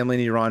middle-class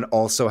family in Iran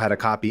also had a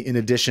copy, in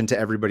addition to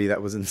everybody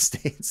that was in the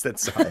States that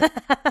saw it.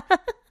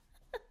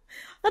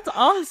 That's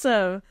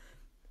awesome.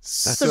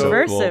 That's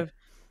subversive. Cool.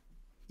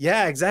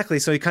 Yeah, exactly.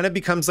 So he kind of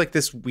becomes like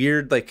this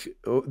weird, like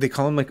they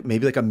call him like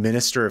maybe like a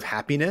minister of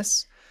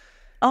happiness.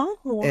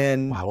 Oh,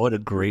 and wow, what a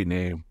great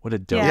name! What a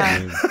dope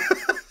name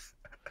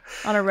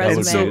on a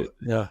resume.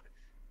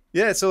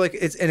 Yeah, so like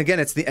it's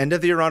the end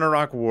of the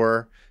Iran-Iraq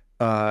War.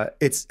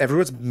 It's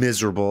everyone's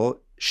miserable.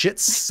 Shit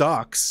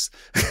sucks.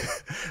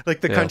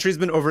 Like the country's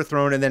been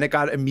overthrown, and then it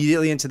got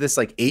immediately into this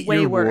like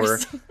 8-year war.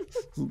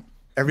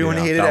 Everyone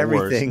hated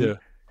everything. Yeah.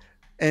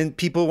 And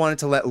people wanted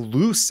to let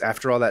loose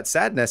after all that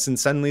sadness. And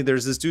suddenly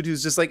there's this dude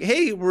who's just like,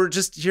 hey, we're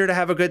just here to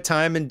have a good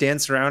time and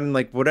dance around and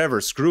like whatever,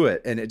 screw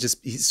it. And it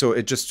just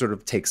sort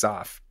of takes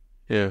off.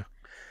 Yeah.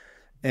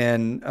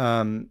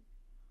 And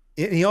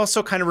he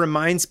also kind of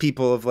reminds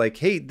people of like,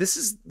 hey, this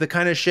is the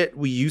kind of shit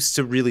we used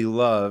to really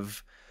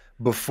love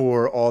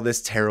before all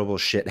this terrible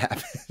shit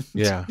happened.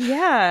 Yeah.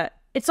 Yeah.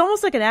 It's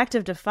almost like an act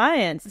of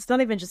defiance. It's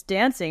not even just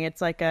dancing. It's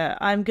like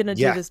I'm going to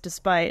do this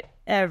despite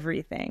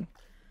everything.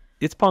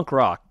 It's punk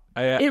rock.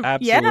 I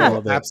absolutely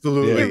love it.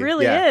 Absolutely. It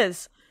really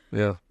is.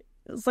 Yeah.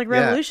 It's like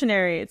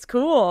revolutionary. It's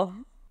cool.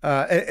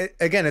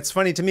 Again, it's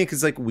funny to me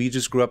because like we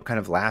just grew up kind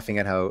of laughing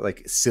at how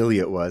like silly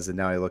it was, and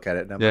now I look at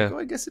it and I'm like, oh,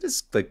 I guess it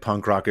is like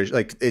punk rockish.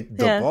 Like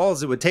the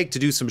balls it would take to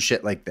do some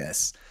shit like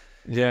this.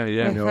 Yeah,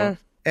 yeah. You know?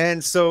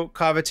 And so,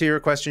 Kava, to your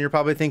question, you're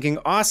probably thinking,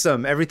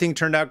 awesome, everything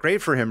turned out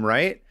great for him,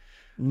 right?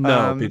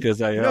 No,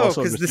 because I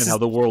also understand how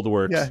the world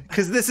works. Yeah,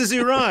 because this is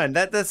Iran.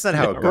 That's not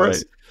how it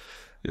goes. Right.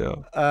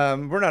 Yeah.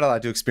 We're not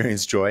allowed to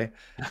experience joy.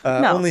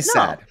 Only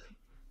sad.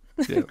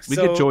 Yeah. We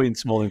get joy in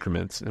small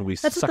increments, and we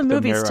that's suck what the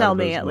movies tell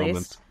me, at least.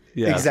 Moments.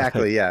 Yeah.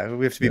 Exactly. Yeah,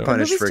 we have to be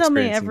punished for experiencing joy. The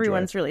movies tell me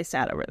everyone's really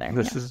sad over there.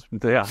 This is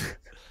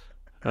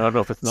I don't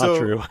know if it's not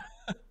true.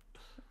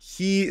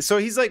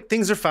 He's like,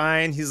 things are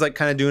fine. He's like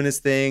kind of doing his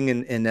thing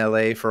in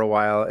LA for a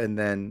while, and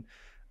then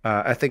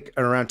I think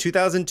around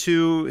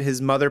 2002,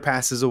 his mother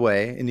passes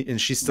away,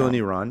 and she's still in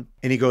Iran,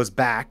 and he goes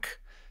back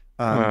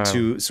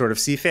to sort of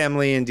see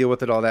family and deal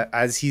with it all that.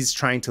 As he's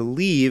trying to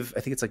leave,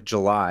 I think it's like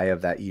July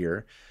of that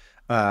year.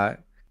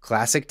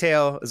 Classic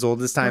tale, as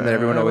old as time, that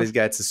everyone always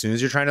gets. As soon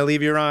as you're trying to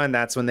leave Iran,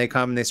 that's when they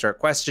come and they start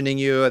questioning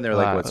you, and they're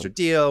like, "What's your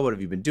deal? What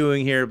have you been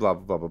doing here?" Blah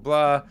blah blah blah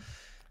blah.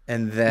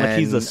 And then like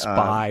he's a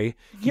spy.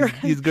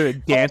 He's going to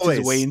dance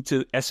his way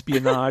into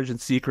espionage and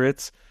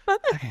secrets.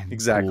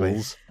 Exactly.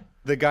 Fools.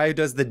 The guy who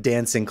does the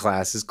dancing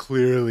class is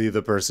clearly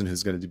the person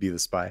who's going to be the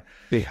spy.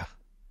 Yeah.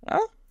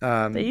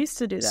 Well, they used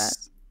to do that.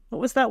 What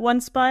was that one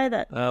spy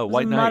that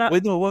White Knight?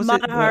 Wait, no, what was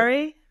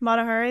Matahari?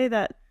 Matahari,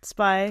 that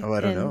spy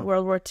in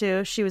World War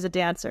II. She was a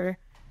dancer,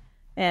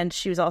 and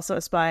she was also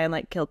a spy and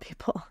like killed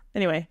people.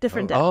 Anyway,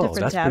 different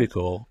that's tab. pretty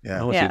cool. Yeah,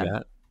 I want to see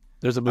that.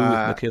 There's a movie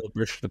with Mikhail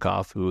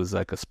Baryshnikov who was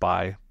like a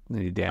spy and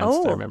he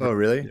danced. I remember. Oh,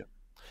 really? Yeah.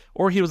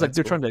 Or he was like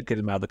they're trying to get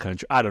him out of the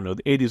country. I don't know.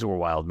 The 80s were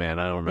wild, man.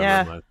 I don't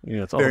remember.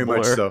 Yeah. It's all very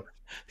much so.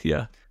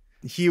 Yeah.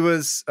 He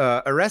was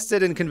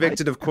arrested and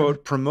convicted of,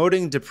 quote,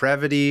 promoting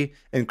depravity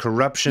and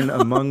corruption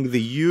among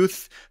the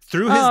youth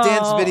through his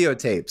dance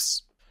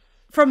videotapes.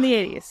 From the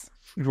 80s.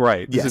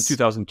 Right. This is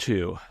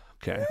 2002.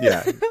 Okay.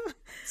 Yeah.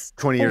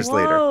 20 years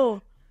later.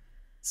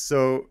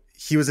 So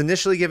he was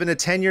initially given a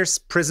 10-year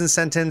prison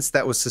sentence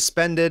that was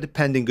suspended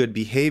pending good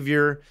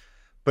behavior,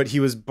 but he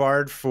was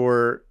barred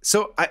for...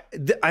 So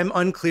I'm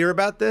unclear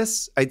about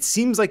this. It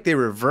seems like they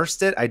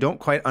reversed it. I don't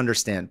quite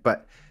understand,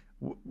 but...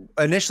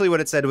 Initially, what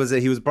it said was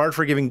that he was barred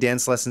for giving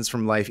dance lessons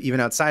from life,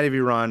 even outside of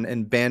Iran,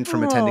 and banned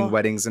from attending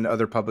weddings and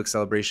other public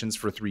celebrations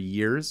for 3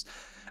 years.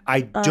 I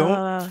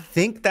don't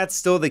think that's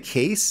still the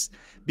case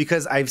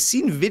because I've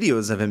seen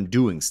videos of him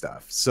doing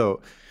stuff.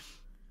 So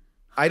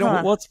I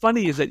don't. What's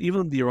funny is that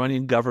even the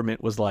Iranian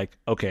government was like,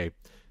 okay,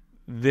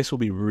 this will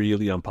be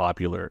really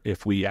unpopular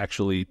if we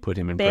actually put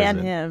him in prison.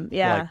 Ban him.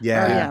 Yeah.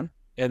 Yeah.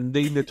 And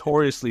they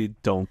notoriously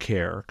don't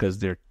care because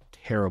they're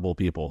terrible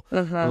people.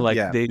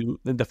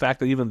 The fact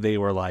that even they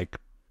were like,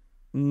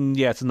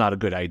 it's not a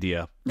good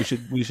idea. We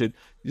should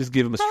just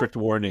give him a strict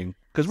warning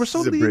because we're so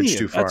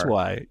lenient. That's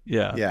why.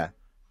 Yeah.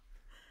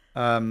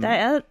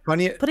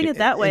 Putting it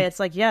that way, it's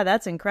like,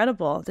 that's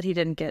incredible that he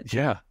didn't get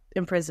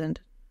imprisoned.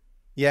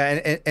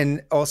 Yeah,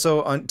 and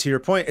also to your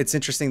point, it's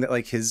interesting that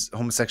like his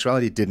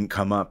homosexuality didn't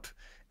come up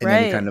in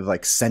any kind of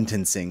like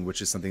sentencing,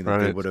 which is something that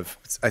they would have.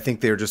 I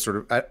think they're just sort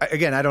of.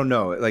 Again, I don't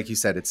know. Like you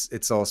said,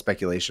 it's all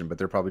speculation, but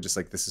they're probably just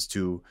like, this is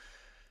too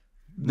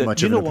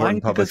much of an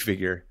important public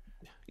figure.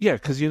 Yeah,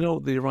 because the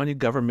Iranian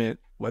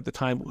government at the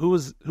time, who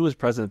was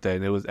president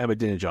then? It was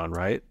Ahmadinejad,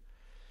 right?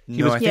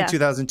 I think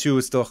 2002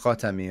 was still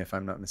Khatami, if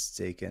I'm not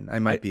mistaken. I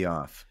might be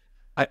off.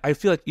 I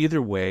feel like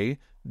either way,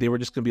 they were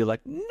just going to be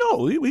like,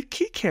 no, he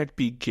can't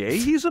be gay.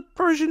 He's a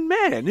Persian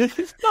man.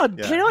 He's not.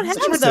 We don't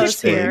have those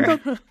here.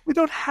 We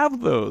don't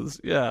have those.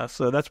 Yeah,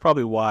 so that's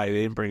probably why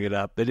they didn't bring it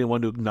up. They didn't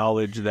want to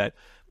acknowledge that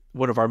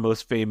one of our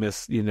most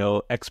famous,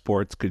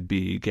 exports could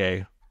be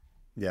gay.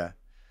 Yeah.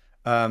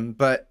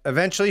 But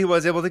eventually he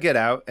was able to get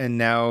out, and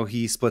now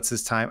he splits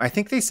his time. I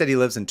think they said he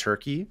lives in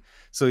Turkey.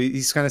 So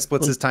he's kind of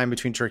splits his time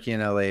between Turkey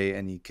and LA,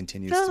 and he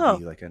continues to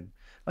be like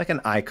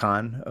an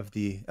icon of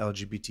the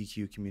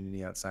LGBTQ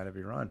community outside of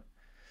Iran.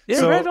 Yeah,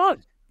 so right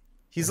on.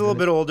 He's a little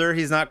bit older.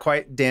 He's not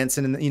quite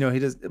dancing, and he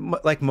does,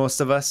 like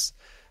most of us.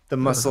 The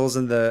muscles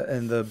and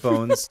the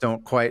bones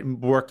don't quite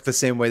work the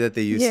same way that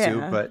they used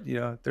to, but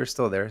they're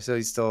still there. So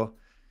he's still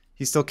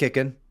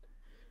kicking.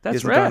 That's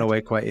hasn't gone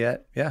away quite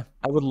yet. Yeah.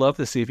 I would love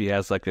to see if he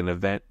has like an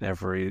event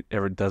ever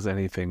does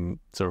anything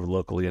sort of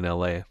locally in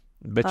LA. I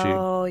bet you.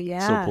 Oh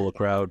yeah. So pull a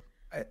crowd.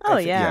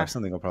 Yeah.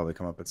 Something will probably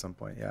come up at some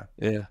point. Yeah.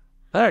 Yeah.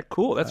 All right.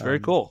 Cool. That's very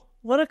cool.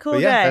 What a cool guy.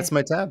 Yeah, that's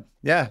my tab.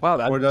 Yeah. Wow.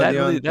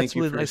 That's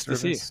really nice to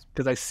see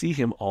because I see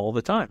him all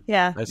the time.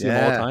 Yeah. I see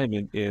him all the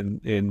time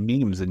in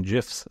memes and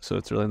GIFs. So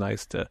it's really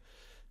nice to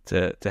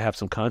have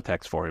some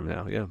context for him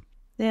now. Yeah.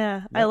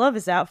 Yeah. I love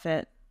his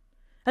outfit.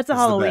 That's a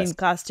Halloween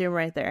costume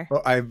right there.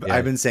 Well, I've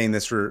been saying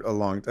this for a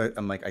long time.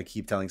 I'm like, I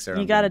keep telling Sarah,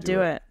 you got to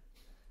do it.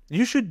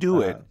 You should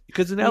do it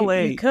because in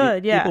LA,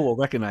 people will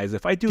recognize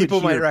if I do people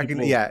it. People might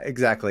recognize. Yeah,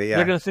 exactly. Yeah,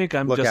 they're gonna think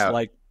I'm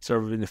like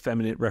sort of an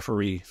effeminate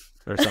referee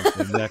or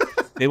something.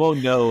 They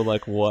won't know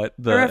like what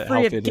the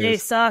referee outfit of gay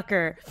is.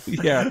 soccer.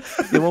 Yeah,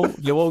 they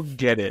won't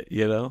get it.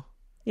 You know.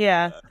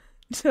 Yeah.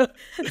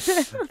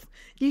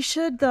 You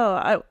should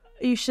though.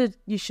 You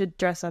should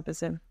dress up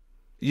as him.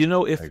 You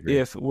know,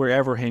 if we're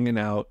ever hanging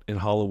out in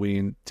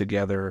Halloween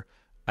together,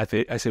 I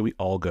say we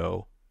all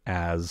go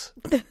as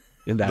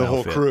in that the outfit.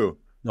 whole crew.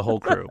 The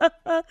whole crew.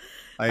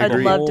 I'd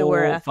love to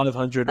wear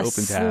 500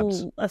 open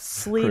tabs. A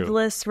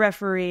sleeveless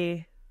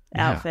referee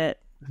outfit.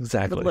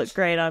 Exactly. Would look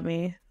great on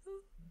me.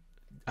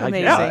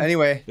 Amazing. Yeah,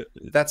 anyway,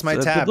 that's my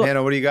tab.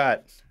 Hannah, what do you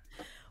got?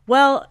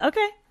 Well,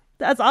 okay.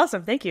 That's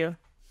awesome. Thank you.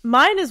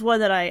 Mine is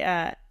one that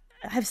I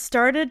have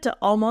started to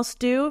almost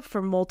do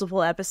for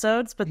multiple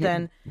episodes, but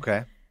then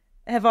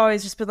have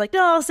always just been like,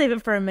 no, I'll save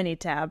it for a mini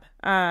tab.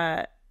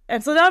 And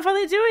so now I'm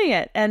finally doing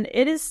it. And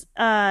it is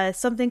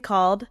something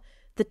called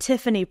the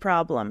Tiffany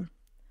Problem.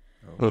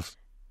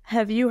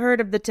 Have you heard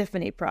of the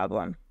Tiffany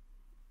Problem?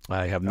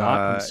 I have not.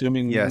 I'm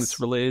assuming it's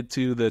related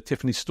to the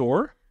Tiffany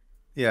store.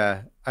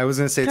 Yeah, I was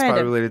going to say it's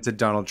probably related to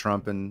Donald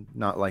Trump and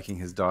not liking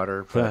his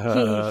daughter.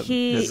 But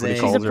he's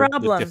a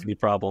problem. The Tiffany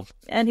Problem,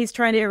 and he's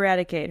trying to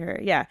eradicate her.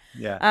 Yeah.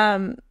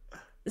 Yeah.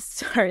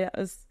 Sorry, that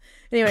was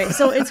anyway.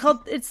 So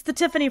it's the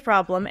Tiffany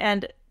Problem,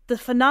 and the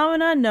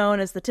phenomena known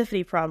as the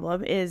Tiffany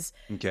Problem is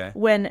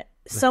when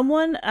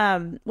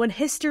when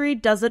history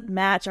doesn't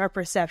match our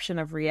perception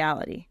of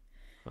reality.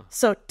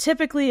 So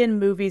typically in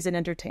movies and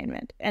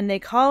entertainment, and they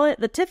call it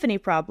the Tiffany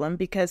Problem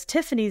because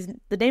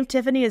the name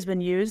Tiffany has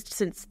been used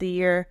since the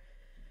year,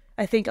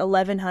 I think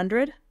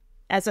 1100,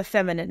 as a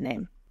feminine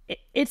name.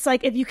 It's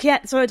like if you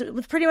can't, so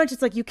it's pretty much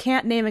it's like you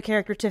can't name a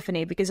character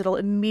Tiffany because it'll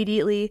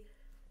immediately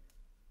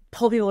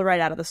pull people right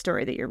out of the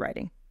story that you're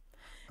writing.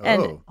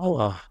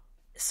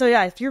 So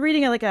yeah, if you're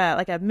reading like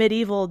a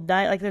medieval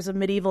knight, like there's a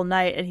medieval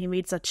knight and he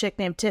meets a chick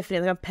named Tiffany,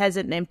 like a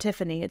peasant named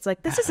Tiffany, it's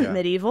like, this isn't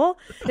medieval.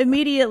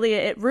 Immediately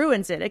it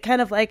ruins it. It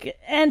kind of like,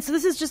 and so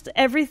this is just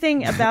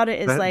everything about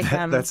it is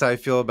that's how I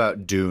feel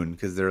about Dune,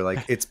 because they're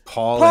like, it's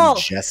Paul and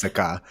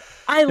Jessica.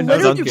 I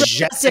literally wrote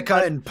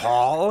Jessica and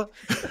Paul.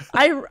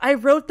 I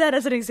wrote that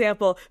as an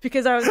example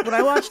because when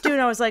I watched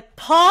Dune, I was like,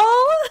 Paul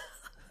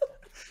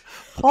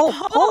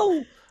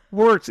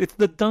works. It's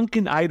the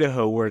Duncan,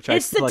 Idaho works.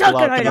 It's the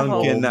Duncan,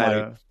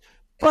 Idaho.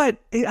 But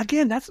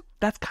again, that's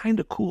kind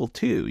of cool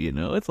too. You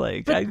know, it's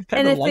like, and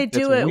if they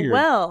do it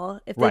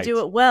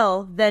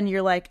well, then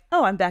you're like,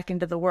 oh, I'm back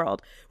into the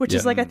world. Which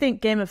is like, I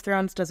think Game of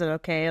Thrones does it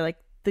okay. Like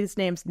these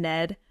names,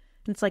 Ned.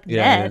 And it's like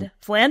Ned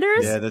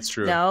Flanders. Yeah, that's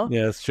true. No,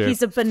 yeah, that's true.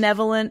 He's a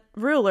benevolent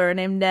ruler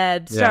named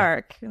Ned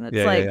Stark. And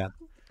it's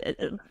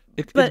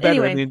It's better.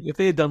 Anyway, I mean, if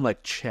they had done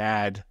like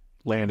Chad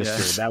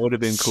Lannister, that would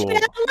have been cool.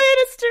 Chad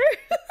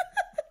Lannister.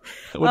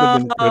 That would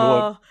have been a good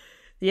one.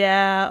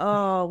 Yeah.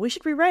 Oh, we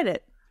should rewrite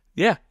it.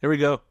 Yeah, here we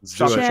go.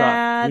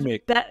 Chad,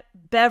 remake.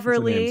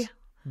 Beverly.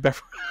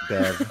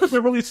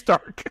 Beverly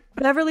Stark.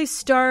 Beverly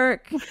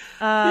Stark.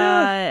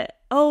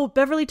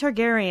 Beverly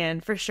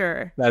Targaryen for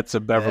sure. That's a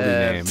Beverly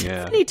name.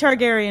 Yeah. Tiffany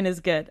Targaryen is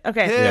good.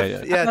 Okay.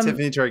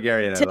 Tiffany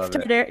Targaryen. I love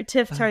it.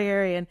 Tiff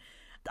Targaryen.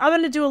 I'm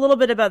going to do a little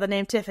bit about the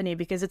name Tiffany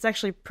because it's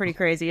actually pretty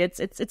crazy.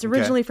 It's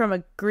originally from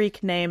a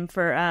Greek name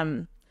for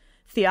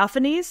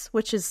Theophanes,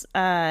 which is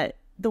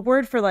the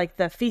word for like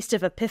the Feast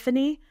of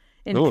Epiphany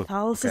in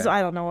Catholicism. Okay.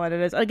 I don't know what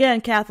it is.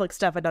 Again, Catholic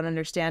stuff I don't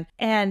understand.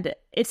 And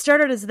it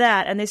started as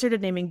that, and they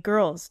started naming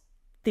girls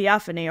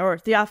Theophany or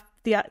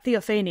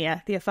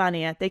Theophania,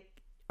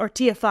 or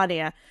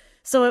Teophania.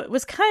 So it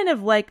was kind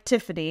of like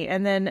Tiffany,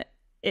 and then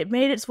it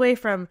made its way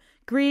from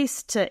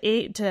Greece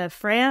to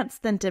France,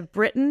 then to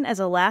Britain as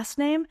a last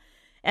name.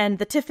 And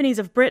the Tiffany's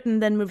of Britain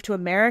then moved to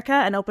America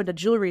and opened a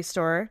jewelry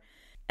store.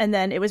 And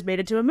then it was made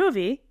into a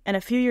movie. And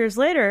a few years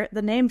later,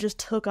 the name just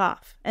took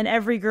off. And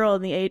every girl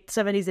in the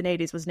 70s and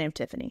 80s was named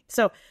Tiffany.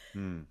 So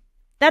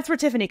that's where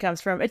Tiffany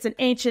comes from. It's an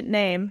ancient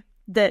name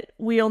that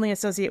we only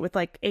associate with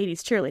like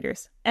 80s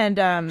cheerleaders. And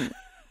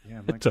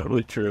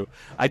totally true.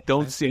 I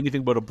don't see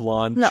anything but a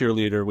blonde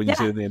cheerleader when you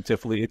say the name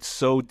Tiffany. It's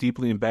so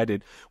deeply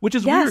embedded, which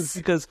is weird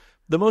because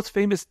the most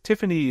famous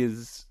Tiffany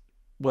is,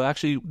 well,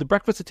 actually, The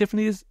Breakfast at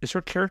Tiffany's is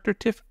her character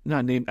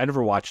not named. I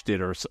never watched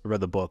it or read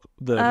the book.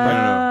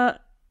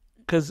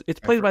 Because it's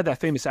played by that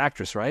famous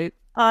actress, right?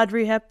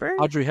 Audrey Hepburn.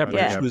 She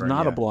was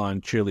not a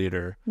blonde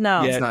cheerleader.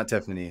 No, it's not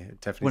Tiffany.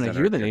 When I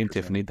hear the name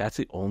Tiffany, that's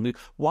the only.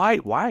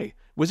 Why?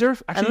 Was there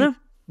actually?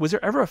 was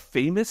there ever a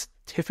famous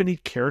Tiffany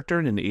character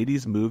in an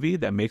 80s movie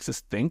that makes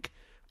us think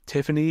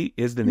Tiffany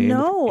is the name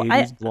of an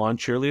 80s blonde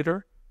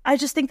cheerleader? I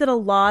just think that a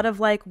lot of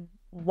like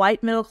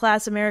white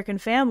middle-class American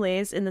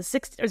families in the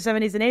 60s or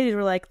 70s and 80s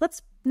were like,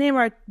 let's name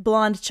our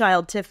blonde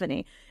child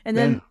Tiffany. And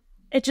then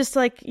it just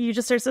like, you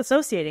just start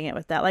associating it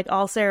with that. Like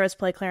all Sarahs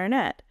play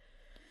clarinet.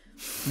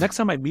 Next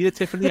time I meet a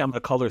Tiffany, I'm going to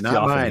call her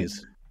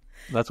Theophanies.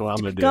 That's what I'm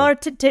going to do. Call her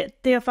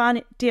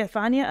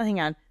Theophania? Hang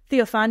on.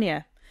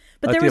 Theophania.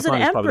 But there was an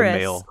empress.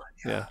 Male.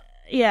 Yeah.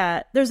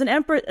 Yeah. There was an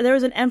empress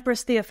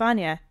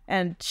Theophania.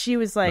 And she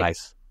was like...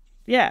 Nice.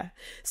 Yeah.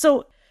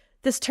 So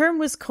this term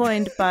was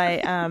coined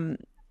by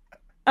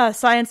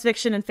science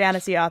fiction and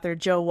fantasy author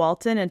Jo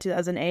Walton in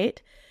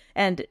 2008.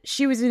 And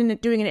she was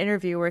doing an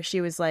interview where she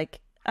was like,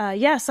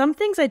 some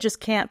things I just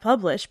can't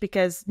publish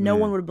because no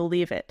one would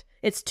believe it.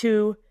 It's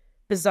too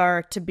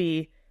bizarre to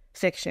be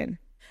fiction.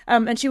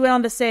 And she went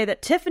on to say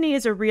that Tiffany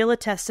is a real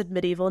attested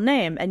medieval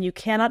name, and you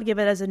cannot give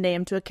it as a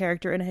name to a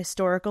character in a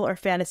historical or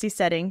fantasy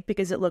setting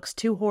because it looks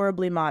too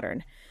horribly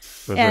modern.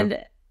 Mm-hmm.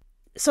 And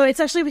so it's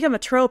actually become a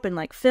trope in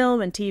like film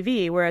and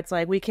TV where it's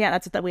like, we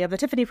have the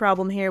Tiffany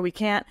problem here. We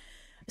can't.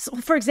 So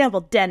for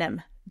example,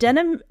 denim.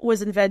 Denim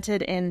was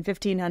invented in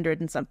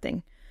 1500 and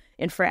something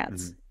in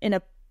France, in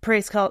a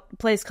place called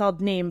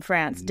Nîmes,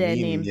 France.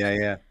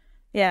 Nîmes.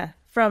 Yeah,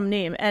 from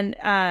Nîmes.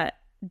 And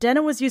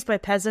denim was used by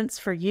peasants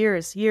for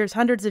years,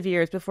 hundreds of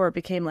years before it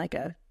became like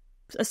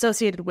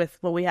associated with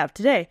what we have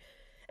today.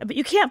 But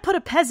you can't put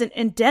a peasant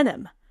in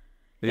denim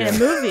in a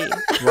movie.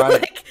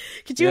 Right. Like,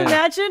 could you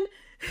imagine?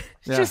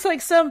 Just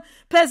like some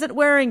peasant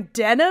wearing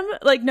denim?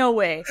 Like, no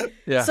way.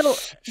 Yeah. So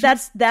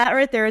that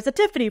right there is a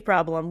Tiffany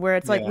problem where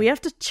it's like we have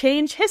to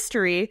change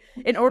history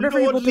in order for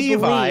people to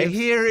Levi, believe.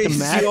 Here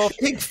is your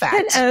pig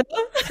fat.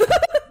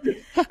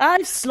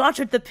 I've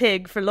slaughtered the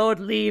pig for Lord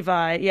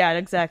Levi. Yeah,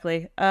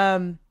 exactly.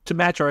 To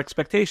match our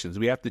expectations.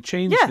 We have to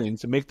change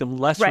things to make them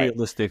less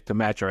realistic to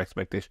match our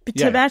expectations.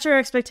 Match our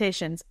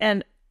expectations.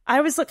 And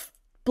I was like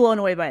blown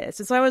away by this.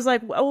 And so I was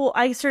like,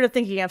 I started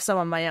thinking of some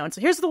on my own. So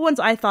here's the ones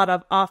I thought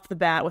of off the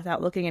bat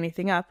without looking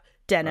anything up.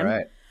 Denim.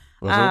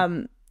 All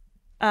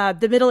right.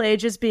 The Middle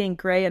Ages being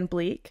gray and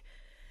bleak.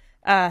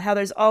 How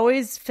there's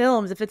always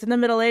films, if it's in the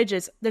Middle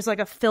Ages, there's like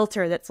a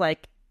filter that's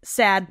like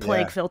sad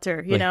plague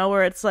filter, you know,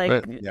 where it's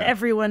like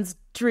everyone's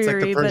dreary.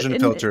 It's like the Persian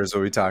filter is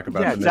what we talk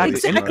about. Yeah,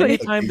 exactly.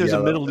 Anytime there's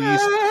a Middle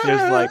East,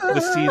 there's like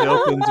the scene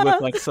opens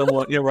with like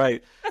someone. You're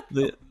right.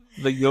 The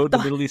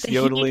Middle East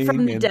yodeling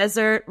from the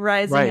desert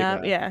rising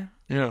up. Yeah.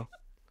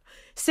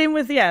 Same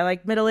with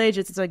like Middle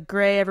Ages. It's like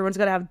gray. Everyone's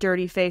got to have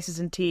dirty faces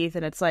and teeth,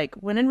 and it's like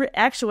when in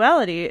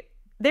actuality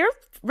they're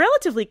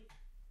relatively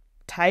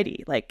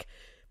tidy. Like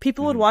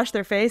people would wash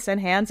their face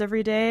and hands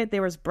every day.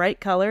 There was bright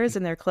colors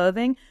in their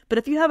clothing. But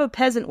if you have a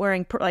peasant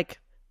wearing like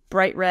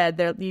bright red,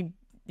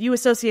 you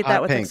associate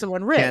that with like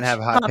someone rich. Can't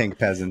have hot pink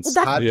peasants.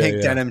 Hot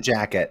pink denim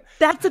jacket.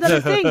 That's another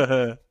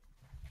thing.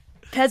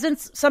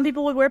 Peasants. Some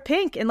people would wear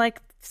pink in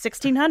like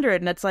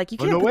 1600, and it's like you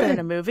can't put that in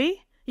a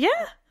movie. Yeah.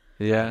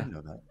 Yeah.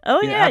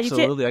 Oh yeah,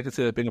 absolutely. I could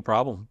see that being a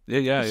problem.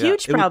 Yeah.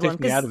 Huge problem. It would take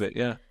me out of it.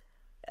 Yeah.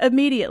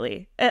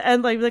 Immediately,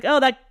 and like oh,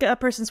 that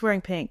person's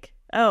wearing pink.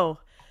 Oh,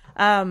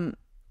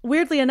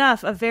 weirdly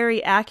enough, a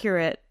very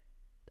accurate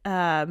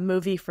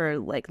movie for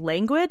like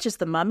language is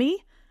The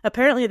Mummy.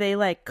 Apparently, they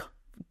like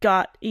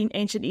got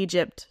ancient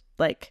Egypt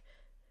like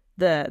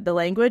the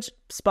language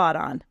spot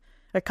on,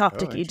 or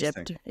Coptic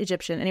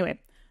Egyptian. Anyway,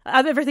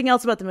 everything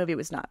else about the movie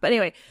was not. But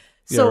anyway.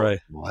 So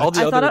all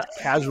the other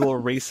casual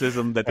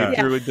racism that they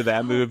threw into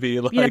that movie,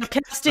 like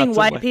casting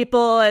white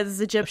people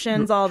as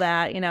Egyptians, all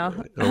that,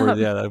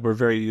 we're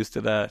very used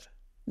to that.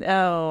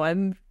 Oh,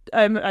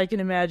 I can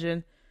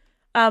imagine.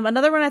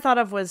 Another one I thought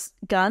of was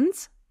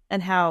guns,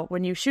 and how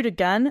when you shoot a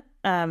gun,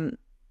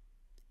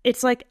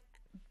 it's like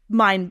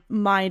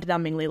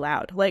mind-numbingly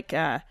loud. Like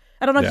I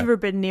don't know if you've ever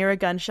been near a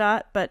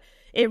gunshot, but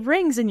it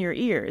rings in your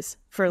ears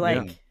for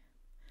like.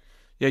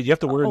 Yeah, you have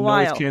to wear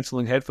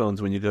noise-canceling headphones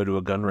when you go to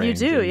a gun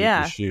range. You do,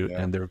 to shoot,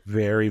 and they're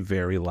very,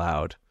 very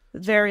loud.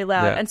 Very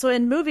loud. Yeah. And so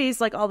in movies,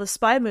 like all the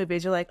spy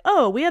movies, you're like,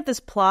 oh, we have this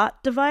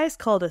plot device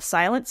called a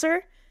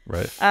silencer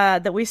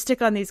that we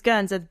stick on these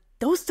guns, and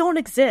those don't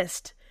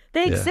exist.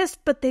 They exist,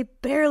 but they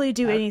barely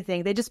do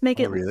anything. They just make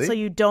it so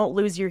you don't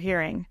lose your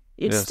hearing.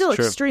 It's still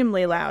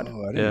extremely loud.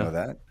 Oh, I didn't know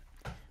that.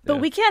 But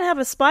we can't have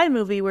a spy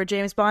movie where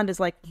James Bond is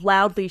like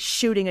loudly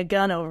shooting a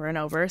gun over and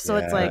over. So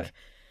it's like...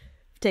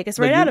 Take us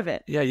out of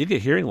it. Yeah, you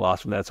get hearing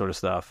loss from that sort of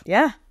stuff.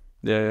 Yeah.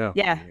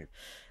 Yeah.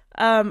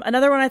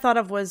 Another one I thought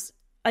of was,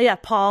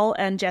 Paul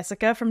and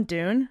Jessica from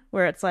Dune,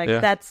 where it's like,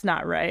 that's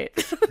not right.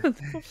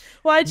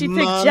 Why'd you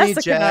pick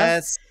Jessica?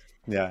 Jess.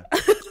 Yeah.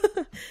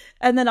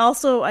 And then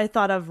also I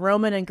thought of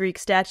Roman and Greek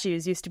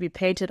statues used to be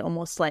painted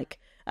almost like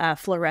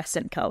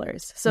fluorescent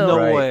colors. So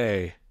no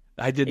way.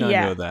 I did not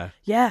know that.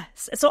 Yeah.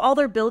 So all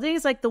their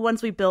buildings, like the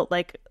ones we built,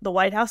 like the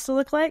White House to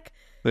look like,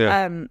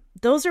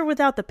 those are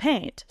without the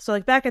paint. So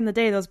like back in the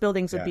day, those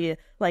buildings would be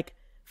like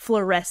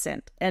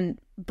fluorescent and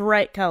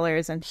bright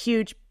colors and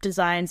huge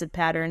designs and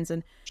patterns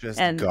and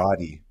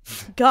gaudy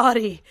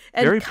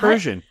and very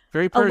Persian, a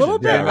little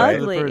bit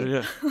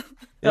ugly.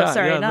 Oh,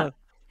 sorry, not.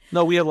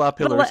 No, we have La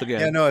Pillars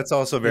again. Yeah, no, it's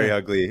also very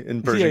ugly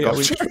in Persian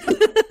culture.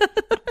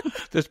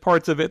 There's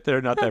parts of it that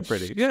are not that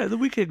pretty. Yeah,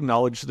 we can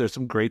acknowledge there's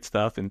some great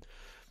stuff and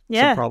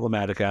some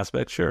problematic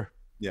aspects, sure.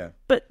 Yeah.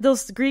 But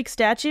those Greek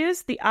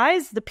statues, the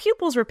eyes, the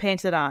pupils were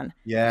painted on.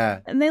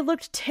 Yeah. And they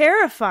looked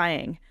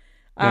terrifying.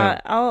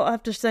 I'll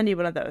have to send you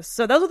one of those.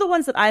 So those are the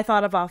ones that I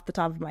thought of off the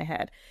top of my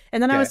head.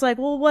 And then I was like,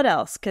 well, what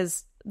else?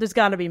 Because there's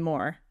got to be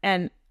more.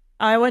 And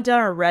I went down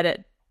a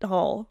Reddit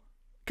hole.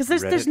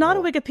 Because there's not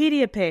a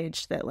Wikipedia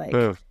page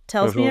that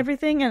tells me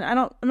everything, and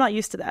I'm not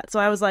used to that. So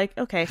I was like,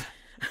 okay,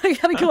 I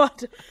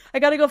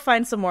gotta go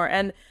find some more.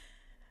 And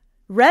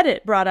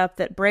Reddit brought up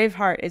that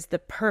Braveheart is the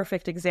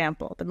perfect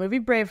example. The movie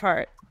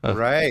Braveheart,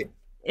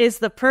 is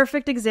the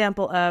perfect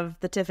example of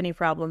the Tiffany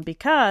problem,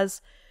 because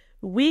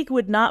we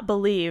would not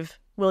believe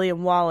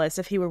William Wallace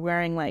if he were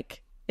wearing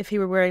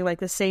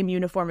the same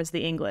uniform as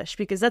the English,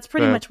 because that's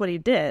pretty much what he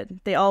did.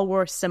 They all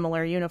wore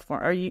similar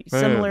uniform or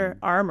similar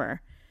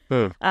armor.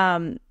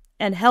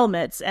 And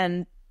helmets,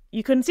 and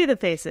you couldn't see the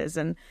faces,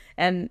 and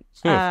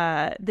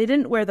they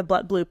didn't wear the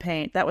blue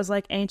paint. That was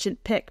like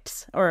ancient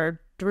Picts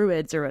or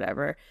Druids or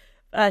whatever.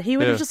 He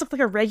would have just looked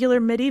like a regular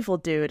medieval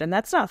dude, and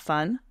that's not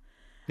fun.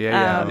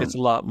 Yeah, it's a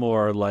lot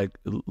more like,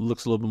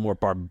 looks a little bit more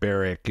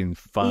barbaric and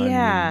fun.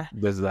 Yeah,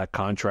 there's that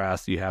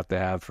contrast you have to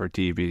have for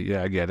TV.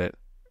 Yeah, I get it.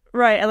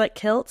 Right, I like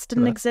kilts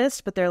didn't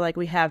exist, but they're like,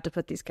 we have to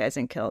put these guys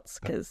in kilts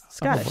because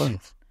Scottish.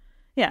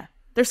 Yeah,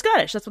 they're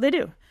Scottish. That's what they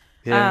do.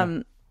 Yeah.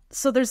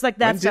 So there's like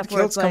that when stuff did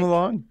kilts come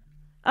along?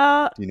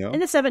 In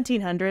the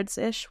 1700s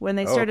ish, when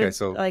they started.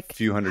 So like a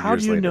few hundred years later. How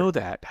do you know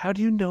that? How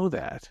do you know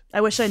that? I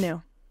wish I knew.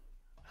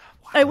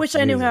 Wow, I wish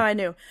I knew how I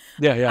knew.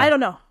 Yeah. I don't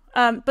know.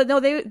 But no,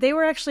 they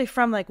were actually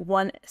from like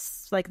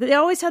they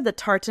always had the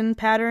tartan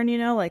pattern,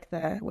 like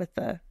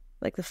the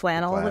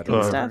flannel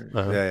looking stuff.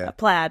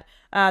 Plaid.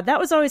 That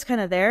was always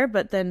kind of there,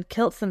 but then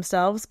kilts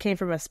themselves came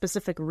from a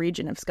specific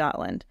region of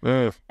Scotland,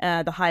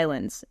 the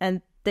Highlands,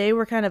 and they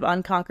were kind of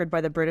unconquered by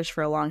the British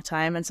for a long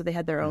time, and so they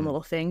had their own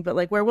little thing. But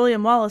like where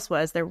William Wallace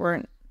was, there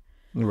weren't.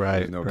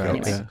 Right. No kilts.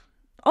 Anyway. Yeah.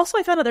 Also,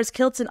 I found out there's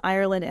kilts in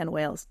Ireland and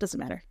Wales. Doesn't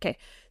matter. Okay.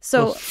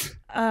 So,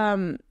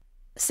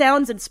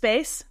 sounds in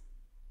space.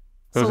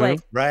 So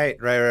right.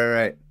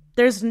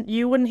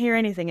 You wouldn't hear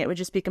anything. It would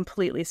just be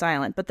completely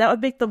silent. But that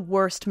would make the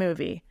worst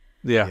movie.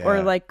 Yeah.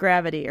 Or like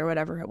Gravity or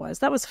whatever it was.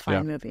 That was a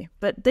fine movie.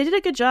 But they did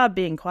a good job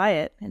being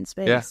quiet in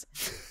space.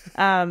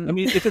 Yeah. I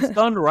mean, if it's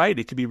done right,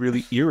 it could be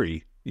really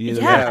eerie.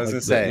 I was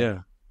gonna say. Yeah.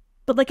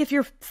 But like if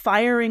you're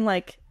firing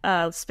like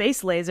a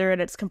space laser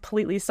and it's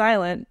completely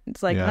silent,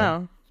 it's like,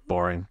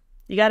 boring.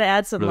 You got to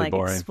add some really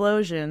boring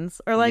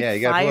explosions or like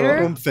you got fire. A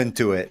little oomph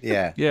into it.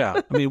 Yeah.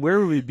 Yeah. I mean, where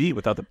would we be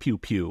without the pew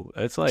pew?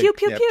 It's like pew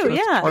pew pew.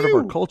 It's part of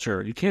our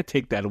culture. You can't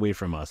take that away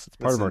from us. It's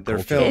part of our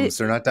culture. They're films.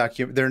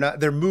 They're not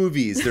They're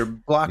movies. They're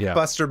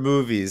blockbuster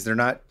movies. They're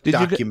not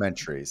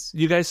documentaries.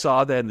 You guys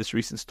saw that in this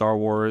recent Star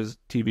Wars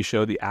TV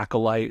show, The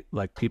Acolyte?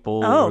 Like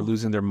people were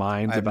losing their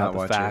minds about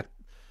the fact.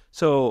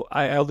 So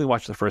I only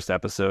watched the first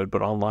episode,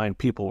 but online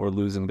people were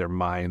losing their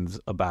minds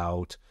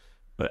about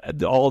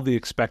all the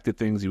expected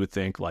things you would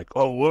think, like,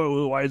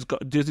 why is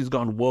Disney's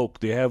gone woke?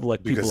 They have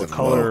like people of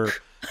color,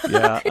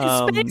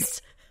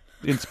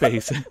 in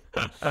space.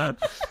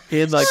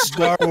 In like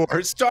Star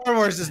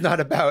Wars is not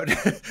about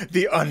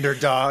the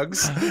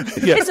underdogs.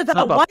 It's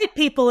about white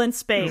people in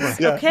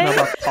space. Okay, not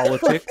about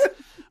politics.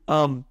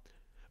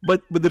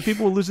 But the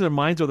people were losing their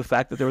minds over the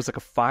fact that there was like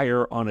a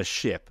fire on a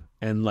ship,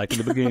 and like in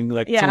the beginning,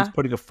 like someone's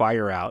putting a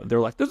fire out, and they're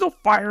like, "There's no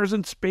fires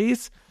in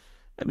space."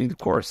 I mean, of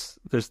course,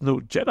 there's no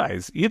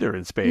Jedis either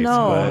in space,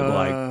 but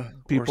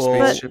like people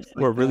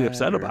were really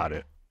upset about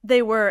it.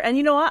 They were, and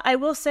you know what? I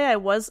will say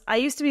I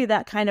used to be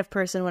that kind of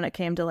person when it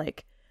came to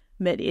like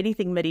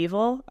anything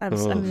medieval. I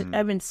was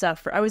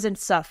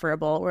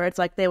insufferable, where it's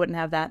like they wouldn't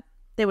have that.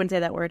 They wouldn't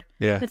say that word.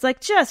 Yeah, it's like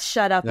just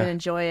shut up and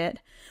enjoy it.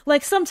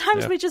 Like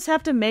sometimes we just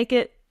have to make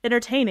it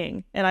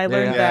entertaining, and I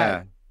learned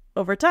that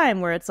over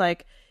time, where it's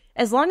like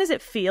as long as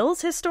it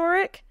feels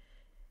historic,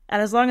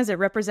 and as long as it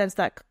represents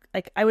that.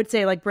 Like I would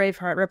say, like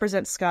Braveheart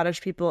represents Scottish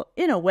people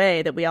in a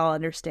way that we all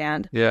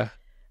understand. Yeah.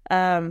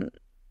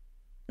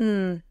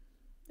 It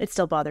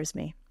still bothers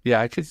me.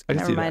 Yeah, I could see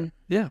that.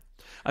 Yeah.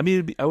 I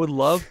mean, I would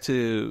love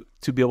to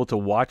be able to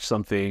watch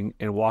something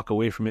and walk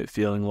away from it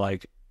feeling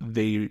like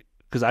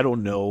because I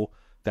don't know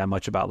that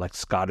much about like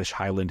Scottish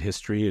Highland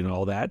history and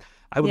all that.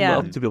 I would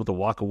love to be able to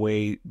walk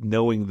away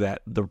knowing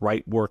that the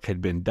right work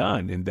had been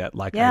done and that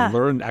like I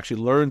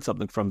learned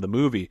something from the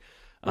movie.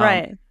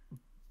 Right.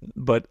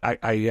 But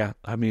I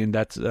mean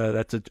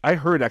I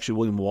heard actually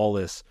William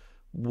Wallace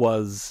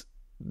was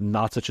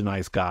not such a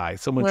nice guy.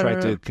 Someone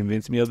tried to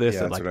convince me of this,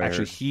 that like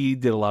actually he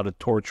did a lot of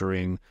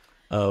torturing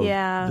of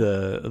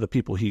the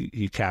people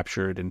he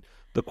captured, and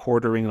the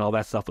quartering and all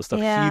that stuff was stuff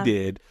he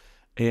did.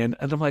 And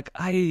I'm like,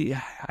 I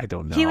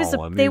don't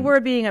know. They were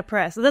being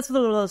oppressed. So that's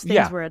one of those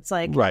things where it's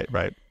like,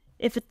 right.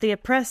 If the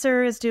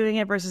oppressor is doing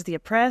it versus the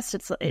oppressed,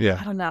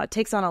 I don't know. It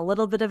takes on a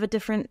little bit of a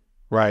different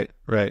right,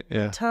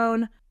 yeah,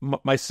 tone.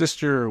 My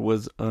sister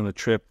was on a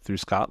trip through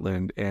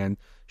Scotland, and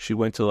She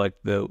went to like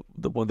the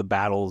one of the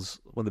battles,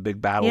 one of the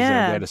big battles,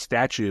 and they had a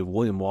statue of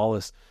William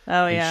Wallace.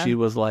 Oh, and yeah. she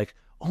was like,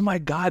 "Oh my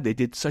God, they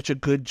did such a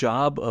good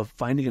job of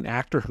finding an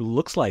actor who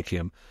looks like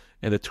him."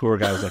 And the tour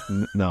guy was like,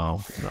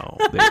 "No,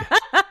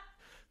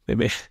 they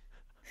made."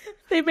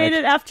 They made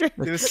it after. It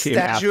was a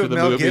statue of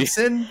Mel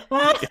Gibson?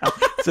 Yeah,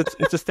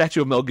 it's a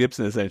statue of Mel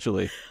Gibson,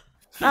 essentially.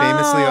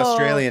 Famously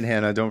Australian,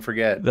 Hannah, don't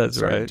forget.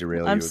 That's right.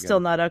 I'm still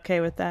not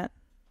okay with that.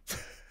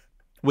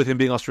 With him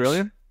being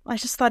Australian? I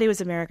just thought he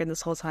was American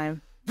this whole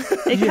time.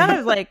 It kind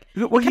of like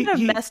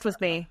messed with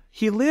me.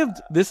 He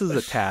lived, this is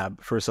a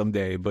tab for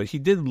someday, but he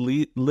did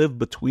live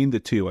between the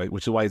two,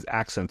 which is why his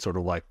accent's sort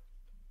of like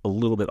a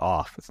little bit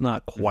off. It's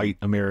not quite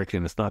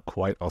American. It's not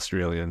quite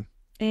Australian.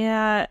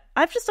 Yeah,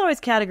 I've just always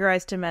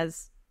categorized him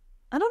as,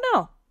 I don't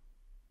know.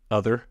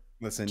 Other?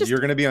 Listen, Just you're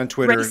going to be on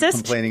Twitter racist?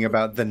 Complaining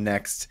about the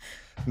next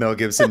Mel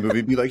Gibson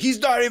movie. Be like, he's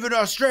not even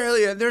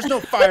Australian. There's no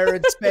fire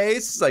in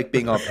space. Like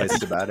being all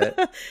pissed about it.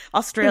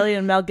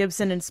 Australian Mel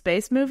Gibson in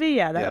space movie?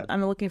 Yeah,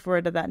 I'm looking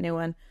forward to that new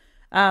one.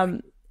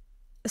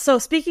 So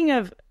speaking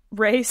of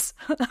race,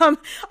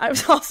 I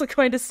was also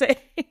going to say,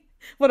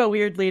 what a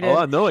weird lead in.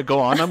 Oh, no, go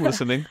on. I'm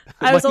listening.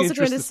 I was also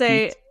going to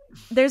say,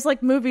 there's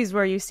like movies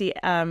where you see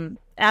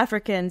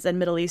Africans and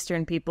Middle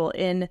Eastern people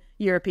in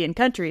European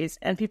countries,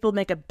 and people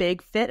make a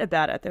big fit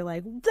about it. They're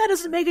like, that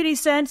doesn't make any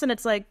sense. And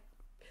it's like,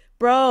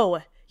 bro,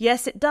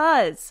 yes, it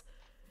does.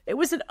 It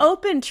was an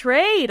open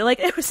trade. Like,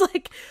 it was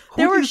like,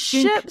 there were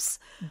ships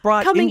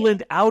brought coming...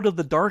 England out of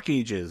the Dark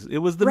Ages. It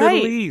was the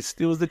Middle East.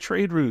 It was the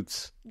trade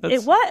routes.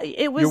 It was.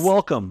 You're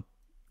welcome.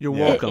 You're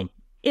welcome.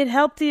 It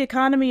helped the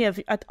economy of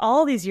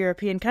all these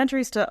European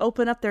countries to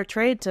open up their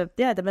trade to,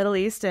 the Middle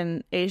East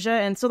and Asia.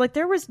 And so, like,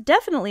 there was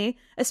definitely,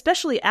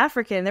 especially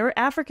African, there were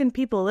African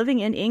people living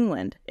in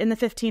England in the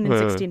 15 and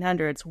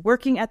 1600s,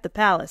 working at the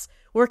palace,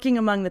 working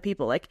among the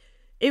people. Like,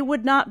 it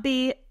would not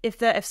be,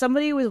 if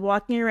somebody was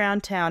walking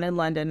around town in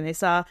London and they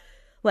saw,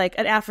 like,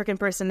 an African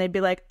person, they'd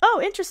be like,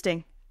 oh,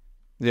 interesting.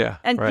 Yeah.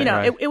 And,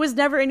 it was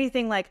never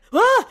anything like,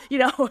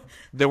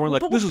 They weren't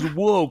like, this is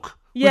woke.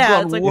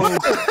 Yeah, it's like,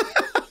 woke.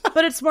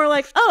 But it's more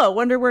like, oh, I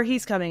wonder where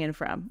he's coming in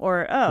from.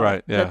 Or,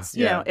 that's,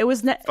 it was...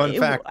 Fun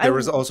fact, there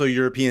was also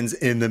Europeans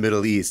in the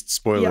Middle East.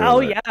 Spoiler alert. Oh,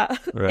 yeah.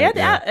 Right,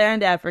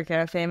 and Africa,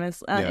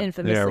 infamously.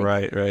 Yeah,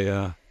 right,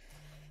 yeah.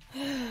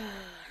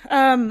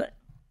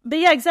 But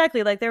yeah,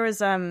 exactly. Like, there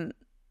was a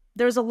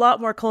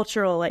lot more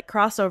cultural, like,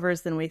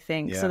 crossovers than we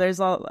think. Yeah.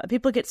 So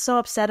people get so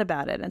upset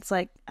about it. And it's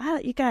like,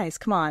 you guys,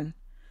 come on.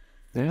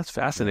 Yeah, it's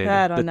fascinating.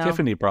 The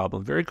Tiffany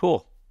Problem. Very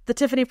cool. The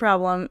Tiffany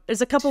Problem.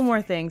 There's a couple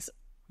more things.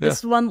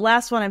 This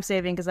last one I'm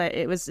saving because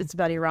it's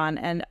about Iran,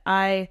 and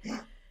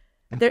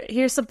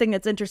here's something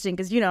that's interesting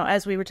because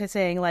as we were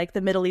saying, like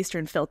the Middle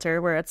Eastern filter,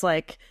 where it's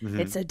like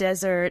it's a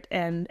desert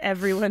and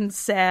everyone's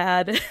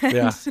sad.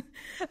 And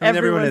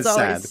everyone is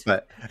always, sad,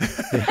 but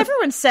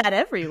everyone's sad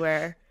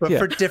everywhere, but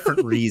for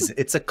different reasons.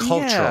 It's a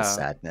cultural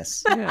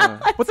sadness. Yeah,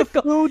 but the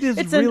food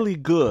is really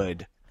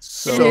good,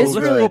 so let's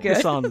really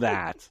focus on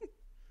that.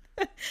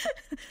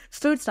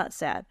 Food's not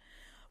sad.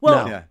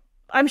 Well,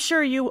 I'm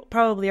sure you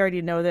probably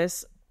already know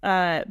this.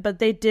 But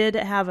they did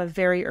have a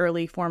very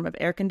early form of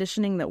air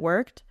conditioning that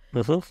worked.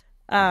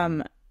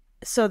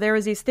 So there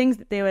was these things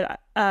that they would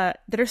that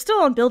are still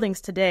on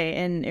buildings today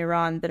in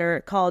Iran that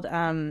are called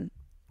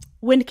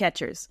wind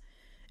catchers,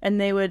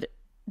 and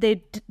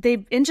they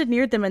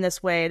engineered them in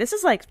this way. This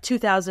is like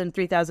 2,000,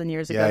 3,000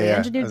 years ago. They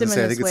engineered them in this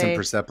way. I think it's in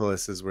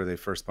Persepolis is where they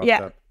first popped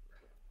up.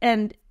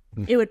 And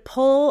it would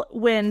pull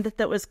wind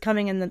that was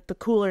coming in the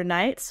cooler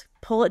nights,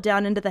 pull it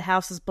down into the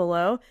houses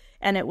below.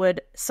 And it would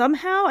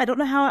somehow, I don't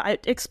know how I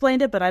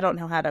explained it, but I don't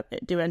know how to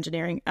do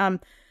engineering.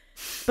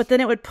 But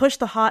then it would push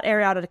the hot air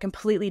out at a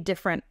completely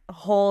different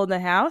hole in the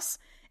house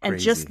and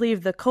just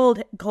leave the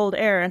cold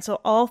air. And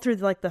so all through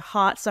the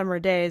hot summer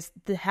days,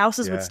 the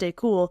houses would stay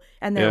cool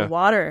and their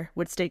water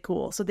would stay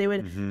cool. So they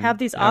would have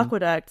these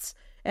aqueducts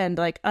and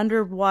like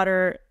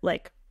underwater,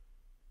 like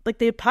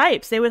they had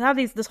pipes. They would have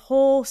this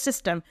whole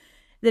system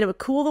that it would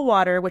cool the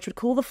water, which would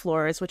cool the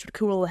floors, which would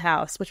cool the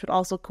house, which would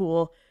also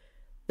cool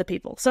the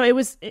people. So it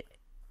was,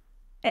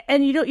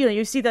 and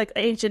you see like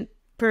ancient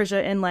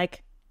Persia in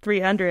like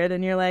 300,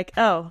 and you're like,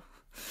 oh,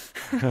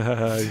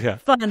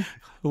 fun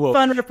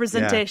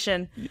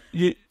representation.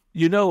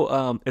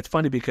 It's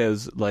funny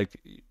because like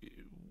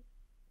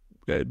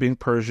being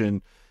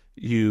Persian,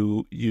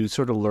 you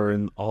sort of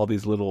learn all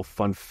these little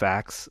fun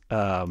facts.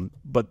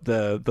 But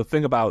the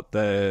thing about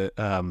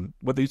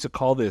what they used to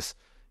call this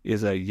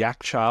is a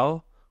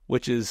yakchal,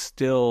 which is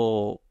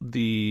still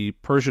the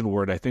Persian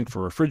word I think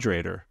for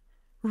refrigerator.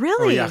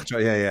 Really? Oh,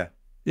 yeah.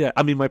 Yeah,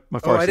 I mean, my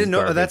I didn't know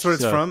garbage, that's what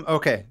it's from.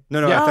 Okay,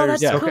 no, yeah. I thought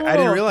that's cool. Okay. I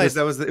didn't realize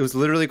it was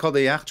literally called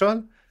the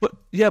yakchal. But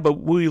you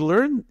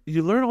learn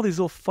all these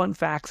little fun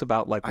facts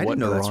about like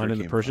what Iran and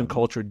the Persian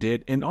culture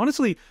did, and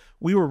honestly,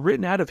 we were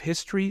written out of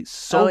history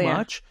so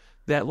much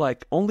that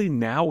like only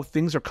now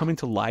things are coming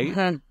to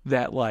light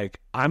that like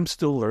I'm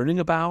still learning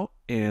about,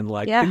 and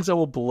like things that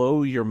will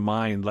blow your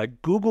mind.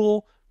 Like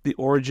Google the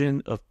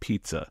origin of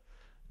pizza.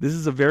 This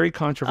is a very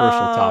controversial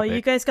topic. Oh,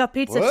 you guys got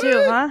pizza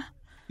too, huh?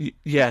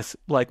 Yes,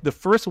 like the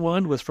first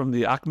one was from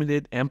the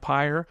Achaemenid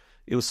Empire.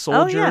 It was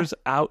soldiers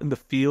out in the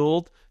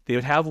field. They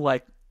would have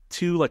like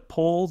two like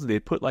poles.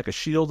 They'd put like a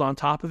shield on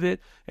top of it,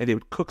 and they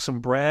would cook some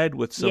bread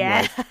with some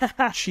like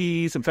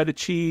cheese and feta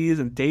cheese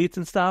and dates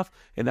and stuff.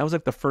 And that was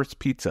like the first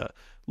pizza.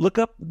 Look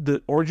up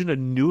the origin of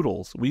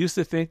noodles. We used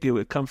to think it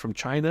would come from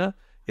China.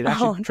 It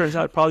actually turns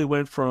out it probably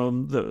went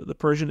from the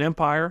Persian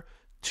Empire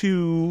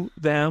to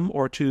them,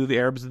 or to the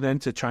Arabs, and then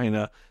to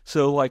China.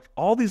 So like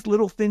all these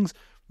little things.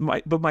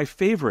 But my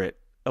favorite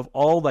of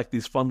all like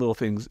these fun little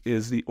things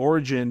is the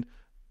origin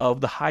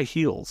of the high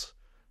heels.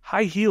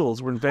 High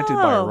heels were invented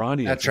by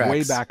Iranians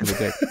way back in the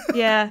day.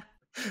 Yeah.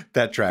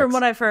 That tracks. From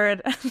what I've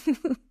heard.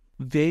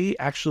 They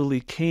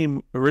actually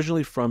came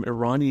originally from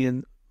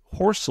Iranian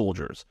horse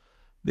soldiers.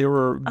 They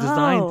were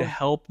designed to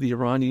help the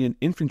Iranian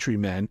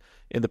infantrymen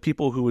and the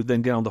people who would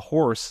then get on the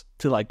horse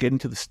to like get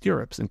into the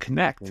stirrups and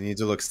connect. They need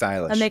to look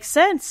stylish. That makes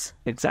sense.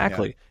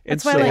 Exactly. Yeah.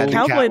 That's why like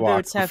cowboy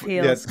boots have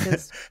heels.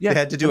 They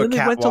had to do a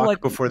catwalk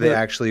before they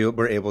actually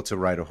were able to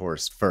ride a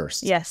horse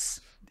first.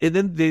 Yes. And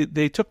then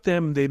they took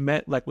them, they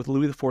met like with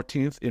Louis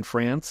XIV in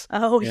France.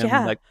 Oh, and,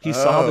 yeah. Like he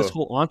saw this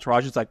whole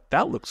entourage. It's like,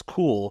 that looks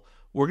cool.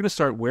 We're going to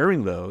start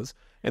wearing those.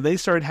 And they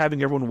started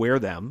having everyone wear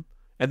them.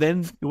 And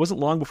then it wasn't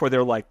long before they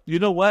were like, you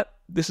know what?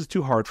 This is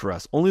too hard for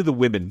us. Only the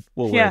women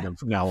will wear them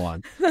from now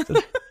on. So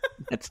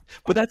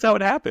but that's how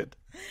it happened.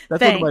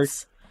 That's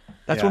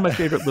one of my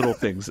favorite little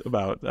things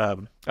about. I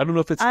don't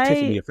know if it's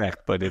Tiffany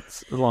effect, but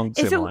it's along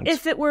the same lines.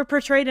 If it were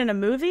portrayed in a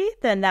movie,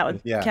 then that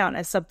would count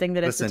as something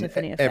that is the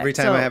Tiffany effect. Every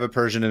time I have a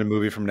Persian in a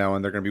movie from now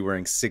on, they're going to be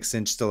wearing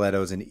 6-inch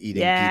stilettos and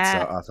eating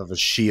pizza off of a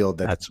shield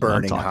that's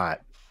burning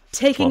hot.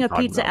 Taking a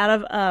pizza out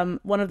of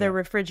one of their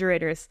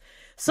refrigerators.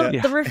 So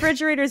the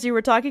refrigerators you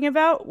were talking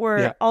about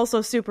were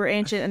also super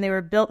ancient, and they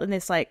were built in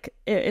this like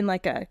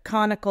a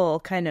conical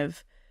kind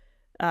of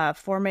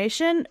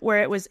formation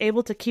where it was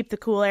able to keep the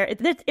cool air.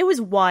 It was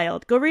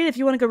wild. Go read if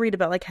you want to go read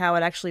about like how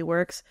it actually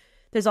works.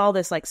 There's all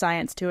this like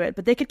science to it,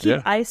 but they could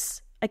keep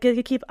ice. I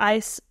could keep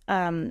ice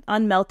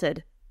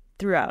unmelted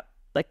throughout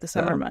like the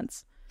summer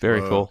months.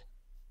 Very cool.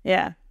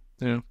 Yeah.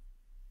 Yeah.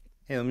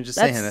 Hey, let me just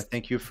say, Hannah,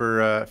 thank you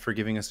for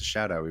giving us a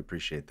shout out. We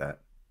appreciate that.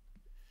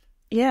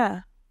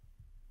 Yeah.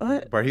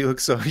 What? Why do you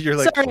look so? You're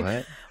like, sorry.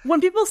 What?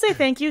 When people say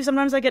thank you,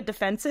 sometimes I get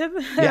defensive.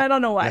 I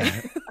don't know why.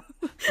 Yeah.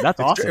 That's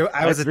awesome.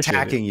 I was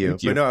attacking you,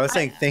 but no, I was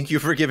saying thank you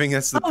for giving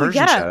us the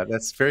Persian shout out.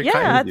 That's very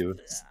kind of you.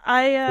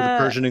 I the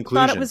Persian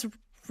inclusion. thought it was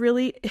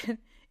really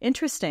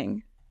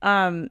interesting.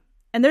 And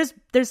there's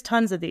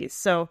tons of these.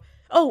 So,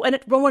 and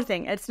one more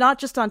thing, it's not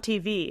just on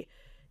TV.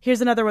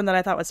 Here's another one that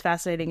I thought was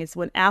fascinating: is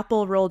when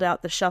Apple rolled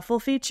out the shuffle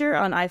feature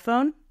on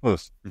iPhone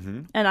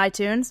and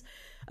iTunes.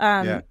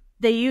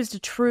 They used a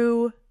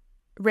true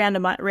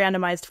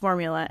randomized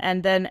formula,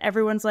 and then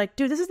everyone's like,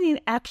 dude, this isn't even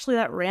actually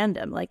that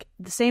random. Like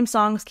the same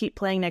songs keep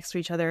playing next to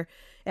each other,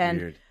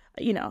 and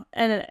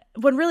and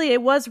when really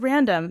it was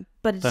random,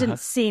 but it didn't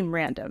seem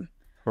random,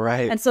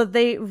 right? And so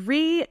they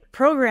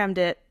reprogrammed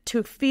it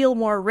to feel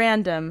more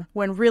random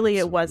when really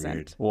it wasn't.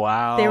 Weird.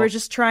 Wow. They were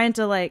just trying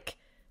to like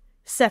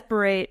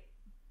separate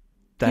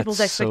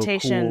people's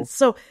expectations.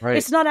 So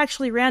it's not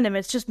actually random,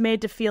 it's just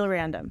made to feel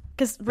random,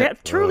 because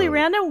truly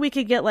random, we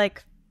could get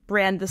like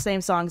brand the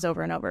same songs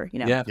over and over,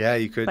 yeah,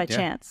 you could by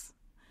chance.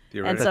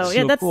 And so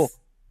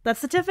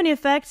that's the Tiffany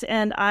effect.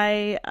 And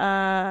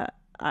can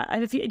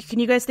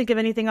you guys think of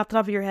anything off the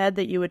top of your head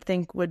that you would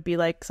think would be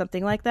like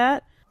something like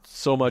that?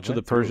 So much of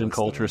the Persian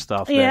culture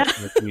stuff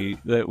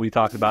that we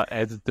talked about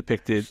as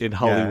depicted in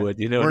Hollywood.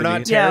 You know, we're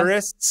not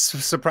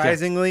terrorists,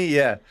 surprisingly.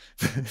 Yeah,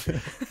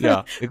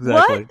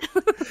 exactly.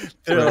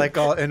 They're like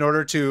in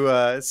order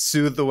to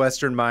soothe the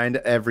Western mind,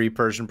 every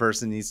Persian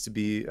person needs to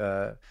be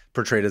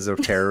portrayed as a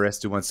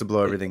terrorist who wants to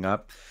blow everything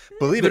up.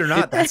 Believe it or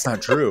not, that's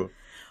not true.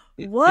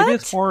 What?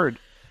 It is hard.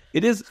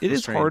 It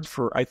is hard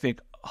for, I think,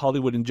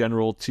 Hollywood in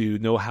general to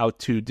know how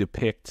to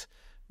depict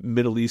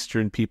Middle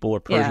Eastern people or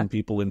Persian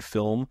people in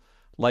film.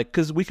 Like,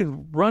 because we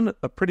can run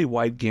a pretty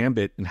wide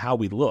gambit in how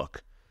we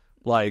look.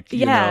 Like,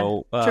 you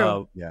know,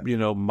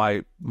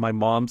 my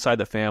mom's side of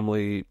the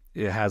family,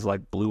 it has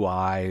like blue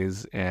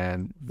eyes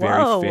and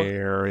very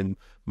fair, and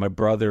my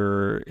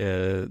brother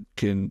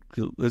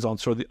is on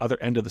sort of the other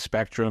end of the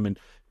spectrum, and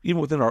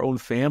even within our own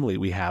family,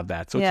 we have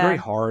that. So it's very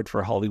hard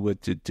for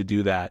Hollywood to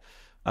do that.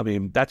 I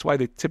mean, that's why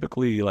they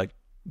typically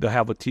they'll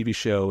have a TV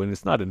show, and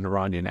it's not an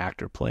Iranian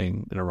actor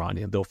playing an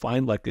Iranian. They'll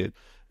find like an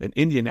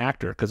Indian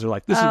actor, because they're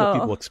like, this is what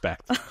people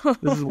expect.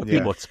 This is what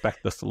people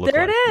expect us to look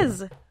there like. There it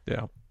is.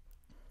 Yeah.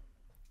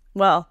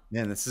 Well,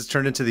 man, this has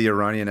turned into the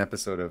Iranian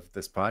episode of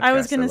this podcast. I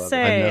was going to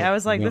say, I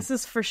was like, this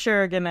is for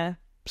sure going to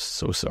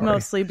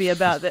mostly be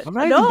about it. I'm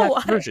not even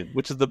that Persian,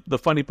 which is the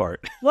funny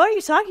part. What are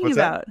you talking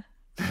about?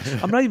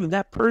 I'm not even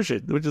that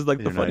Persian, which is like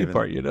the funny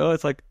part, you know?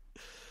 It's like,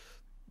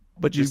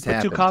 but you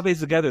put two Kaves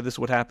together, this is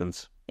what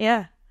happens.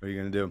 Yeah. What are you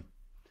going to do?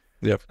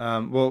 Yep.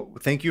 Well,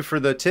 thank you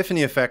for the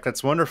Tiffany effect.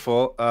 That's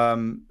wonderful.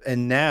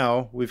 And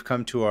now we've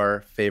come to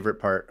our favorite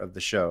part of the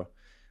show,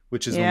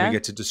 which is when we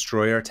get to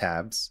destroy our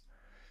tabs.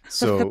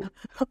 So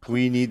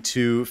we need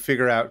to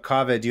figure out,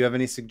 Kaveh, do you have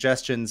any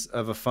suggestions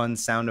of a fun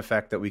sound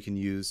effect that we can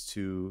use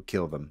to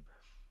kill them?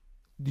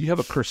 Do you have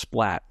a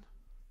kersplat?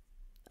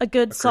 A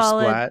good,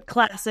 solid,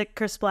 classic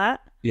kersplat?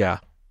 Yeah.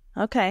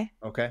 Okay.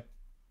 All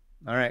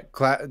right.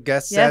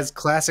 Guest says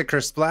classic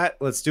kersplat.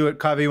 Let's do it.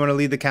 Kaveh, you want to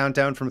lead the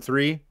countdown from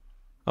 3?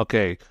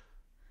 Okay.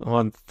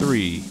 On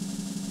 3,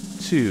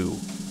 2,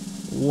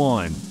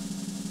 1.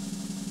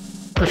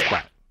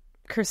 Kersplat.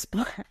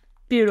 Kersplat.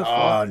 Beautiful.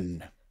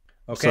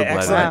 Okay, So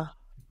excellent. Wow.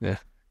 Yeah,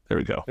 there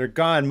we go. They're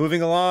gone.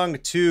 Moving along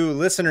to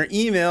listener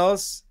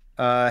emails.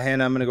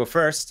 Hannah, I'm going to go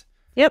first.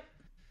 Yep.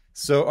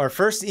 So our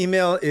first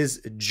email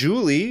is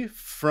Julie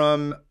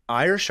from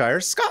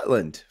Ayrshire,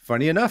 Scotland.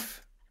 Funny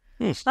enough.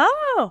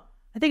 Oh,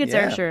 I think it's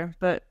Ayrshire,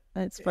 but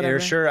it's whatever.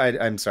 Ayrshire,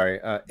 I'm sorry.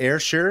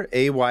 Ayrshire,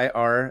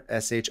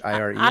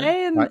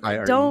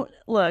 Ayrshire. Don't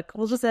look.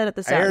 We'll just edit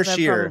this out.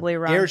 Ayrshire. I'm probably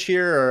wrong.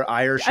 Ayrshire or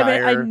Ayrshire.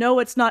 I know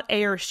it's not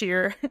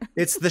Ayrshire.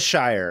 It's the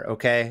Shire,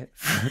 okay?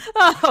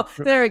 Oh,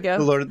 there we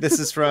go. This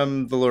is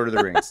from The Lord of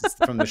the Rings. It's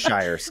from the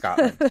Shire,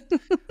 Scotland.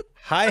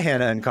 Hi,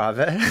 Hannah and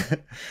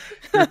Kaveh.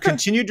 Your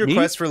continued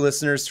request for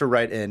listeners to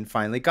write in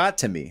finally got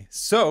to me.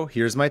 So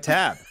here's my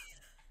tab.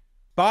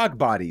 Bog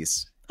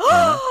bodies.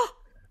 I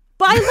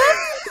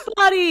love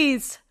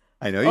bodies.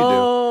 I know you do.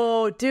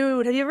 Oh,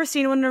 dude. Have you ever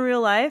seen one in real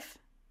life?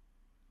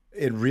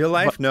 In real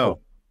life?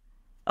 No.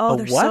 Oh,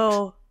 they're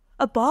so...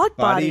 A bog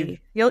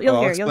body. You'll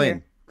hear. You'll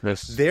hear.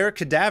 They're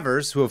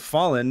cadavers who have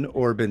fallen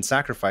or been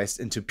sacrificed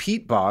into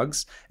peat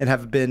bogs and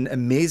have been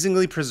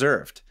amazingly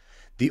preserved.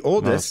 The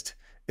oldest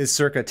is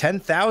circa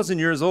 10,000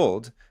 years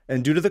old,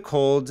 and due to the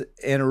cold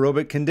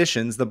anaerobic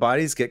conditions, the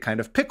bodies get kind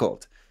of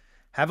pickled.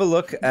 Have a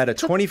look at a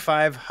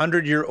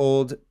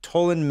 2,500-year-old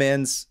Tolen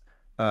man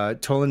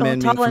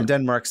meaning from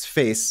Denmark's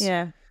face.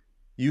 Yeah.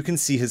 You can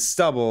see his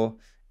stubble.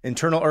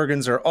 Internal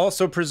organs are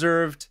also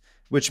preserved,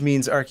 which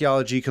means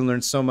archaeology can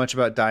learn so much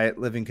about diet,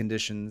 living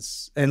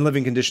conditions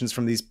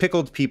from these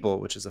pickled people,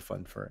 which is a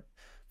fun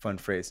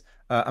phrase.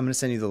 I'm going to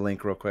send you the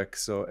link real quick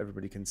so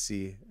everybody can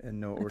see and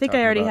know what we're talking about. I think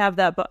I already have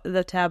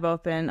the tab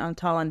open on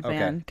Tolen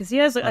fan because he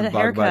has a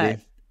haircut,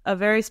 a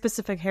very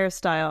specific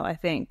hairstyle, I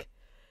think.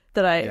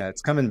 Yeah,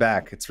 it's coming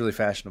back. It's really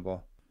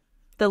fashionable.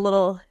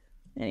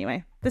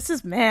 Anyway,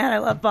 I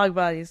love bog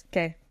bodies.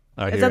 Okay.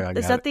 Is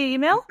that the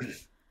email?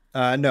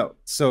 No.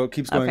 So it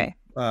keeps going. Okay.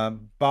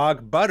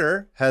 Bog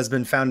butter has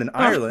been found in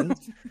Ireland.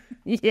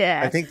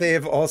 Yeah. I think they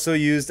have also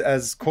used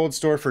as cold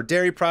store for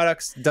dairy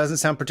products. Doesn't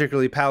sound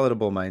particularly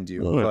palatable, mind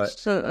you.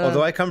 But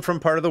although I come from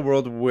part of the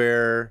world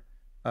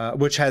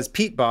which has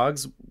peat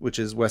bogs, which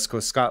is West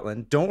Coast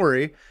Scotland, don't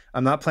worry.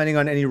 I'm not planning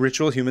on any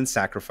ritual human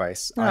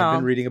sacrifice. Oh. I've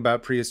been reading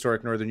about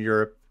prehistoric Northern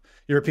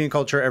European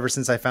culture ever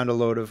since I found a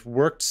load of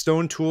worked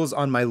stone tools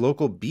on my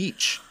local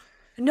beach.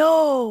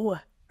 No.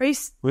 Are you...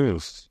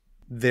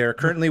 They're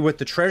currently with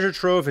the treasure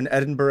trove in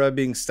Edinburgh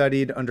being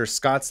studied. Under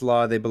Scots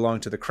law, they belong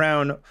to the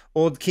crown.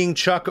 Old King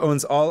Chuck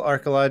owns all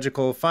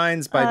archaeological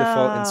finds by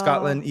default in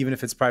Scotland, even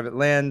if it's private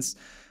lands.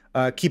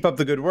 Keep up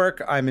the good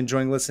work. I'm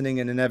enjoying listening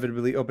and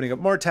inevitably opening up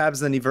more tabs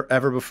than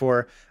ever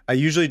before. I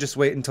usually just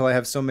wait until I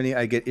have so many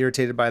I get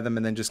irritated by them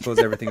and then just close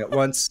everything at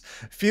once.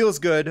 Feels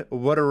good.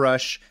 What a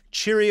rush.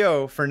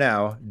 Cheerio for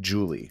now,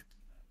 Julie.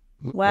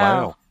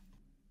 Wow.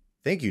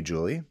 Thank you,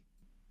 Julie.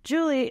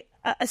 Julie,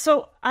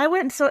 so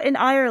in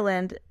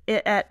Ireland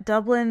at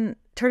Dublin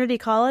Trinity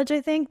College,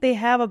 I think they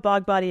have a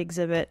bog body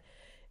exhibit,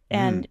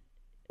 and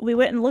we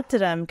went and looked at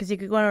them because you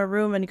could go in a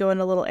room and go in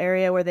a little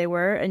area where they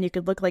were, and you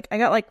could look I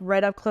got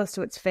right up close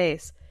to its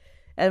face,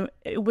 and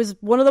it was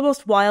one of the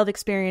most wild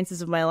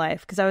experiences of my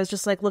life because I was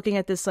just looking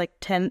at this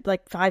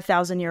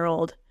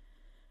 5,000-year-old,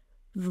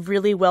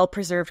 really well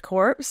preserved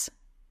corpse.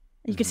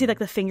 You could see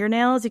the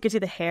fingernails, you could see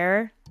the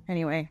hair.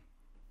 Anyway.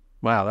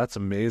 Wow, that's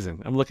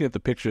amazing. I'm looking at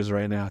the pictures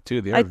right now, too.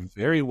 They are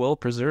very well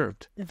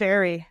preserved.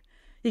 Very.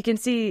 You can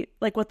see,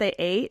 what they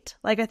ate.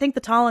 I think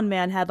the Tolen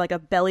man had, a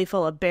belly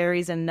full of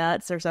berries and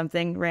nuts or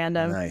something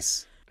random.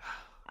 Nice.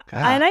 God.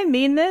 And I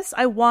mean this.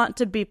 I want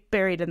to be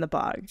buried in the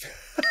bog.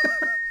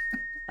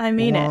 I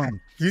mean it.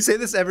 You say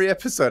this every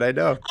episode, I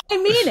know.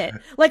 I mean it.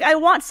 I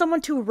want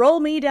someone to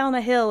roll me down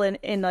a hill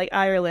in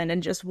Ireland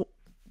and just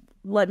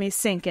let me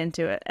sink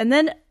into it. And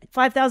then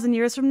 5,000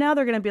 years from now,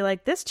 they're going to be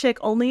like, this chick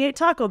only ate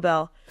Taco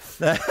Bell.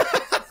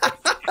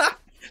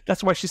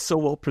 That's why she's so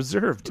well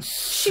preserved.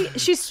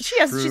 She's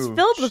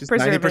filled with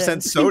preservatives.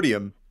 90%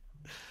 sodium.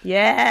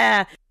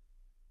 Yeah.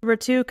 Number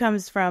 2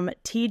 comes from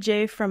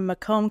TJ from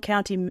Macomb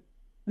County,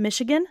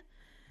 Michigan.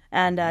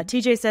 And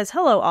TJ says,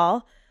 hello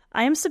all.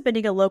 I am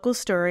submitting a local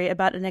story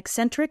about an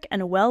eccentric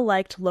and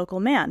well-liked local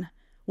man,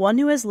 one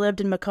who has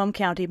lived in Macomb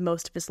County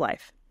most of his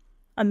life.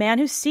 A man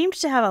who seemed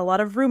to have a lot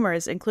of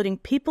rumors, including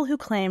people who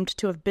claimed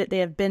they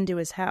have been to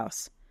his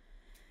house.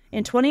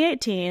 In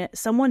 2018,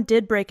 someone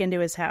did break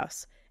into his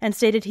house and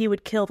stated he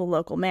would kill the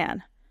local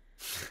man.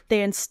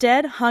 They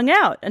instead hung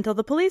out until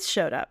the police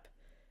showed up.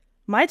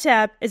 My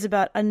tab is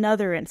about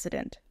another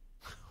incident.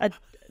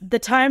 The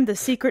time the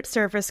Secret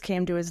Service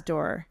came to his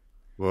door.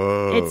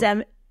 Whoa.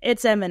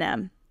 It's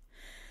Eminem.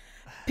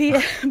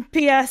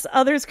 P.S.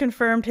 Others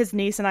confirmed his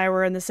niece and I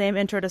were in the same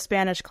intro to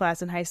Spanish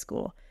class in high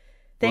school.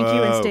 Thank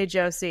you and stay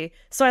Josie.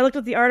 So I looked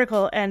at the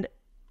article and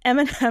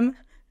Eminem,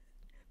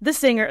 the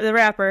singer, the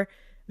rapper,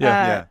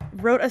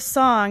 wrote a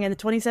song in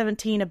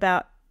 2017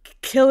 about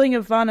killing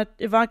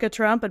Ivanka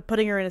Trump and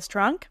putting her in his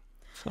trunk.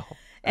 Oh.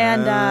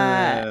 And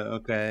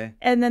okay.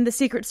 And then the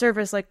Secret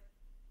Service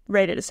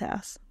raided his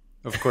house.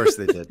 Of course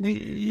they did.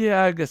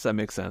 Yeah, I guess that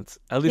makes sense.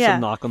 At least a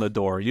knock on the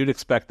door. You'd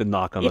expect a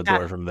knock on the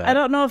door from that. I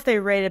don't know if they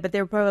raided, but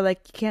they were probably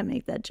like, you can't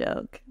make that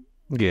joke.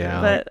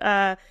 Yeah.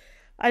 But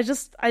I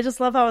just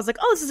love how I was like,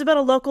 oh, this is about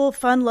a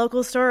fun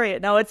local story.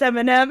 No, it's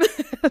Eminem.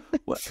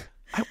 What?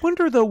 I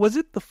wonder though, was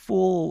it the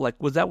full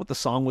was that what the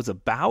song was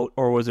about,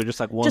 or was there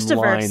just one just a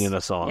line verse. in a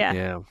song?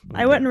 Yeah. Okay.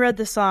 I went and read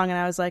the song and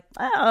I was like,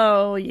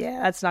 oh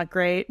yeah, that's not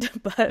great.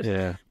 But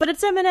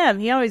it's Eminem.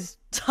 He always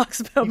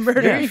talks about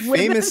murdering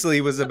women.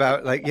 Famously was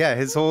about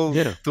his whole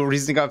the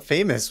reason he got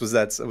famous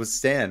was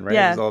Stan, right?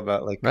 It was all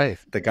about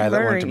the guy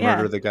that wanted to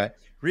murder the guy.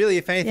 Really,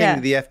 if anything,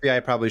 the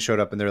FBI probably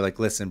showed up and they're like,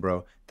 listen,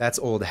 bro, that's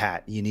old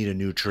hat. You need a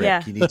new trick.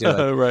 Yeah. You need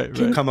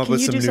to come up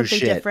with some new shit.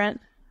 Different?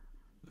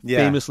 Yeah.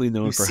 Famously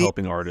known for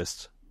helping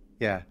artists.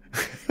 Yeah.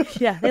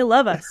 Yeah, they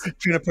love us.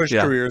 Trying to push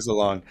careers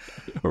along.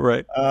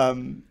 Right.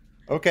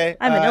 Okay.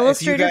 I'm an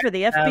illustrator for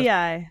the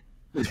FBI.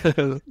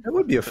 That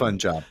would be a fun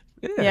job.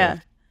 Yeah.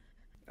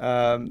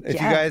 If you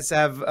guys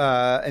have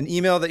an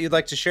email that you'd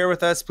like to share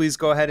with us, please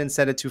go ahead and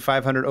send it to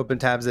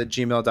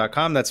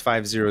 500opentabs@gmail.com. That's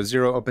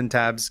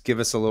 500opentabs. Give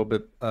us a little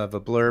bit of a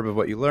blurb of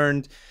what you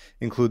learned.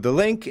 Include the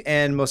link.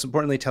 And most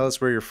importantly, tell us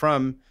where you're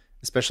from,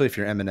 especially if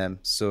you're Eminem,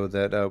 so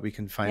that we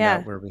can find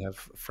out where we have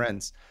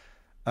friends.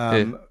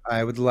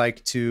 I would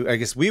like to,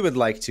 we would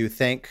like to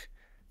thank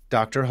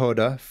Dr.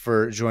 Hoda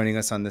for joining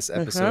us on this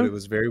episode. It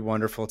was very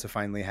wonderful to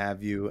finally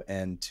have you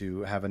and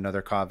to have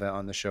another Kaveh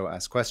on the show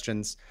ask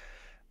questions.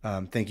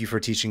 Thank you for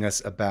teaching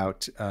us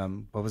about,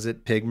 what was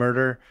it? Pig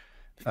murder?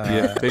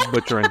 Pig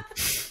butchering.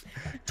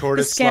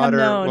 Tortoise slaughter.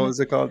 What was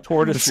it called?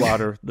 Tortoise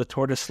slaughter. The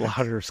tortoise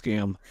slaughter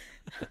scam.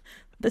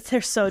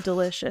 They're so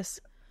delicious.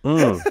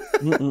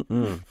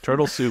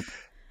 Turtle soup.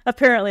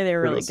 Apparently they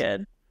were really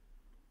good.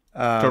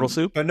 Turtle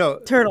soup? But no,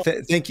 turtle.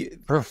 Thank you.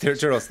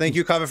 Turtles. Thank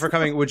you, Kaveh, for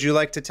coming. Would you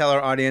like to tell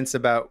our audience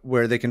about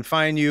where they can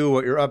find you,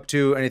 what you're up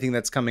to, anything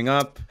that's coming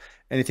up,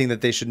 anything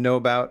that they should know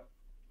about?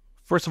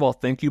 First of all,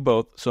 thank you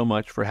both so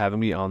much for having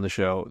me on the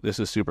show. This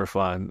is super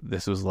fun.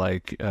 This was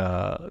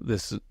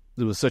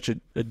it was such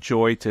a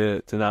joy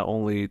to not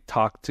only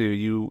talk to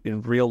you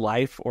in real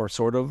life or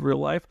sort of real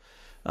life,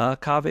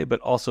 Kaveh, but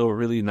also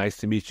really nice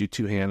to meet you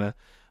too, Hannah.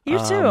 You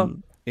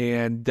too.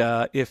 And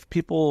if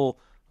people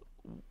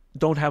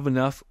don't have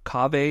enough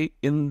Kaveh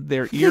in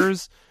their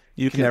ears,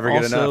 you can never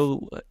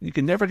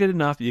get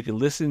enough. You can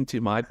listen to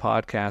my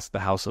podcast,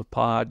 The House of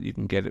Pod. You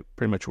can get it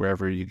pretty much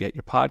wherever you get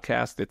your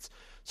podcast. It's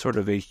sort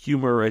of a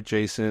humor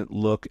adjacent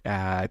look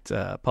at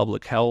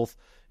public health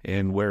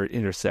and where it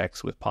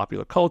intersects with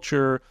popular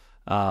culture,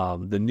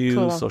 the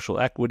news, social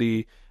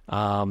equity.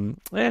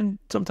 And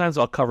sometimes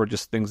I'll cover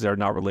just things that are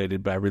not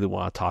related, but I really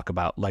want to talk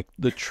about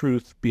the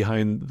truth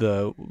behind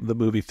the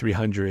movie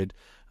 300.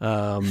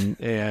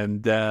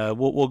 And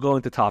we'll go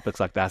into topics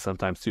like that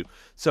sometimes too.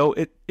 So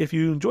if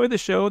you enjoy the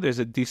show, there's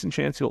a decent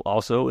chance you'll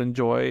also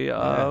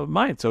enjoy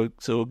mine.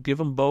 So give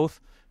them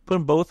both, put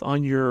them both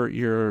on your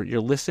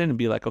listen and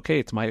be like, okay,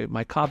 it's my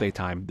Kaveh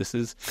time. This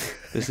is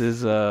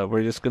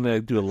we're just gonna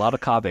do a lot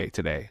of Kaveh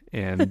today,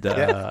 and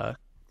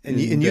And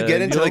you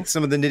get into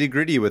some of the nitty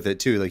gritty with it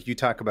too. You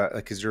talk about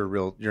because you're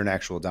an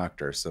actual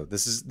doctor. So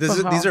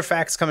these are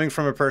facts coming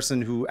from a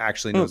person who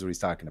actually knows what he's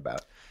talking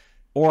about.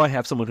 Or I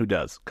have someone who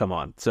does. Come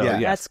on. So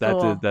yes,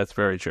 that's cool. That's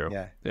very true.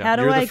 Yeah. How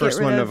do you're I the first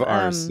get rid one of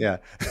ours?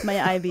 my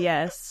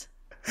IBS?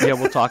 Yeah,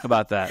 we'll talk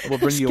about that. We'll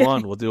bring you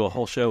on. We'll do a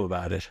whole show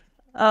about it.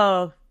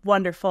 Oh,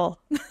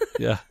 wonderful.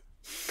 Yeah.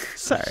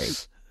 Sorry.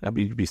 I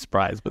mean, you'd be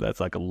surprised, but that's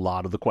a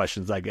lot of the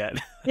questions I get.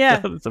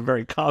 Yeah. It's a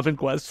very common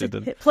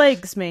question. It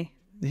plagues me.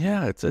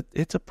 Yeah, it's a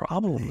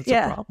problem. It's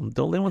a problem.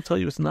 Don't let anyone tell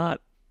you it's not.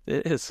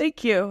 It is.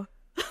 Thank you.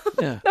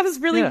 Yeah. That was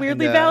really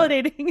weirdly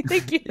validating.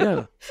 Thank you.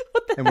 Yeah.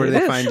 And where do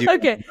they find you?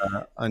 Okay.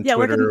 On Twitter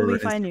where can or we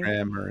find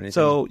Instagram you? or anything?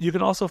 So you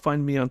can also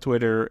find me on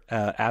Twitter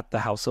at the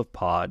House of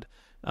Pod.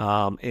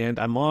 And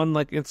I'm on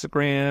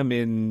Instagram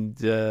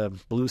and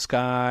Blue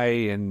Sky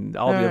and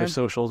all the other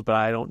socials, but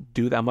I don't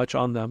do that much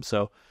on them.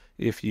 So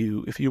if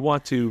you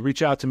want to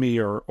reach out to me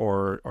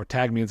or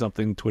tag me in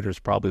something, Twitter is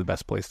probably the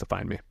best place to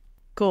find me.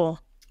 Cool.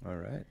 All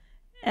right.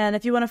 And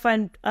if you want to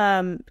find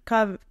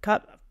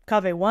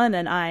Kaveh 1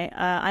 and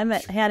I'm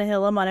at Hannah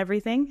Hillam on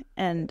everything.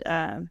 And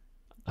I'm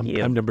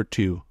number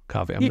 2,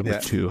 Kaveh. I'm number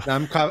 2.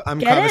 I'm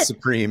Kaveh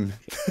Supreme.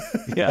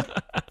 Yeah.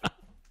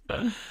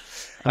 I'm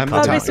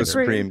the Taco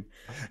Supreme.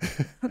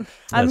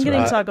 I'm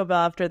getting Taco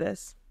Bell after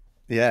this.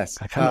 Yes.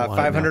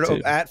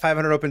 500 at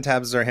 500 Open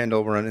Tabs is our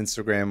handle. We're on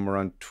Instagram. We're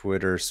on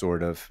Twitter,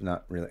 sort of.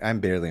 Not really.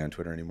 I'm barely on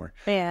Twitter anymore.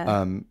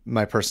 Yeah.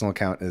 My personal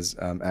account is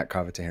at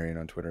Kaveh Taherian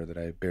on Twitter that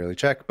I barely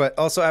check, but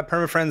also at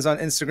PermaFriends on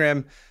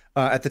Instagram.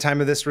 At the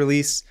time of this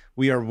release,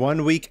 we are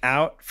 1 week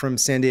out from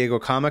San Diego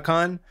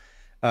Comic-Con.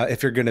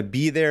 If you're going to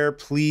be there,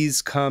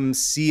 please come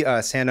see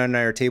us. Hannah and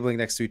I are tabling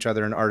next to each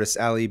other in Artist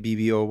Alley,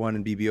 BBO1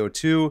 and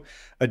BBO2.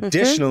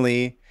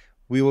 Additionally,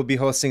 we will be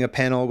hosting a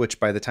panel, which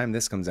by the time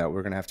this comes out,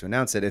 we're going to have to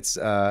announce it. It's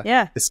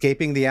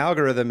Escaping the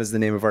Algorithm is the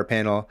name of our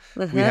panel.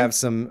 We have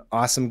some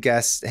awesome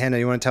guests. Hannah,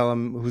 you want to tell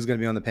them who's going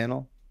to be on the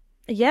panel?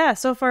 Yeah,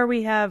 so far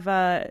we have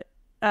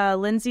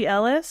Lindsay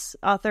Ellis,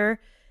 author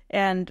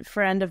and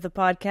friend of the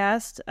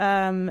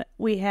podcast.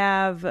 We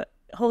have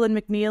Holden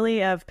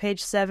McNeely of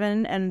Page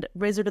 7 and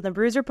Wizard and the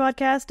Bruiser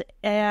podcast.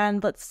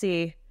 And let's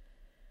see.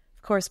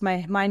 Of course,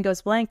 my mind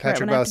goes blank.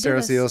 Patrick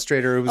Ballesteros, the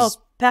illustrator.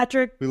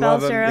 Patrick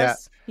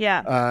Ballesteros.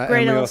 Yeah.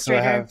 Great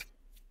illustrator. We also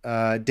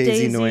have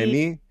Daisy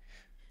Noemi,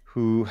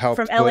 who helped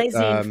from LA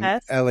Zine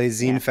Fest. LA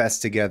Zine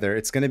Fest together.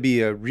 It's going to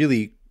be a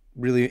really,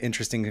 really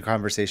interesting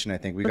conversation. I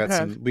think we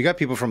got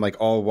people from like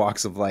all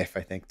walks of life.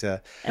 I think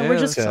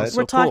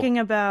we're talking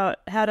about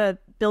how to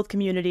build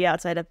community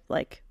outside of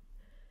like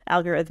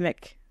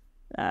algorithmic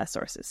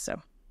sources. So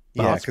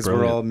yeah, because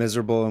we're all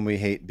miserable and we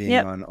hate being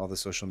on all the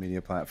social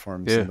media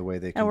platforms and the way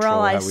they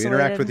control how we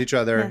interact with each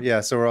other.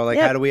 Yeah, so we're all like,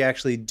 how do we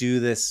actually do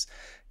this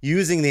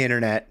using the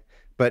internet,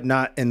 but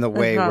not in the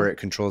way where it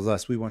controls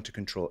us? We want to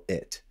control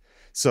it.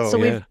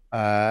 So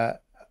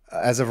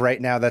as of right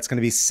now, that's going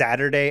to be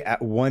Saturday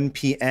at 1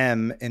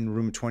 p.m. in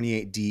room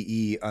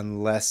 28DE,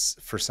 unless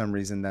for some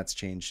reason that's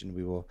changed, and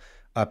we will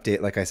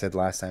update. Like I said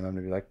last time, I'm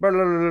going to be like, blah,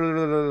 blah, blah,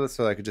 blah, blah,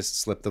 so I could just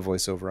slip the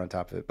voiceover on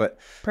top of it. But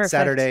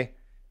Saturday,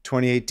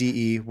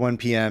 28DE, 1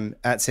 p.m.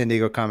 at San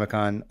Diego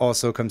Comic-Con.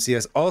 Also, come see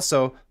us.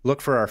 Also, look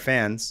for our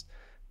fans,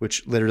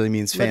 which literally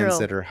means fans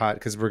that are hot,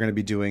 because we're going to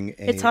be doing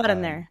It's hot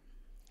in there.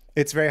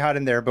 It's very hot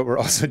in there, but we're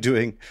also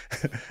doing...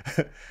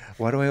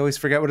 Why do I always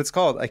forget what it's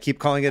called? I keep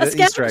calling it an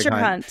Easter egg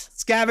hunt.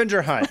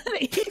 Scavenger hunt.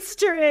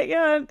 Easter egg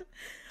hunt.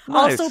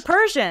 Nice. Also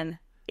Persian.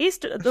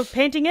 The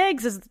painting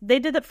eggs, they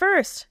did it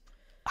first.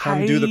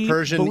 Come do the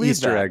Persian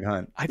Easter egg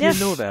hunt. I didn't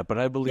know that, but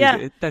I believe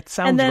it. That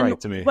sounds right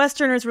to me.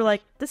 Westerners were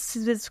like, this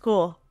is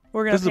cool.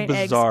 We're going to paint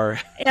eggs. Bizarre.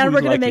 And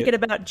we're going to make it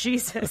about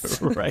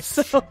Jesus. Right.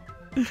 So...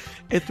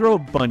 And throw a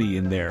bunny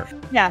in there.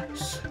 Yeah.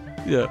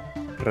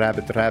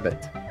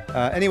 Rabbit.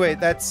 Anyway,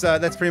 that's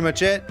pretty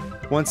much it.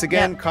 Once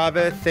again,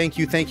 Kaveh, thank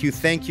you. Thank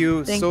so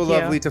you.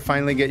 Lovely to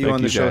finally get you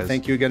on the show. Guys.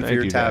 Thank you again for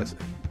your tab.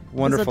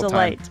 Wonderful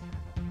time.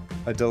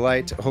 A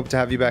delight. Hope to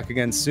have you back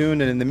again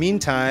soon. And in the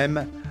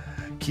meantime,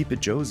 keep it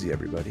Josie,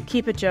 everybody.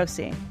 Keep it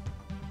Josie.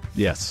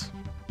 Yes.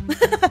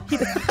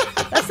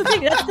 That's the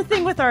thing. That's the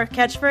thing with our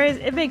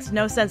catchphrase. It makes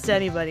no sense to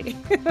anybody.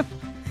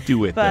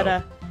 Do it,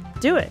 but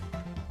do it.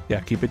 Yeah,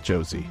 keep it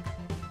Josie.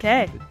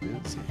 Okay.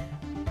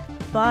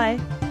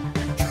 Bye.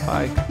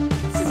 Bye.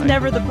 This is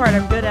never the part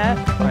I'm good at.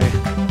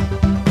 Bye.